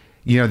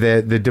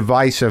 the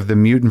device of the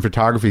mutant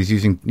photography is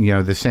using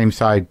the same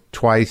side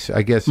twice,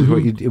 I guess is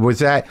what you was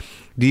that.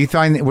 Do you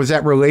find was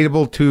that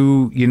relatable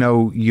to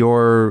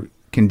your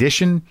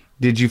condition?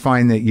 Did you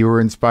find that you were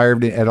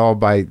inspired at all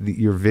by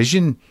your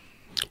vision?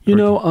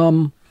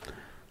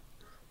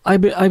 I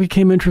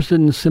became interested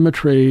in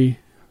symmetry.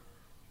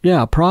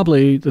 Yeah,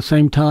 probably the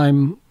same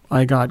time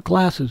I got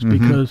glasses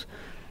because,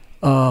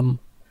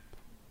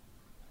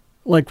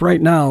 like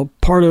right now,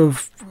 part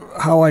of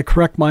how I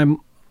correct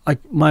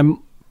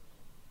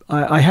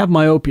I have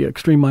myopia,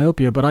 extreme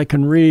myopia, but I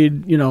can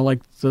read,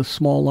 like the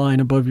small line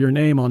above your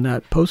name on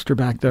that poster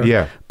back there.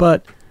 Yeah.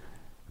 But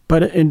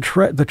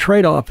the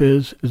trade-off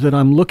is that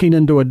I'm looking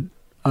into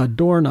a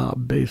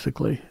doorknob,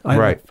 basically.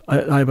 I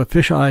have a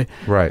fisheye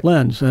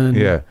lens,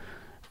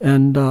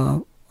 and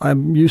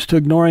I'm used to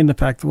ignoring the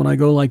fact that when I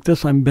go like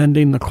this, I'm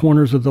bending the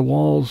corners of the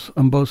walls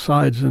on both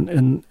sides,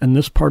 and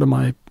this part of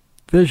my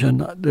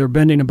vision, they're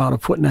bending about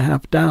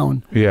 1.5 feet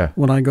down. Yeah.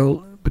 When I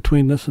go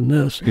between this and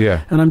this.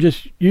 Yeah. And I'm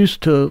just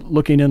used to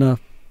looking in a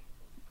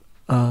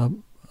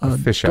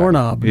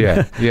doorknob.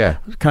 Yeah. Yeah.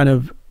 kind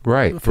of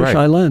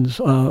fisheye lens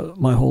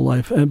my whole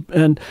life.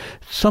 And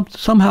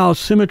somehow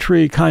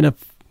symmetry kind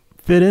of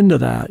fit into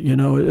that.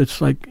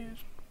 It's like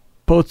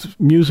both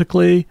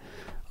musically,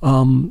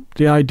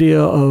 the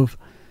idea of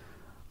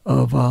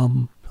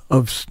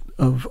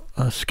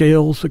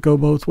scales that go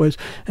both ways.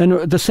 And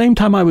at the same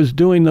time I was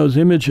doing those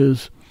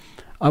images,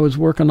 I was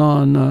working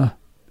on,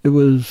 it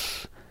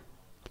was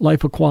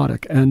Life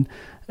Aquatic, and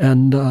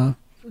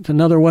it's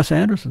another Wes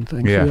Anderson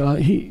thing. Yeah.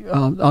 He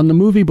on the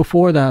movie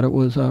before that, it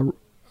was Royal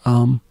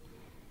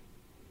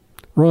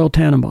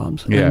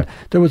Tenenbaums. Yeah. And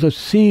there was a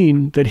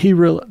scene that he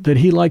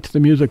liked the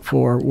music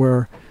for,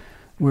 where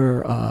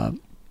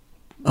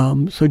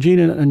so Gene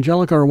and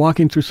Angelica are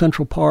walking through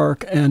Central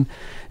Park, and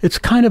it's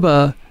kind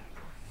of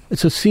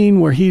it's a scene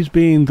where he's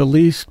being the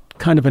least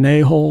kind of an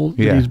a-hole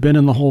that he's been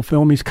in the whole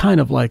film. He's kind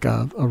of like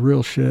a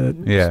real shit.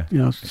 Yeah.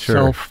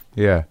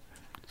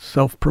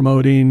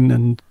 Self-promoting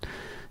and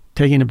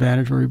taking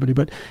advantage of everybody,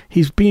 but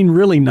he's being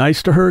really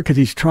nice to her because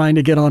he's trying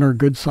to get on her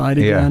good side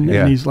again,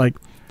 and he's like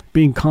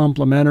being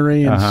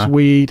complimentary and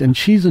sweet, and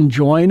she's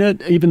enjoying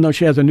it, even though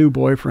she has a new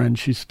boyfriend.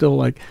 She's still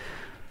like,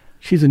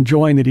 she's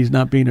enjoying that he's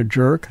not being a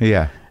jerk.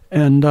 Yeah.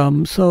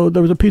 And so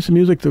there was a piece of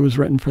music that was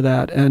written for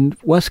that, and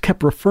Wes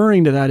kept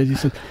referring to that as he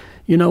said,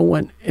 you know,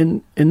 when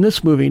in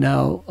this movie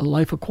now,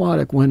 Life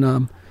Aquatic,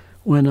 when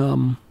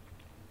Bill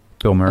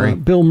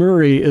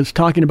Murray is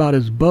talking about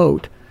his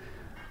boat,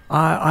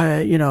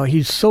 you know,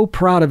 he's so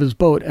proud of his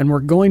boat, and we're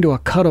going to a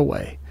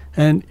cutaway,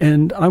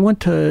 and I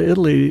went to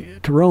Italy,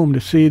 to Rome, to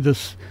see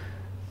this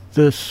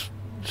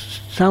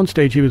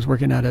soundstage he was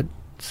working at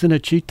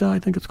Cinecittà, I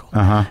think it's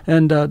called.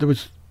 And there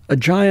was a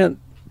giant,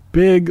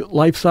 big,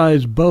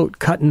 life-size boat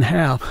cut in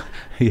half.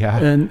 Yeah.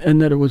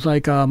 And that it was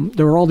like,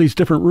 there were all these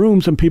different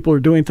rooms and people were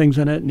doing things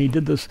in it, and he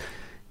did this,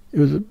 it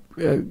was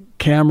a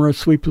camera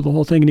sweep through the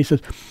whole thing, and he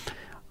says,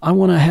 I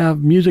want to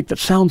have music that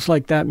sounds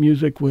like that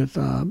music with,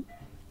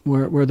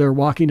 where they're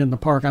walking in the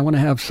park. I want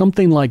to have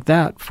something like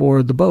that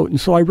for the boat. And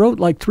so I wrote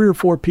like 3 or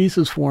 4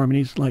 pieces for him, and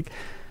he's like,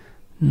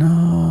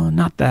 no,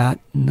 not that.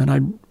 And then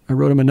I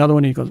wrote him another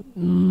one, and he goes,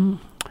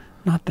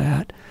 not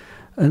that.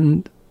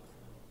 And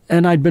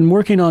I'd been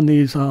working on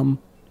these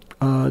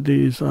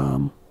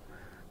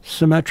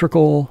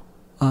symmetrical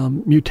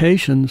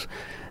mutations,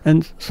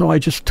 and so I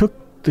just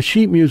took the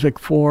sheet music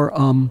for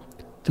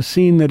the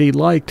scene that he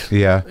liked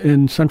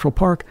in Central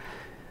Park,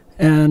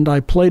 and I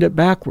played it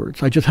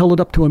backwards. I just held it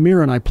up to a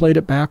mirror and I played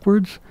it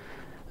backwards,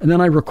 and then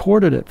I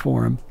recorded it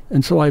for him.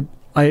 And so I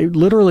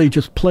literally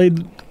just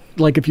played,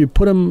 like if you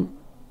put him,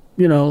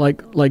 you know,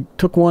 like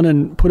took one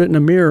and put it in a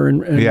mirror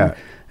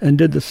and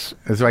did this.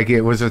 It's like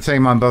it was the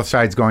same on both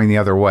sides going the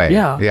other way.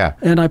 Yeah.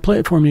 And I played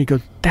it for him, and he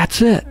goes,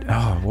 that's it.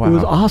 Oh, wow. It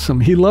was awesome.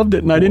 He loved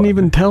it, and I didn't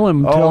even tell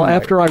him until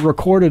after I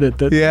recorded it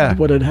that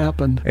what had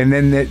happened. And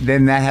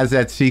then that has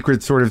that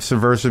secret sort of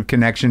subversive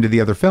connection to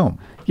the other film.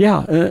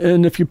 Yeah,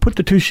 and if you put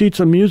the 2 sheets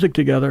of music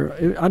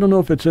together, I don't know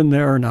if it's in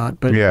there or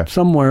not, but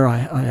somewhere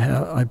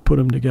I put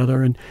them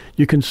together, and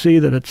you can see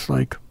that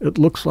it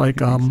looks like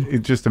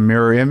it's just a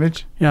mirror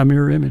image. Yeah,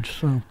 mirror image.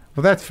 So.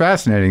 Well, that's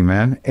fascinating,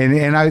 man,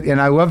 and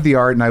I love the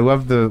art, and I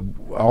love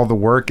all the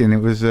work, and it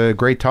was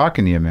great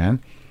talking to you,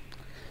 man.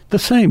 The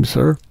same,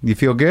 sir. You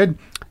feel good?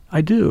 I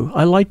do.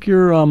 I like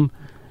your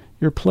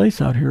place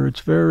out here.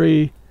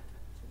 It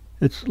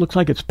looks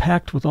like it's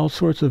packed with all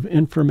sorts of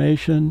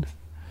information.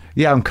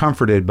 Yeah, I'm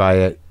comforted by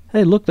it.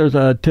 Hey, look, there's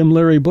a Tim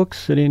Leary book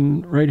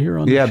sitting right here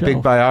on the shelf. Yeah,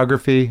 big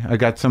biography. I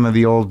got some of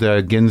the old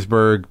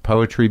Ginsberg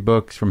poetry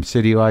books from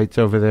City Lights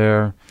over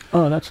there.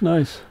 Oh, that's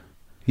nice.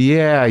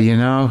 Yeah, you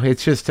know,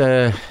 it's just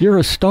You're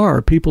a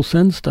star. People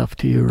send stuff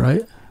to you,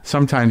 right?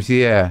 Sometimes,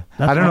 yeah.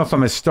 I don't know if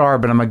I'm a star,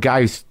 but I'm a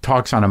guy who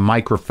talks on a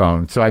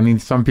microphone. So, I mean,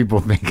 some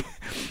people think,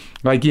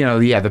 like, you know,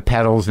 the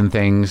pedals and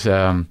things.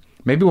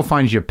 Maybe we'll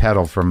find you a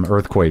pedal from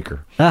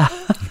Earthquaker.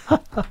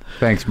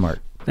 Thanks, Mark.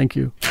 Thank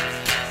you.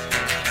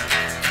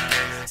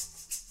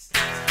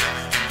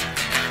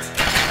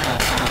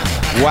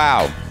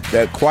 Wow.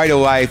 Quite a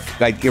life.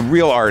 Like a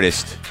real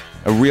artist.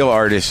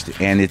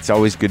 And it's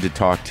always good to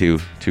talk to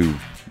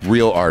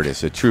real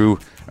artists, a true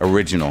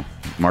original,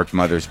 Mark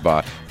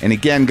Mothersbaugh. And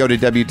again, go to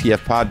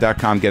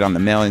WTFpod.com, get on the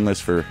mailing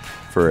list for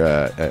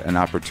an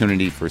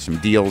opportunity for some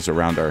deals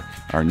around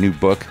our new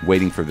book,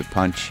 Waiting for the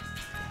Punch.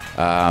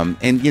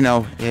 And,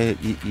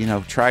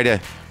 try to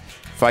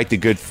fight the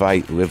good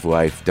fight, live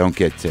life. Don't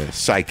get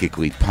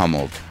psychically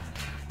pummeled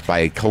by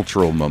a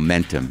cultural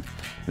momentum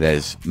that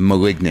is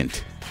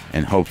malignant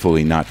and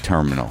hopefully not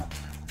terminal.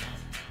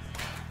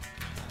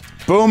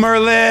 Boomer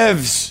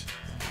lives!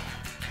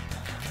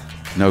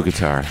 No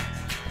guitar.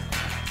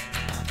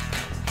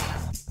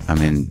 I'm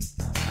in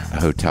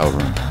a hotel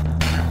room.